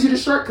 It gives you the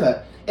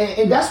shortcut.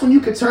 And that's when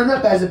you could turn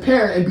up as a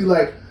parent and be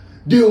like,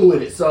 deal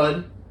with it,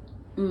 son.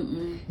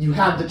 You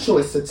have the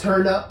choice to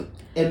turn up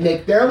and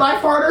make their life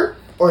harder,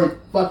 or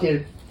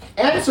fucking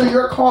answer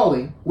your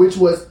calling, which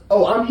was,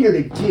 oh, I'm here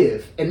to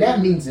give. And that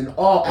means in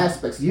all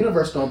aspects. The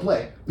universe don't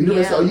play. The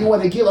universe, oh, you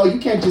want to give? Oh,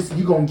 you can't just,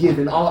 you going to give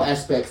in all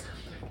aspects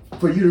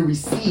for you to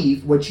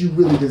receive what you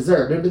really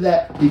deserve. Remember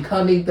that?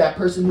 Becoming that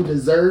person who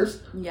deserves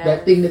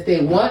that thing that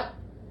they want.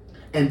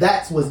 And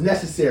that's what's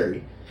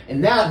necessary. And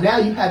now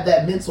you have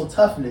that mental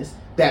toughness,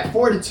 that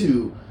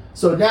fortitude.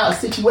 So now a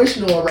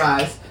situation will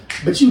arise,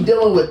 but you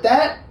dealing with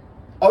that,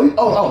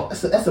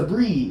 that's a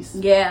breeze.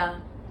 Yeah.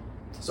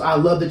 So I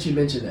love that you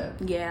mentioned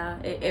that. Yeah,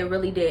 it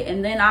really did.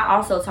 And then I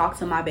also talked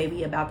to my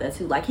baby about that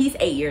too. Like, he's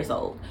 8 years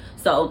old.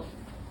 So,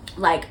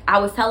 I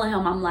was telling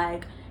him, I'm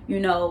like,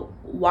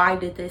 why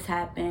did this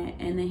happen?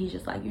 And then he's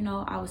just like,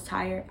 I was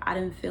tired. I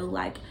didn't feel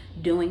like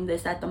doing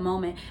this at the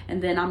moment.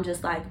 And then I'm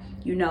just like,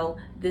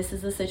 this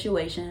is a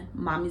situation.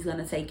 Mommy's going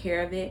to take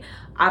care of it.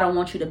 I don't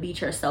want you to beat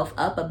yourself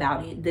up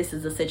about it. This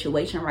is a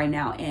situation right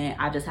now, and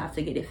I just have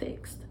to get it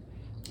fixed.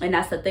 And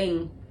that's the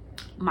thing.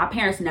 My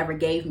parents never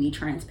gave me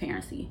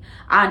transparency.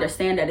 I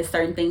understand that it's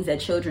certain things that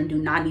children do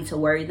not need to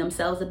worry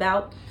themselves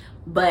about.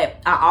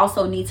 But I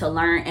also need to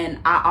learn, and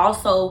I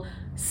also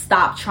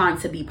stop trying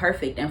to be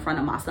perfect in front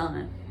of my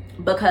son,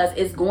 because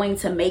it's going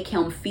to make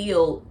him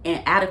feel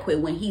inadequate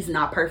when he's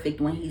not perfect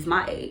when he's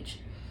my age.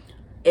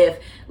 If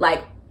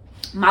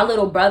my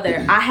little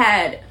brother,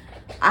 I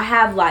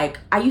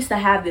used to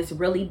have this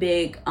really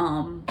big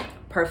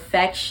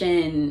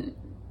perfection,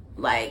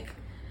 I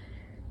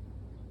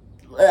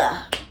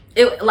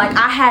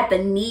had the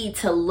need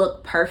to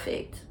look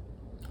perfect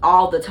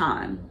all the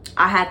time.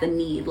 I had the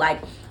need,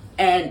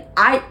 And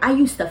I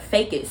used to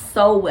fake it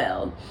so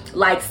well.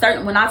 Like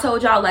when I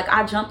told y'all, like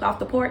I jumped off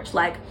the porch,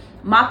 like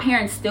my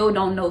parents still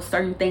don't know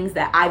certain things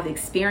that I've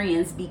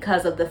experienced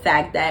because of the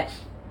fact that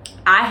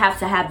I have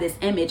to have this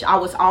image. I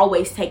was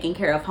always taking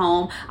care of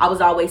home. I was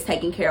always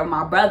taking care of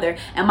my brother.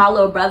 And my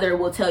little brother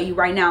will tell you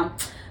right now,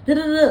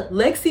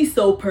 Lexi's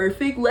so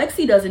perfect.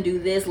 Lexi doesn't do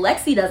this.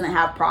 Lexi doesn't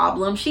have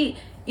problems. You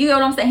know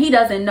what I'm saying? He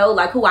doesn't know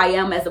like who I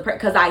am as a person,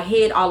 because I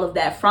hid all of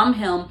that from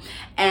him.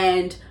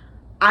 And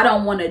I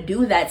don't want to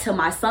do that to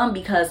my son,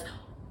 because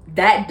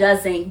that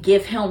doesn't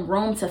give him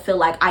room to feel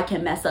like I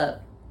can mess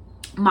up.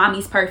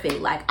 Mommy's perfect,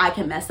 like I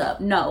can mess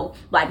up. No,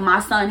 like my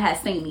son has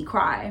seen me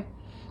cry.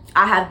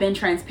 I have been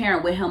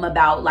transparent with him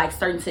about like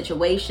certain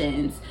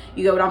situations,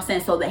 you know what I'm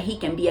saying, so that he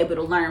can be able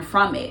to learn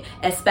from it.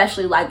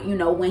 Especially like, you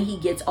know, when he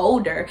gets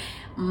older.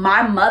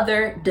 My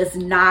mother does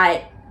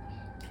not,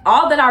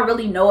 all that I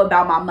really know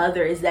about my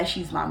mother is that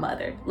she's my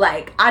mother.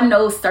 Like I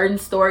know certain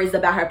stories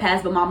about her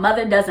past, but my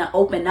mother doesn't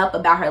open up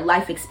about her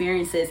life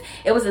experiences.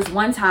 It was this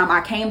one time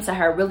I came to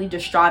her really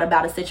distraught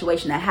about a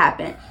situation that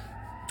happened.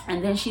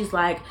 And then she's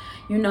like,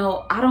 you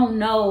know, I don't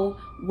know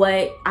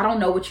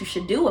what you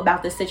should do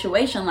about this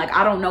situation. Like,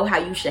 I don't know how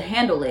you should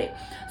handle it.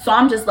 So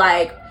I'm just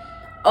like,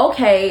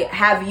 okay,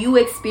 have you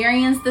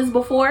experienced this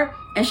before?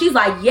 And she's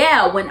like,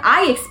 yeah, when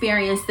I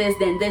experienced this,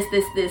 then this,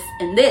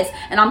 and this.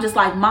 And I'm just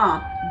like,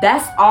 Mom,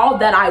 that's all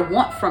that I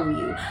want from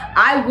you.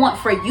 I want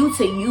for you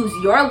to use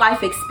your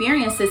life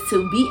experiences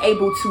to be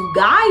able to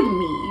guide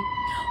me.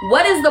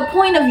 What is the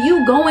point of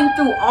you going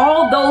through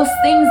all those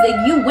things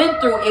that you went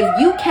through if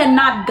you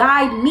cannot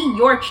guide me,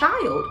 your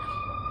child?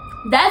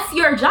 That's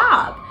your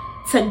job,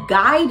 to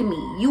guide me.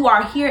 You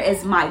are here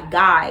as my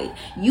guide.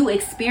 You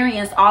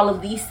experienced all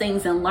of these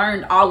things and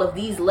learned all of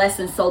these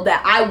lessons so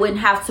that I wouldn't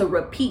have to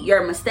repeat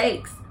your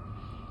mistakes.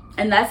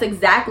 And that's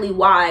exactly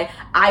why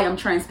I am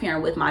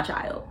transparent with my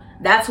child.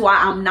 That's why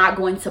I'm not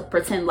going to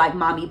pretend like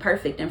mommy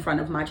perfect in front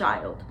of my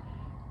child.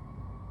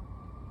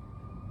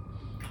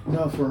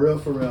 No, for real.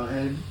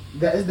 And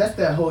that's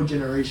that whole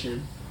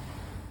generation.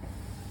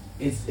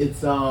 It's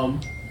and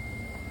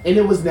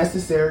it was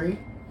necessary.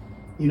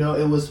 You know,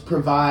 it was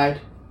provide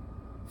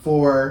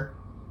for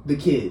the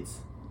kids.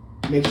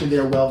 Make sure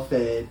they're well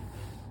fed.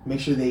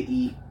 Make sure they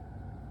eat.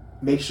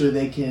 Make sure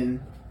they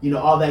can, you know,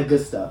 all that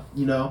good stuff,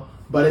 you know.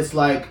 But it's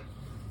like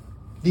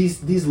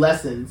these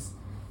lessons,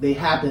 they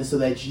happen so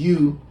that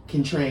you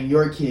can train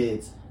your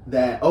kids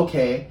that,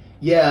 okay,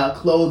 yeah,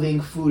 clothing,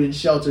 food, and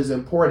shelter is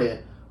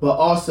important, but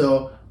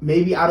also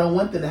maybe I don't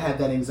want them to have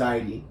that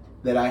anxiety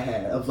that I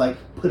had of like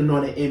putting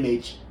on an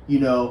image, you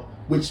know,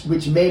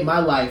 which made my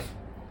life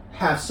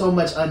have so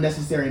much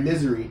unnecessary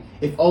misery.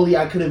 If only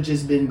I could have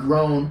just been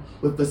grown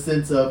with the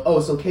sense of, oh,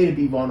 it's okay to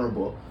be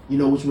vulnerable, you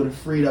know, which would have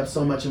freed up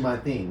so much of my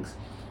things.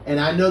 And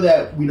I know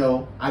that, you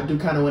know, I do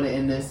kind of want to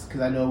end this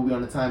because I know we're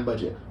on a time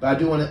budget, but I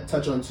do want to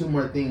touch on two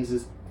more things.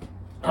 Is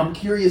I'm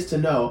curious to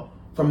know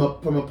from a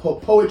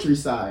poetry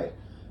side,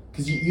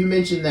 because you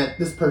mentioned that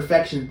this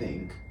perfection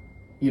thing,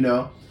 you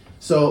know.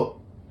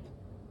 So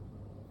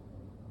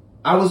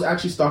I was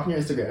actually stalking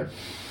your Instagram.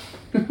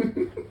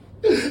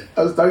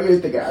 I was talking to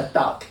Instagram, I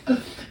thought,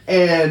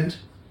 and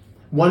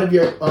one of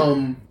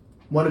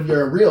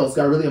your reels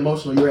got really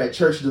emotional. You were at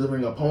church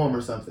delivering a poem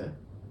or something,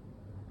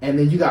 and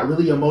then you got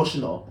really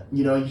emotional.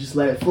 You know, you just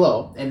let it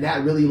flow, and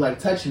that really like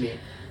touched me.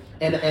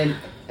 And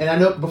I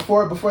know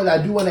before that,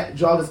 I do want to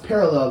draw this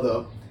parallel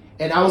though.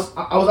 And I was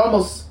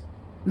almost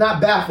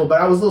not baffled, but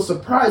I was a little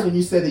surprised when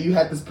you said that you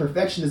had this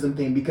perfectionism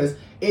thing, because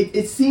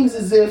it seems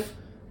as if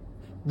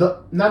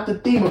not the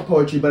theme of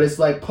poetry, but it's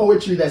like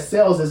poetry that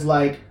sells as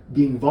like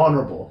being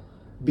vulnerable,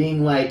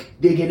 being like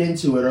digging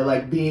into it, or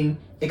like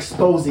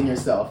exposing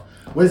yourself.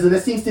 Whereas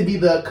that seems to be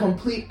the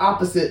complete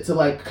opposite to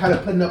like kind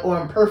of putting up, oh,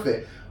 I'm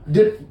perfect.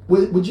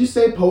 Would you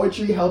say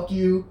poetry helped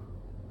you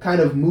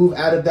kind of move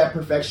out of that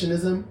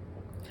perfectionism?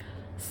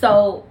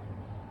 So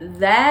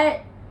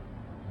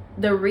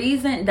the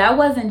reason that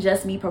wasn't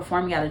just me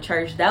performing at a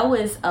church, that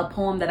was a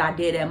poem that I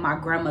did at my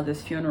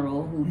grandmother's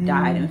funeral, who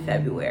died in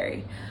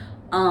February.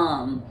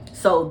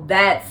 So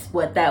that's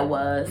what that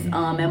was.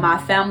 And my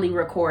family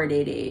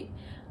recorded it.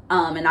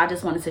 And I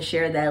just wanted to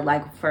share that,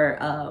 like,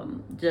 for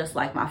just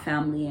like my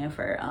family and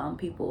for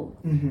people,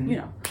 you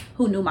know,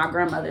 who knew my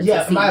grandmother.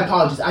 Yeah, my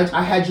apologies.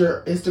 I had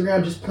your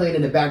Instagram just playing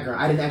in the background.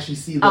 I didn't actually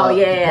see the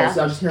post.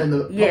 I was just hearing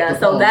the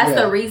so that's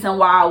the reason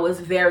why I was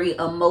very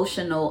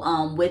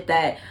emotional with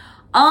that.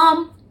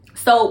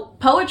 So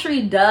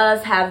poetry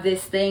does have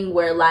this thing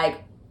where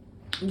like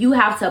you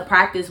have to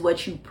practice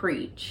what you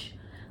preach.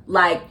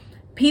 Like,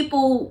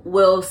 people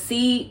will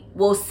see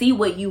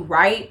what you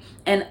write,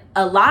 and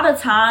a lot of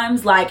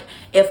times, like,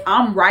 if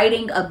I'm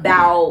writing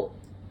about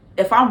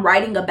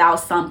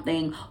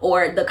something,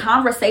 or the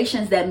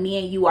conversations that me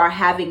and you are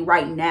having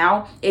right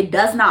now, it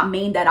does not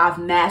mean that I've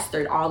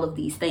mastered all of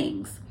these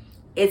things.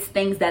 It's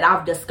things that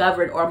I've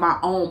discovered, or my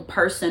own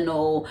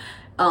personal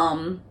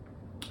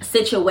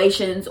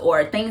situations,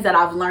 or things that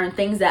I've learned,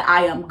 things that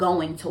I am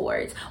going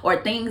towards,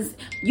 or things,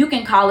 you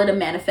can call it a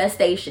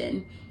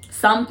manifestation.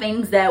 Some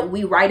things that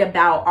we write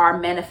about are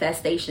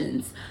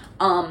manifestations.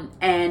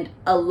 And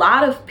a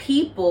lot of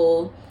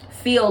people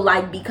feel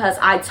like because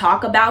I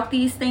talk about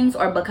these things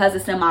or because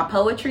it's in my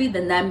poetry,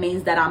 then that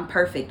means that I'm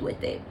perfect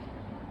with it.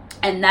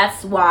 And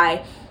that's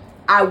why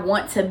I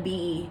want to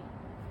be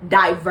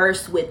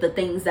diverse with the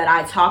things that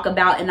I talk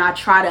about, and I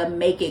try to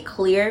make it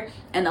clear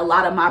in a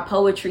lot of my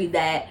poetry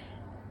that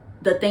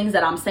the things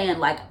that I'm saying,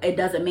 like, it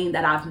doesn't mean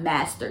that I've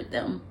mastered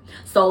them.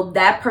 So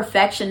that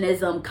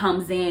perfectionism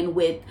comes in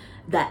with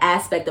the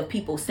aspect of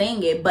people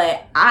seeing it,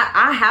 but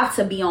I have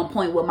to be on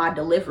point with my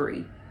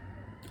delivery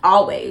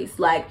always.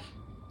 Like,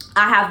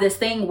 I have this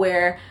thing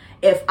where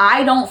if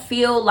I don't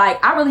feel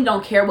like, I really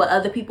don't care what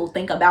other people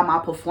think about my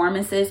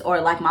performances or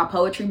like my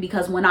poetry,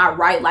 because when I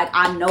write, like,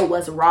 I know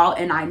what's raw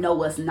and I know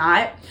what's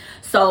not.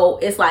 So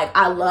it's like,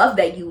 I love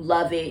that you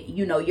love it.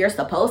 You know, you're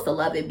supposed to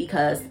love it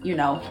because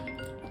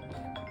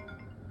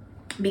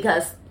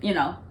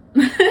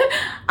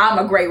I'm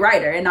a great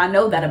writer, and I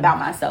know that about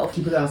myself.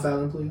 Keep it down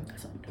silent, please.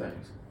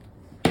 Thanks.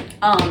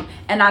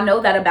 And I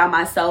know that about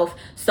myself.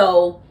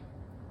 So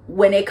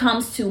when it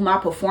comes to my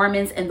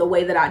performance and the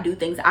way that I do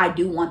things, I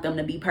do want them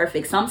to be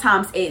perfect.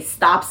 Sometimes it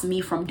stops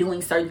me from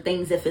doing certain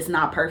things if it's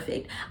not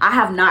perfect. I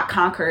have not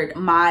conquered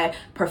my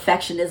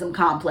perfectionism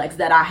complex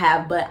that I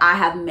have, but I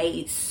have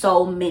made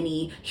so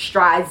many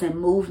strides and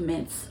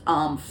movements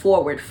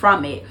forward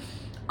from it.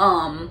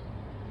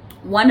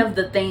 One of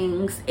the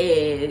things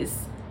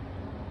is,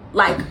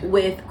 like,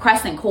 with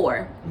Crescent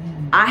Core,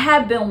 I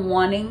have been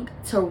wanting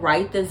to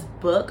write this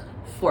book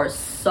for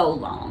so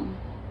long,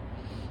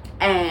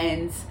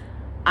 and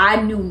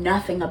I knew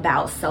nothing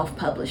about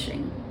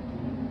self-publishing.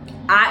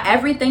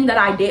 Everything that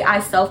I did, I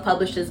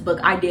self-published this book.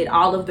 I did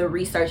all of the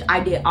research.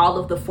 I did all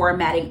of the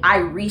formatting. I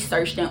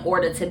researched in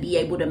order to be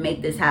able to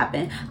make this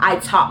happen. I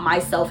taught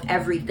myself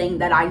everything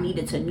that I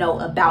needed to know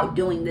about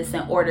doing this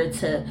in order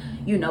to,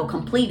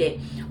 complete it.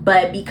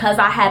 But because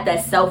I had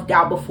that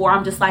self-doubt before,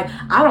 I'm just like,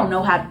 I don't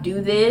know how to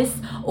do this,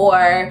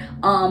 or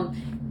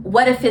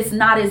what if it's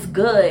not as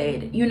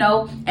good,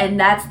 And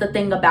that's the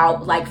thing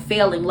about, like,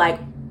 failing. Like,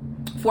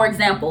 for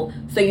example,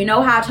 so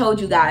how I told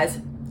you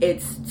guys,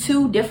 it's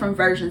 2 different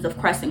versions of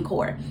Crescent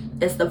Core.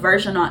 It's the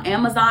version on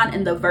Amazon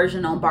and the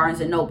version on Barnes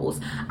and Nobles.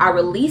 I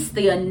released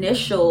the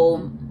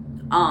initial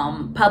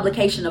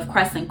publication of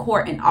Crescent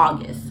Core in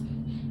August.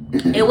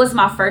 It was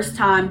my first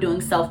time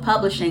doing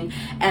self-publishing,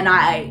 and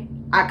I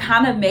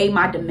kind of made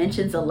my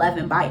dimensions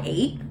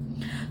 11:8.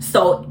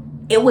 So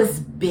it was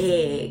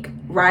big,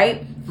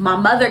 right? My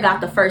mother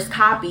got the first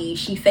copy.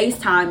 She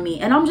FaceTimed me,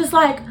 and I'm just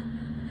like,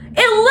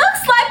 it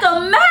looks like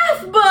a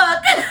math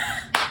book.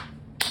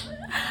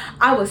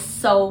 I was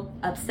so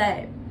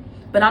upset.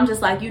 But I'm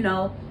just like,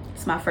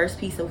 it's my first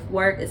piece of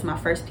work. It's my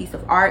first piece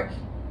of art.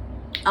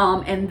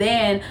 And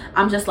then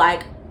I'm just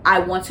like, I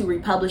want to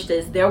republish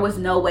this. There was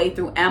no way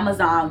through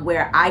Amazon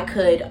where I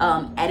could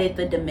edit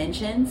the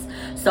dimensions.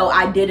 So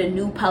I did a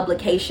new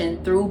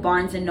publication through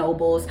Barnes and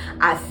Nobles.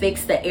 I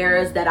fixed the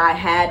errors that I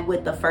had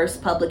with the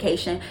first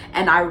publication,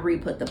 and I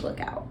re-put the book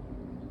out.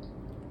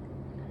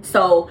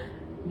 So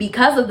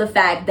because of the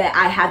fact that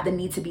I have the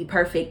need to be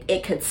perfect,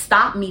 it could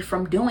stop me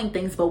from doing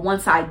things. But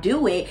once I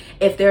do it,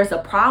 if there's a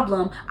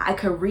problem, I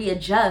could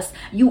readjust.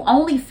 You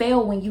only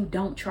fail when you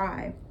don't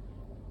try.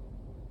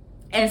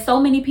 And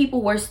so many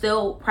people were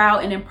still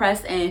proud and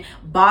impressed and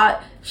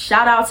bought.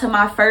 Shout out to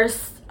my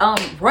first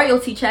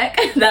royalty check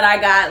that I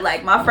got.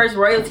 Like, my first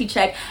royalty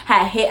check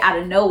had hit out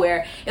of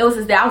nowhere. It was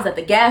this day I was at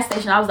the gas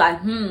station. I was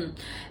like, am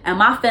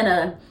I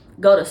finna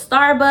go to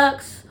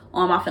Starbucks,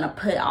 or am I finna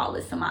put all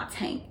this in my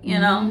tank,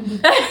 I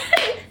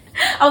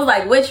was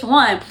like, which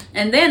one?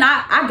 And then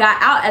I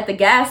got out at the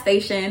gas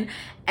station,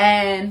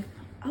 and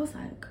I was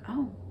like,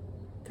 oh,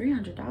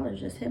 $300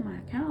 just hit my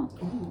account.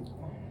 Ooh.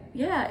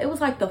 Yeah, it was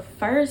like the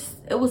first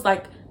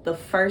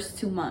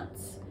 2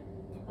 months.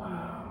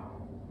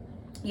 Wow.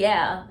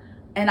 Yeah.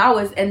 And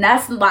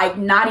that's like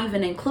not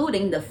even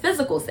including the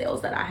physical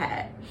sales that I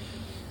had.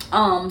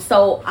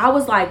 So I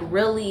was like,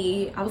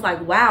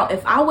 wow,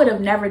 if I would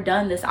have never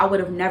done this, I would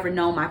have never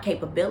known my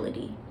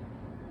capability.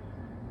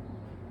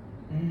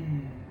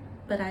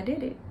 But I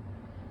did it.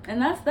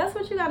 And that's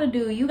what you gotta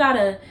do. You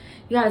gotta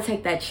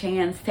take that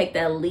chance, take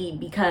that leap,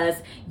 because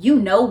you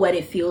know what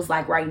it feels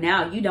like right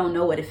now. You don't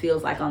know what it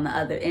feels like on the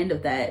other end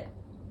of that.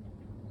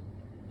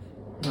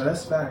 No,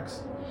 that's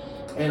facts.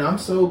 And I'm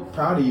so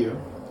proud of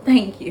you.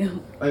 Thank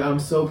you. Like, I'm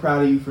so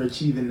proud of you for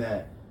achieving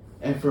that,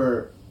 and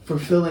for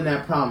fulfilling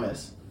that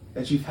promise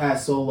that you've had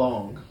so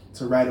long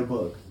to write a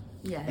book.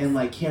 Yes. And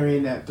like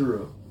carrying that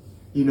through,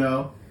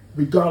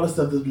 regardless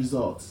of the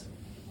results,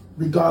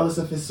 regardless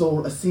if it's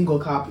sold a single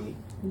copy,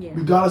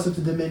 regardless if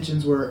the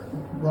dimensions were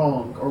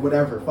wrong or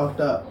whatever, fucked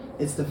up.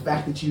 It's the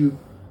fact that you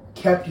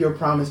kept your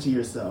promise to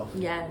yourself.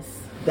 Yes.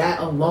 That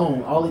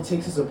alone, all it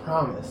takes is a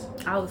promise.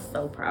 I was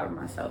so proud of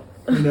myself.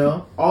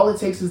 All it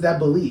takes is that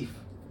belief,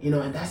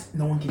 and that's,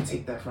 no one can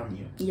take that from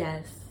you.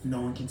 Yes.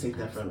 No one can take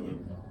that from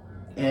you.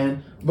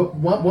 But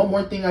one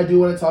more thing I do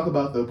want to talk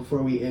about, though,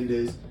 before we end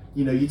is,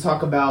 you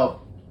talk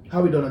about, how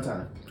are we doing on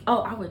time?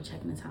 Oh, I wasn't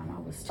checking the time. I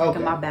was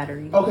checking my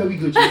battery. Okay, we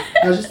Gucci.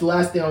 That's just the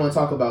last thing I want to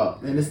talk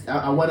about. And this,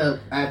 I want to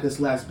add this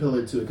last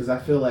pillar to it because I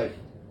feel like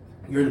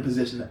you're in a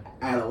position to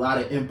add a lot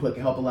of input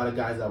and help a lot of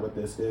guys out with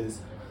this.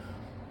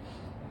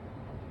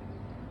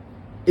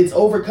 It's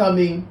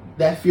overcoming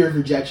that fear of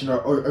rejection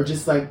or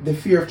just like the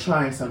fear of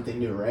trying something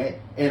new,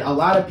 right? And a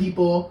lot of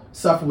people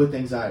suffer with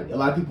anxiety. A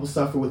lot of people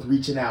suffer with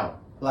reaching out.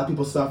 A lot of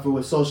people suffer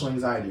with social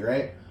anxiety,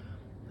 right?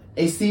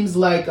 It seems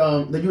like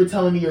you were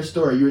telling me your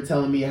story. You were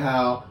telling me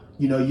how,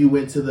 you know, you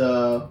went to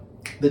the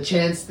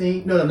chance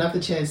thing. No, not the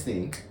chance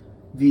thing.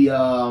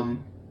 The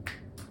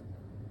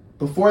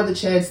before the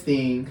chance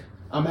thing,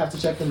 I'm gonna have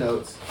to check the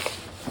notes.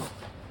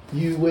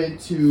 You went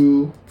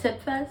to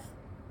Tip Fest?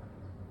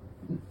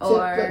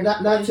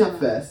 Not Tip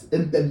Fest.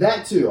 And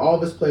that too. All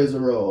of us plays a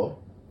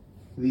role.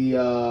 The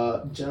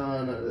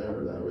John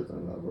we're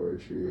talking about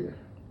poetry.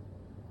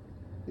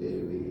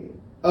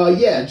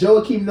 Yeah,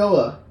 Joachim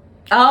Noah.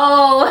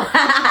 Oh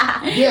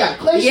yeah,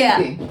 clay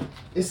shaping.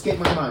 Escaped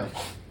my mind.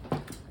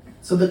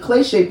 So the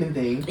clay shaping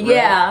thing. Right?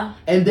 Yeah.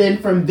 And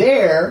then from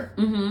there,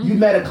 you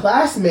met a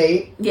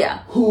classmate.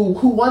 Yeah. Who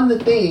won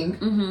the thing,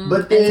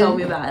 but then told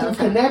me about through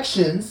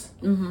connections,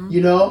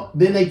 you know,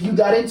 then you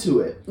got into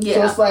it. Yeah.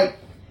 So it's like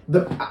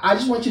I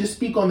just want you to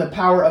speak on the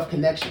power of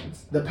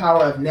connections, the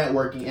power of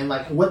networking, and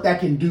like what that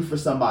can do for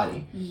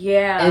somebody.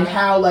 Yeah. And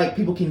how like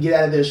people can get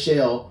out of their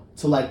shell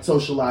to like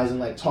socialize and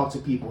like talk to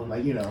people and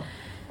like, you know.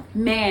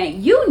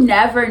 Man, you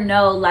never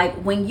know, like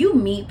when you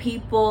meet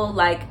people,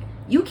 like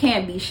you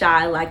can't be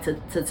shy like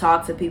to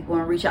talk to people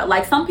and reach out.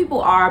 Like some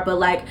people are, but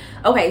like,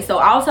 okay, so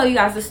I'll tell you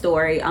guys the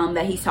story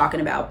that he's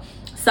talking about.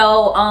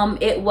 So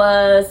it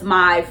was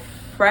my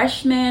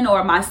freshman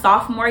or my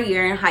sophomore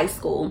year in high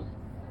school.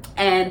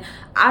 And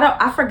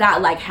I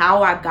forgot like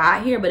how I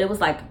got here, but it was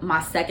like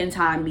my second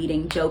time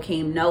meeting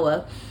Joachim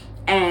Noah.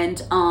 And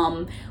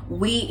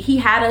he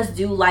had us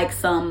do like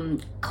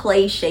some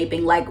clay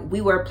shaping. Like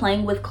we were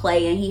playing with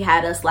clay and he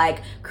had us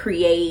like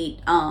create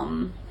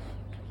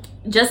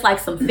just like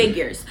some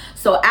figures.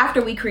 So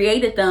after we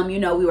created them, you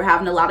know, we were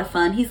having a lot of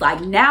fun. He's like,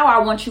 now I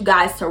want you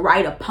guys to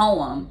write a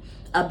poem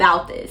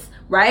about this,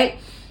 right?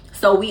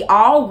 So we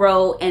all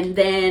wrote, and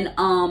then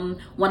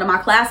one of my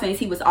classmates,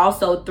 he was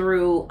also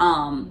through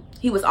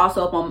he was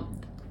also up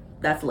on,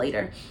 that's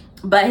later,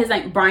 but his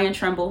name Brian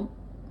Trimble.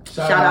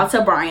 Shout out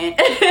to Brian.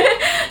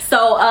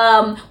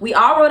 So we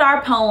all wrote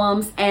our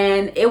poems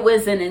and it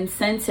was an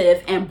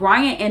incentive, and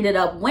Brian ended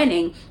up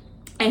winning.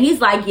 And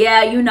he's like,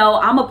 yeah, you know,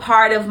 I'm a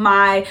part of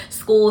my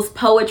school's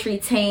poetry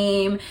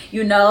team,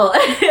 you know,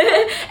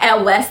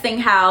 at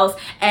Westinghouse.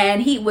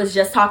 And he was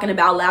just talking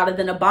about Louder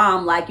Than a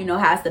Bomb, like, you know,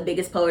 has the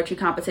biggest poetry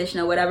competition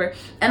or whatever.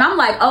 And I'm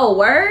like, oh,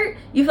 word?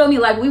 You feel me?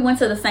 Like we went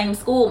to the same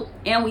school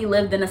and we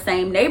lived in the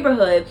same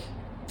neighborhood.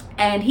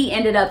 And he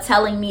ended up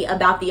telling me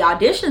about the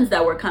auditions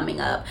that were coming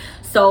up.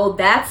 So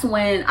that's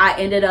when I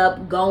ended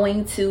up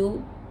going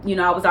to, you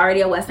know, I was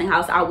already at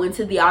Westinghouse. I went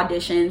to the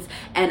auditions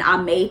and I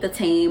made the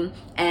team.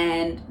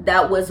 And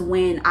that was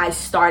when I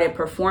started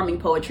performing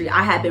poetry.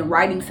 I had been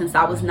writing since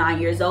I was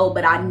 9 years old,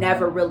 but I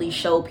never really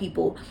showed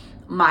people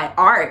my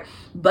art.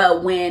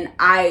 But when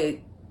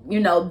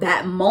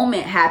that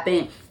moment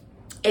happened,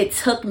 it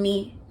took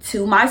me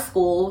to my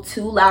school,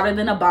 to Louder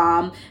Than a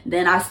Bomb.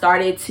 Then I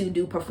started to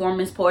do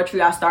performance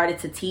poetry. I started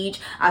to teach.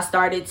 I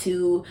started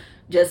to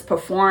just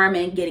perform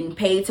and getting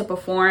paid to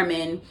perform.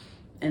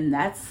 And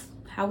that's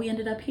how we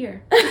ended up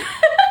here.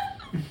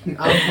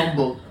 I'm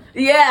humbled.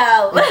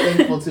 Yeah. I'm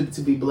thankful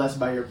to be blessed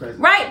by your presence.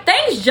 Right.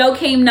 Thanks,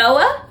 Joachim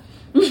Noah.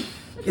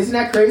 Isn't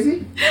that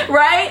crazy?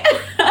 Right?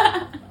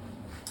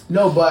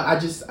 No, but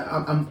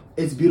I'm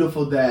it's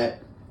beautiful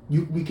that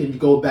we can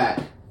go back,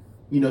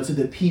 you know, to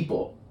the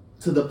people,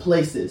 to the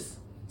places,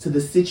 to the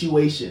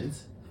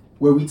situations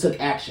where we took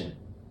action.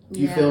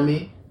 You feel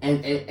me?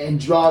 And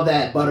draw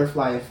that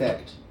butterfly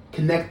effect.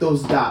 Connect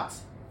those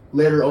dots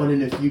later on in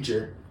the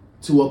future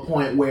to a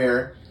point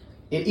where,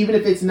 and even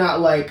if it's not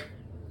like,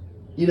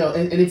 you know,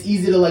 and it's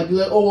easy to like be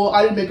like, oh, well,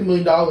 I didn't make $1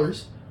 million,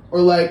 or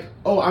like,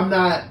 oh, I'm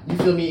not, you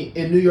feel me,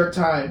 in New York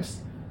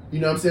Times, you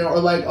know what I'm saying, or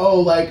like,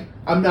 oh, like,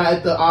 I'm not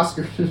at the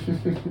Oscars.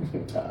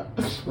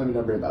 Let me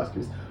not bring the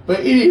Oscars. But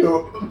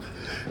anywho,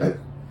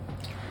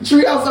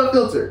 TreeHouse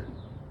Unfiltered.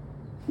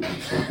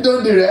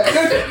 Don't do that.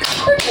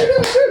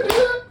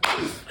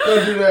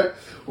 Don't do that.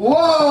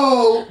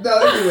 Whoa.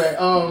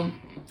 No,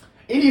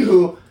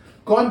 anywho,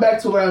 going back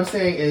to what I'm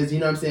saying is, you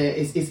know what I'm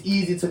saying, it's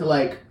easy to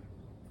like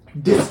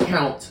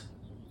discount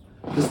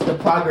the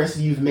progress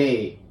you've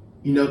made,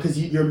 you know, because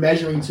you're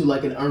measuring to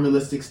like an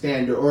unrealistic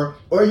standard, or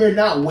you're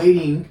not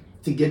waiting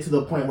to get to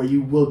the point where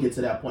you will get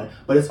to that point.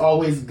 But it's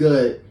always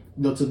good,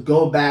 you know, to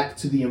go back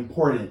to the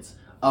importance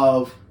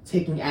of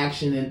taking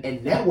action and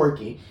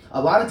networking.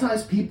 A lot of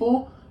times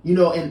people, you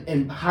know,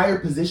 in higher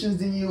positions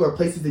than you, or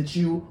places that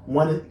you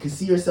want to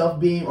see yourself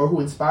being, or who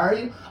inspire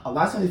you, a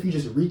lot of times if you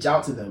just reach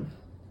out to them,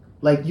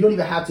 like you don't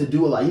even have to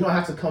do a lot. You don't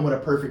have to come with a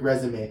perfect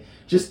resume.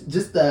 Just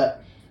the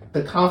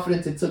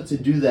confidence it took to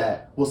do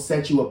that will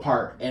set you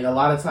apart. And a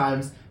lot of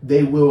times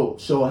they will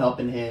show a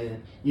helping hand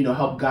and, you know,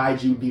 help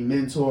guide you, be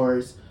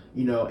mentors,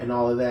 you know, and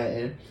all of that.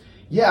 And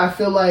yeah, I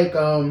feel like,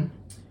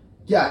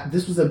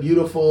 this was a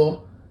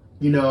beautiful,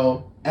 you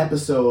know,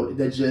 episode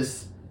that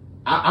just,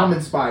 I'm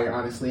inspired,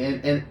 honestly.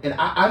 And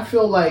I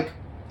feel like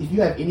if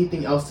you have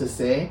anything else to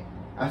say,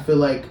 I feel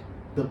like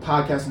the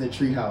podcast in the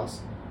TreeHouse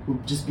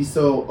would just be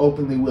so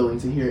openly willing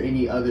to hear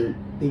any other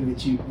thing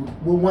that you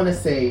would want to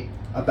say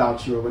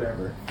about you or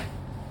whatever.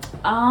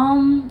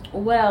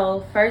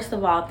 Well, first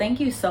of all, thank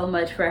you so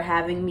much for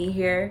having me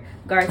here,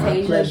 My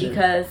Gartasia, pleasure.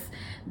 because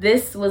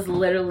this was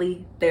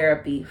literally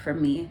therapy for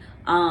me.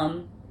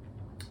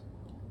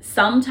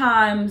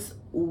 Sometimes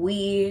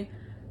we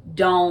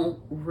don't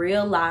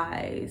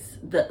realize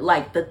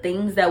the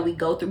things that we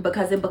go through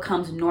because it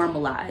becomes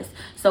normalized.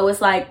 So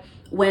it's like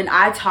when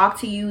I talked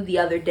to you the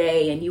other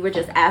day and you were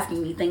just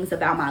asking me things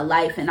about my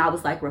life and I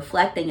was like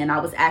reflecting and I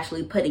was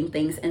actually putting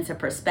things into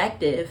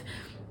perspective,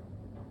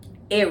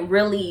 it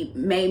really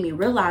made me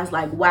realize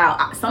like,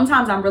 wow,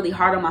 sometimes I'm really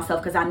hard on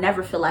myself because I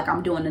never feel like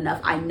I'm doing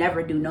enough. I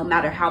never do, no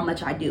matter how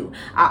much I do.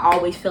 I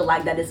always feel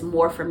like that is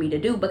more for me to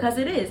do because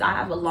it is. I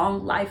have a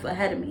long life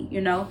ahead of me, you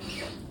know?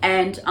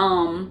 And,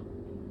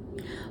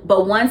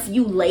 but once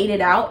you laid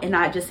it out and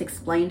I just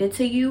explained it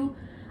to you,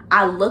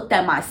 I looked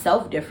at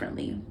myself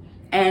differently.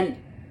 And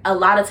a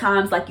lot of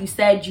times, like you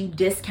said, you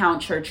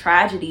discount your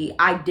tragedy.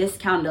 I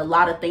discounted a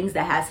lot of things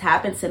that has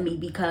happened to me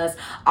because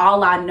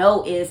all I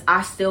know is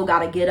I still got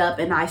to get up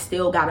and I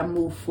still got to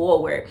move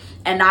forward.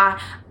 And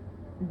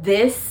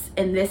this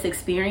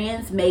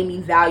experience made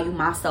me value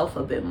myself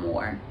a bit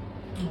more.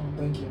 Oh,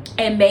 thank you.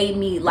 It made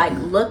me like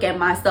look at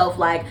myself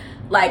like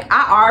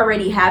I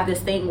already have this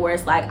thing where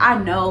it's like, I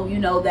know, you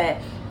know,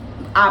 that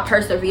I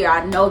persevere.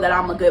 I know that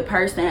I'm a good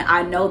person.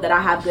 I know that I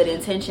have good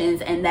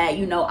intentions and that,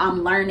 you know,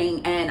 I'm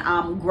learning and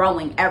I'm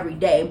growing every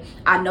day.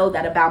 I know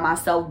that about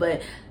myself,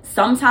 but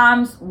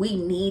sometimes we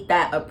need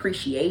that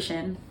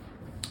appreciation.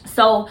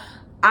 So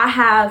I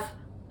have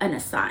an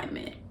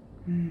assignment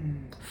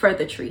for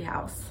the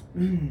TreeHouse.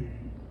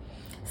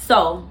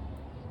 So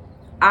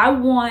I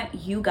want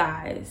you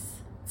guys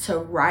to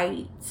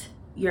write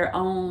your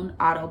own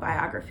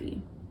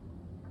autobiography.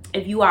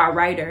 If you are a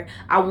writer,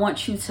 I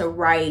want you to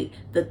write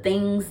the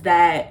things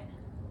that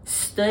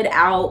stood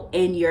out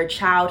in your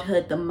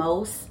childhood the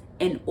most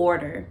in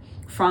order,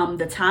 from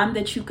the time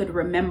that you could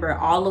remember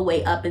all the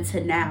way up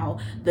until now,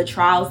 the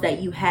trials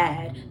that you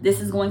had. This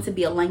is going to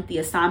be a lengthy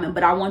assignment,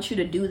 but I want you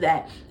to do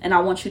that and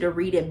I want you to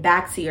read it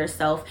back to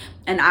yourself.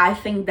 And I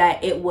think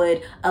that it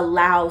would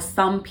allow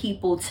some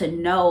people to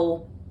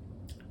know,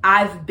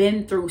 I've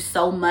been through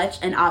so much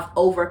and I've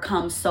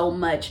overcome so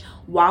much.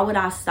 Why would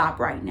I stop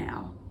right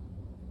now?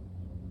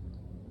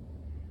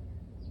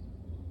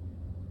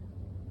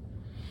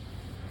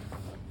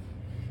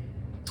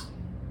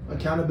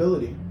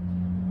 Accountability.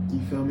 You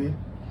feel me?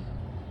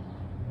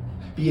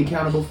 Be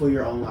accountable for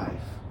your own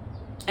life.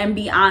 And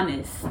be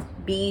honest.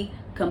 Be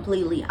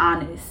completely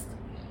honest.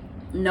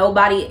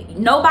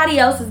 Nobody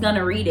else is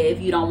gonna read it if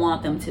you don't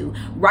want them to.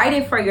 Write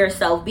it for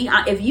yourself.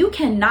 If you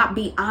cannot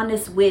be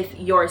honest with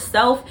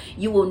yourself,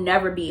 you will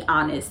never be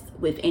honest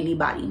with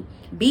anybody.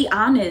 Be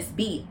honest.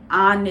 Be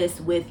honest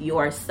with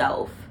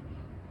yourself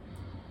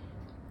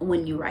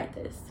when you write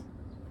this.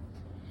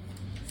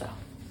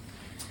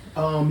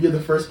 You're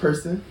the first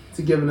person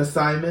to give an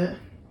assignment,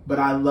 but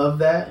I love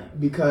that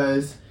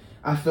because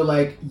I feel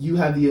like you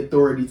have the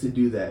authority to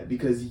do that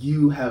because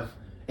you have,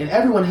 and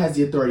everyone has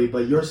the authority,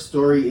 but your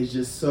story is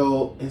just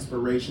so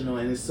inspirational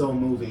and it's so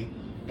moving.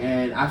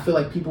 And I feel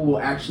like people will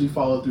actually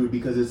follow through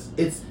because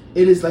it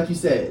is like you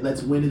said,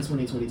 let's win in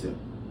 2022.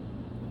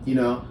 You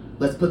know,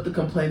 let's put the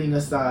complaining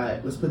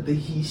aside. Let's put the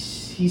he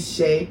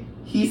say,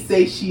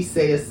 she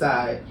say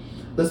aside.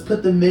 Let's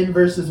put the men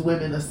versus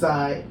women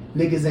aside.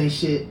 Niggas ain't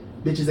shit.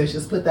 Bitches ain't shit.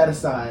 Let's put that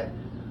aside.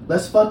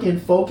 Let's fucking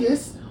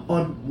focus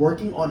on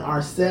working on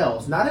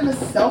ourselves. Not in a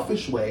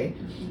selfish way.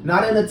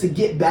 Not in a to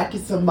get back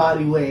at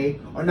somebody way.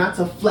 Or not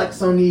to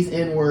flex on these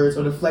N words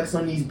or to flex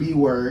on these B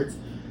words.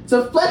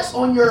 To flex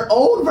on your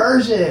old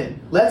version.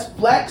 Let's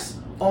flex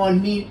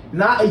on me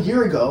not a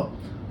year ago.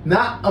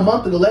 Not a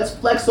month ago. Let's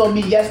flex on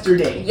me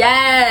yesterday.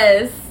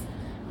 Yes.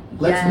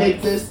 Let's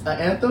make this an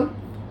anthem.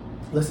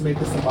 Let's make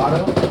this a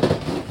motto.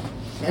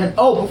 And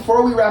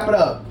before we wrap it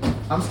up,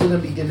 I'm still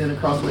going to be getting in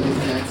across with these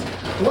next.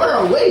 What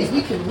are ways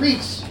we can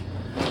reach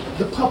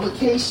the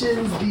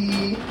publications,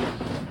 the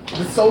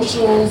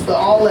socials, the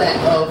all that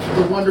of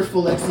the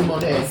wonderful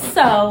Leximoneé?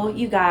 So,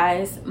 you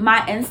guys, my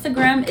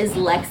Instagram is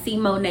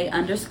Leximoneé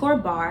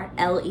 _bar,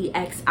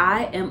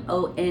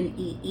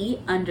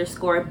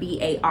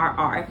 LEXIMONEE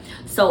 _BARR.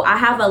 So I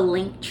have a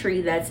link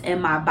tree that's in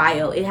my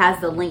bio. It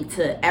has the link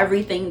to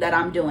everything that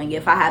I'm doing.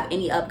 If I have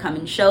any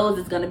upcoming shows,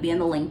 it's going to be in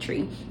the link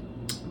tree.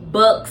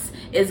 Books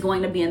is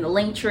going to be in the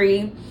link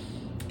tree.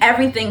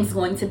 Everything's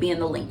going to be in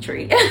the link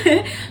tree.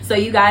 So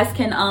you guys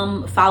can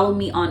follow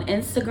me on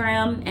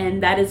Instagram,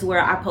 and that is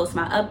where I post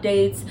my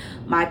updates,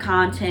 my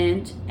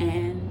content.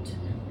 And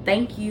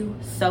thank you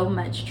so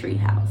much,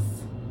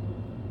 TreeHouse.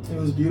 It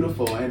was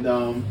beautiful. And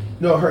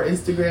no, her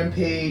Instagram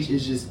page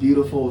is just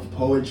beautiful with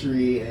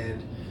poetry,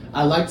 and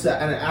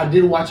I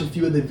did watch a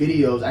few of the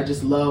videos. I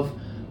just love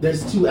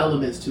there's two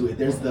elements to it.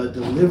 There's the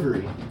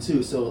delivery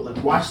too. So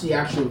like watch the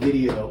actual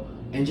video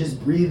and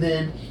just breathe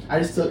in. I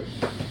just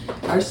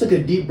took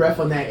a deep breath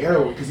on that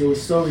arrow because it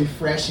was so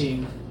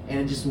refreshing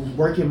and just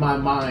working my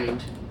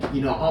mind.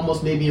 You know,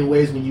 almost maybe in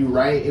ways when you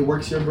write, it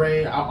works your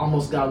brain. I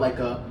almost got like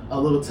a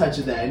little touch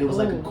of that, and it was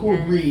like a cool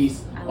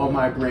breeze on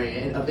my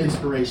brain of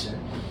inspiration.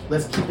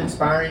 Let's keep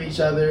inspiring each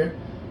other,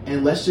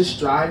 and let's just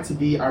strive to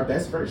be our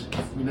best versions,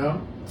 you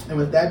know? And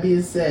with that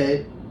being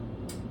said,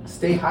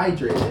 stay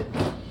hydrated.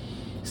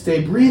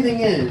 Stay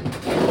breathing in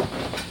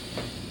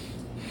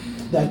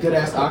that good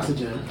ass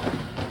oxygen.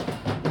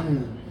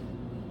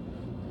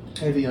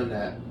 Heavy on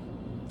that.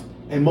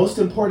 And most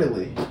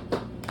importantly,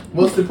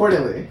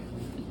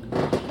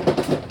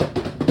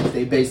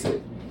 stay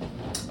basic.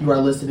 You are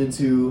listening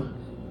to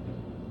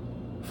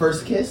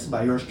First Kiss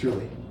by yours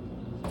truly.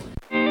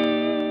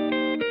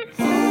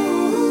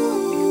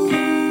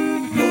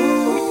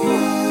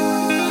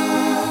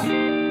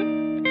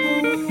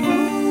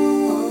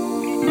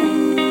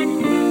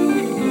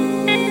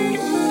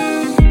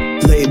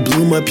 Late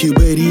bloomer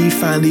puberty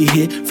finally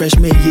hit.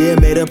 Freshman year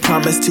made a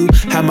promise to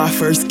have my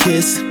first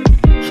kiss.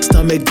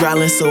 Stomach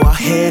growling, so I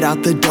head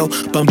out the door.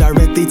 Bump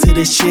directly to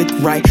this chick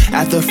right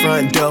at the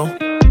front door.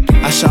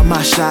 I shot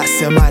my shot,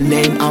 said my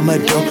name, I'm a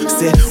dope.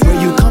 Said,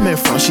 where you coming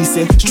from? She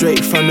said,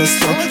 straight from the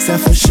store. Said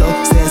for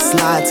sure, said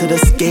slide to the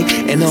skate.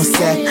 And on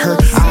set, her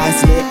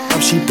eyes lit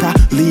up, she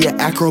probably an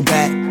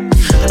acrobat.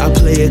 I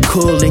play it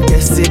cool, link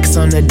at 6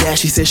 on the dash.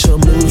 She said she'll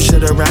move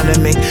shit around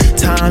and make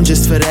time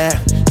just for that.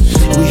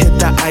 We hit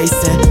the ice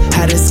and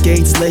had her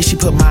skates lace. She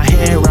put my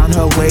hand around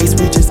her waist,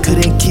 we just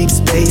couldn't keep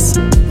space.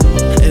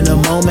 In a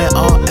moment,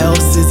 all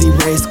else is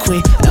erased.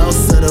 Queen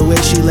Elsa, the way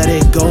she let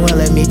it go and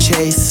let me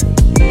chase.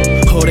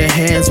 Holding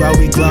hands while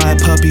we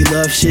glide, puppy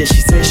love shit.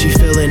 She said she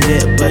feeling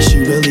it, but she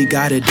really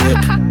got a dip.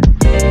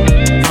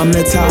 I'm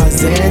the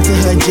Tarzan to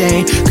her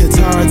Jane,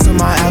 Katara to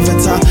my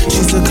avatar. She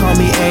used to call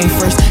me Aang.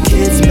 First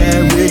kids,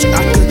 marriage,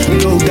 I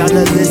could go down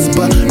the list,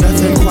 but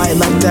nothing quite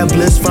like that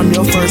bliss from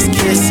your first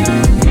kiss.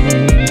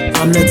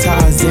 I'm the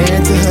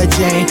Tarzan to her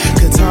Jane,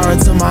 Katara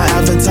to my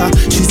avatar.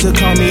 She used to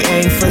call me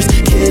Aang. First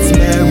kids,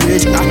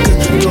 marriage, I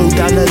could go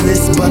down the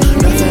list, but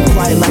nothing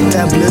quite like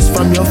that bliss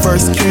from your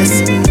first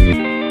kiss.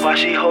 Why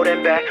she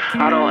holding back?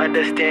 I don't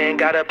understand.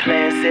 Got a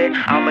plan set.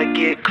 I'ma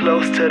get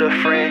close to the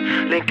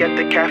friend. Link at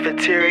the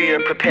cafeteria,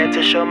 prepared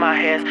to show my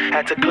hands.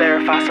 Had to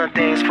clarify some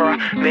things before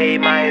I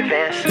made my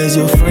advance. Does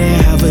your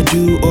friend have a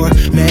do or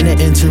man of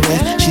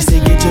interest? She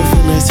said get your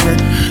feelings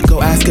hurt.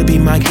 Go ask her, be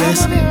my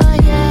guest.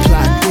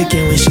 Plot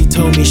thicken when she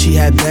told me she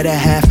had better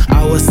half.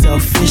 I was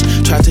selfish,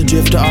 tried to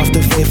drift her off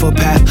the faithful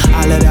path.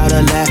 I let out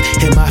a laugh,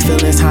 hit my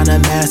feelings kinda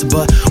mask.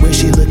 But when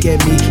she look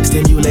at me,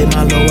 stimulate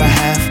my lower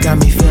half. Got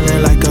me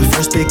feeling like a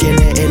first pick in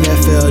the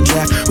NFL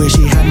draft. Where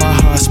she had my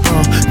heart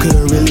sprung,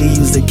 could've really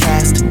used a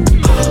cast.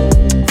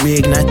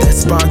 Reignite that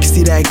spark,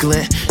 see that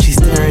glint. She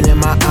staring in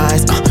my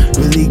eyes,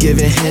 really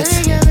giving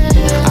hints.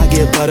 I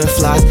get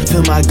butterflies,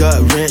 feel my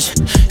gut wrench.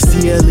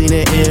 See her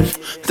leaning in,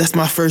 that's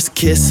my first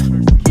kiss.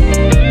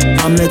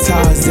 I'm the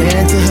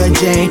Tarzan to her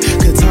Jane,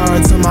 Katara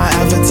to my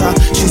avatar.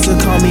 She used to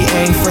call me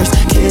Aang. First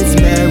kids,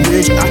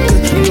 marriage, I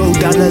could go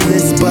down the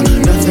list, but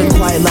nothing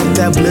quite like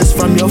that bliss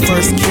from your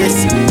first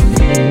kiss.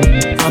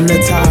 I'm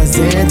the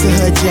Tarzan to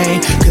her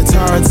Jane,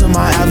 Katara to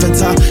my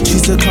avatar. She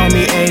used to call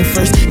me Aang.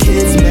 First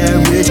kids,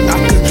 marriage, I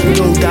could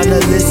go down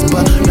the list,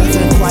 but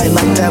nothing quite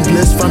like that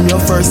bliss from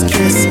your first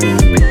kiss.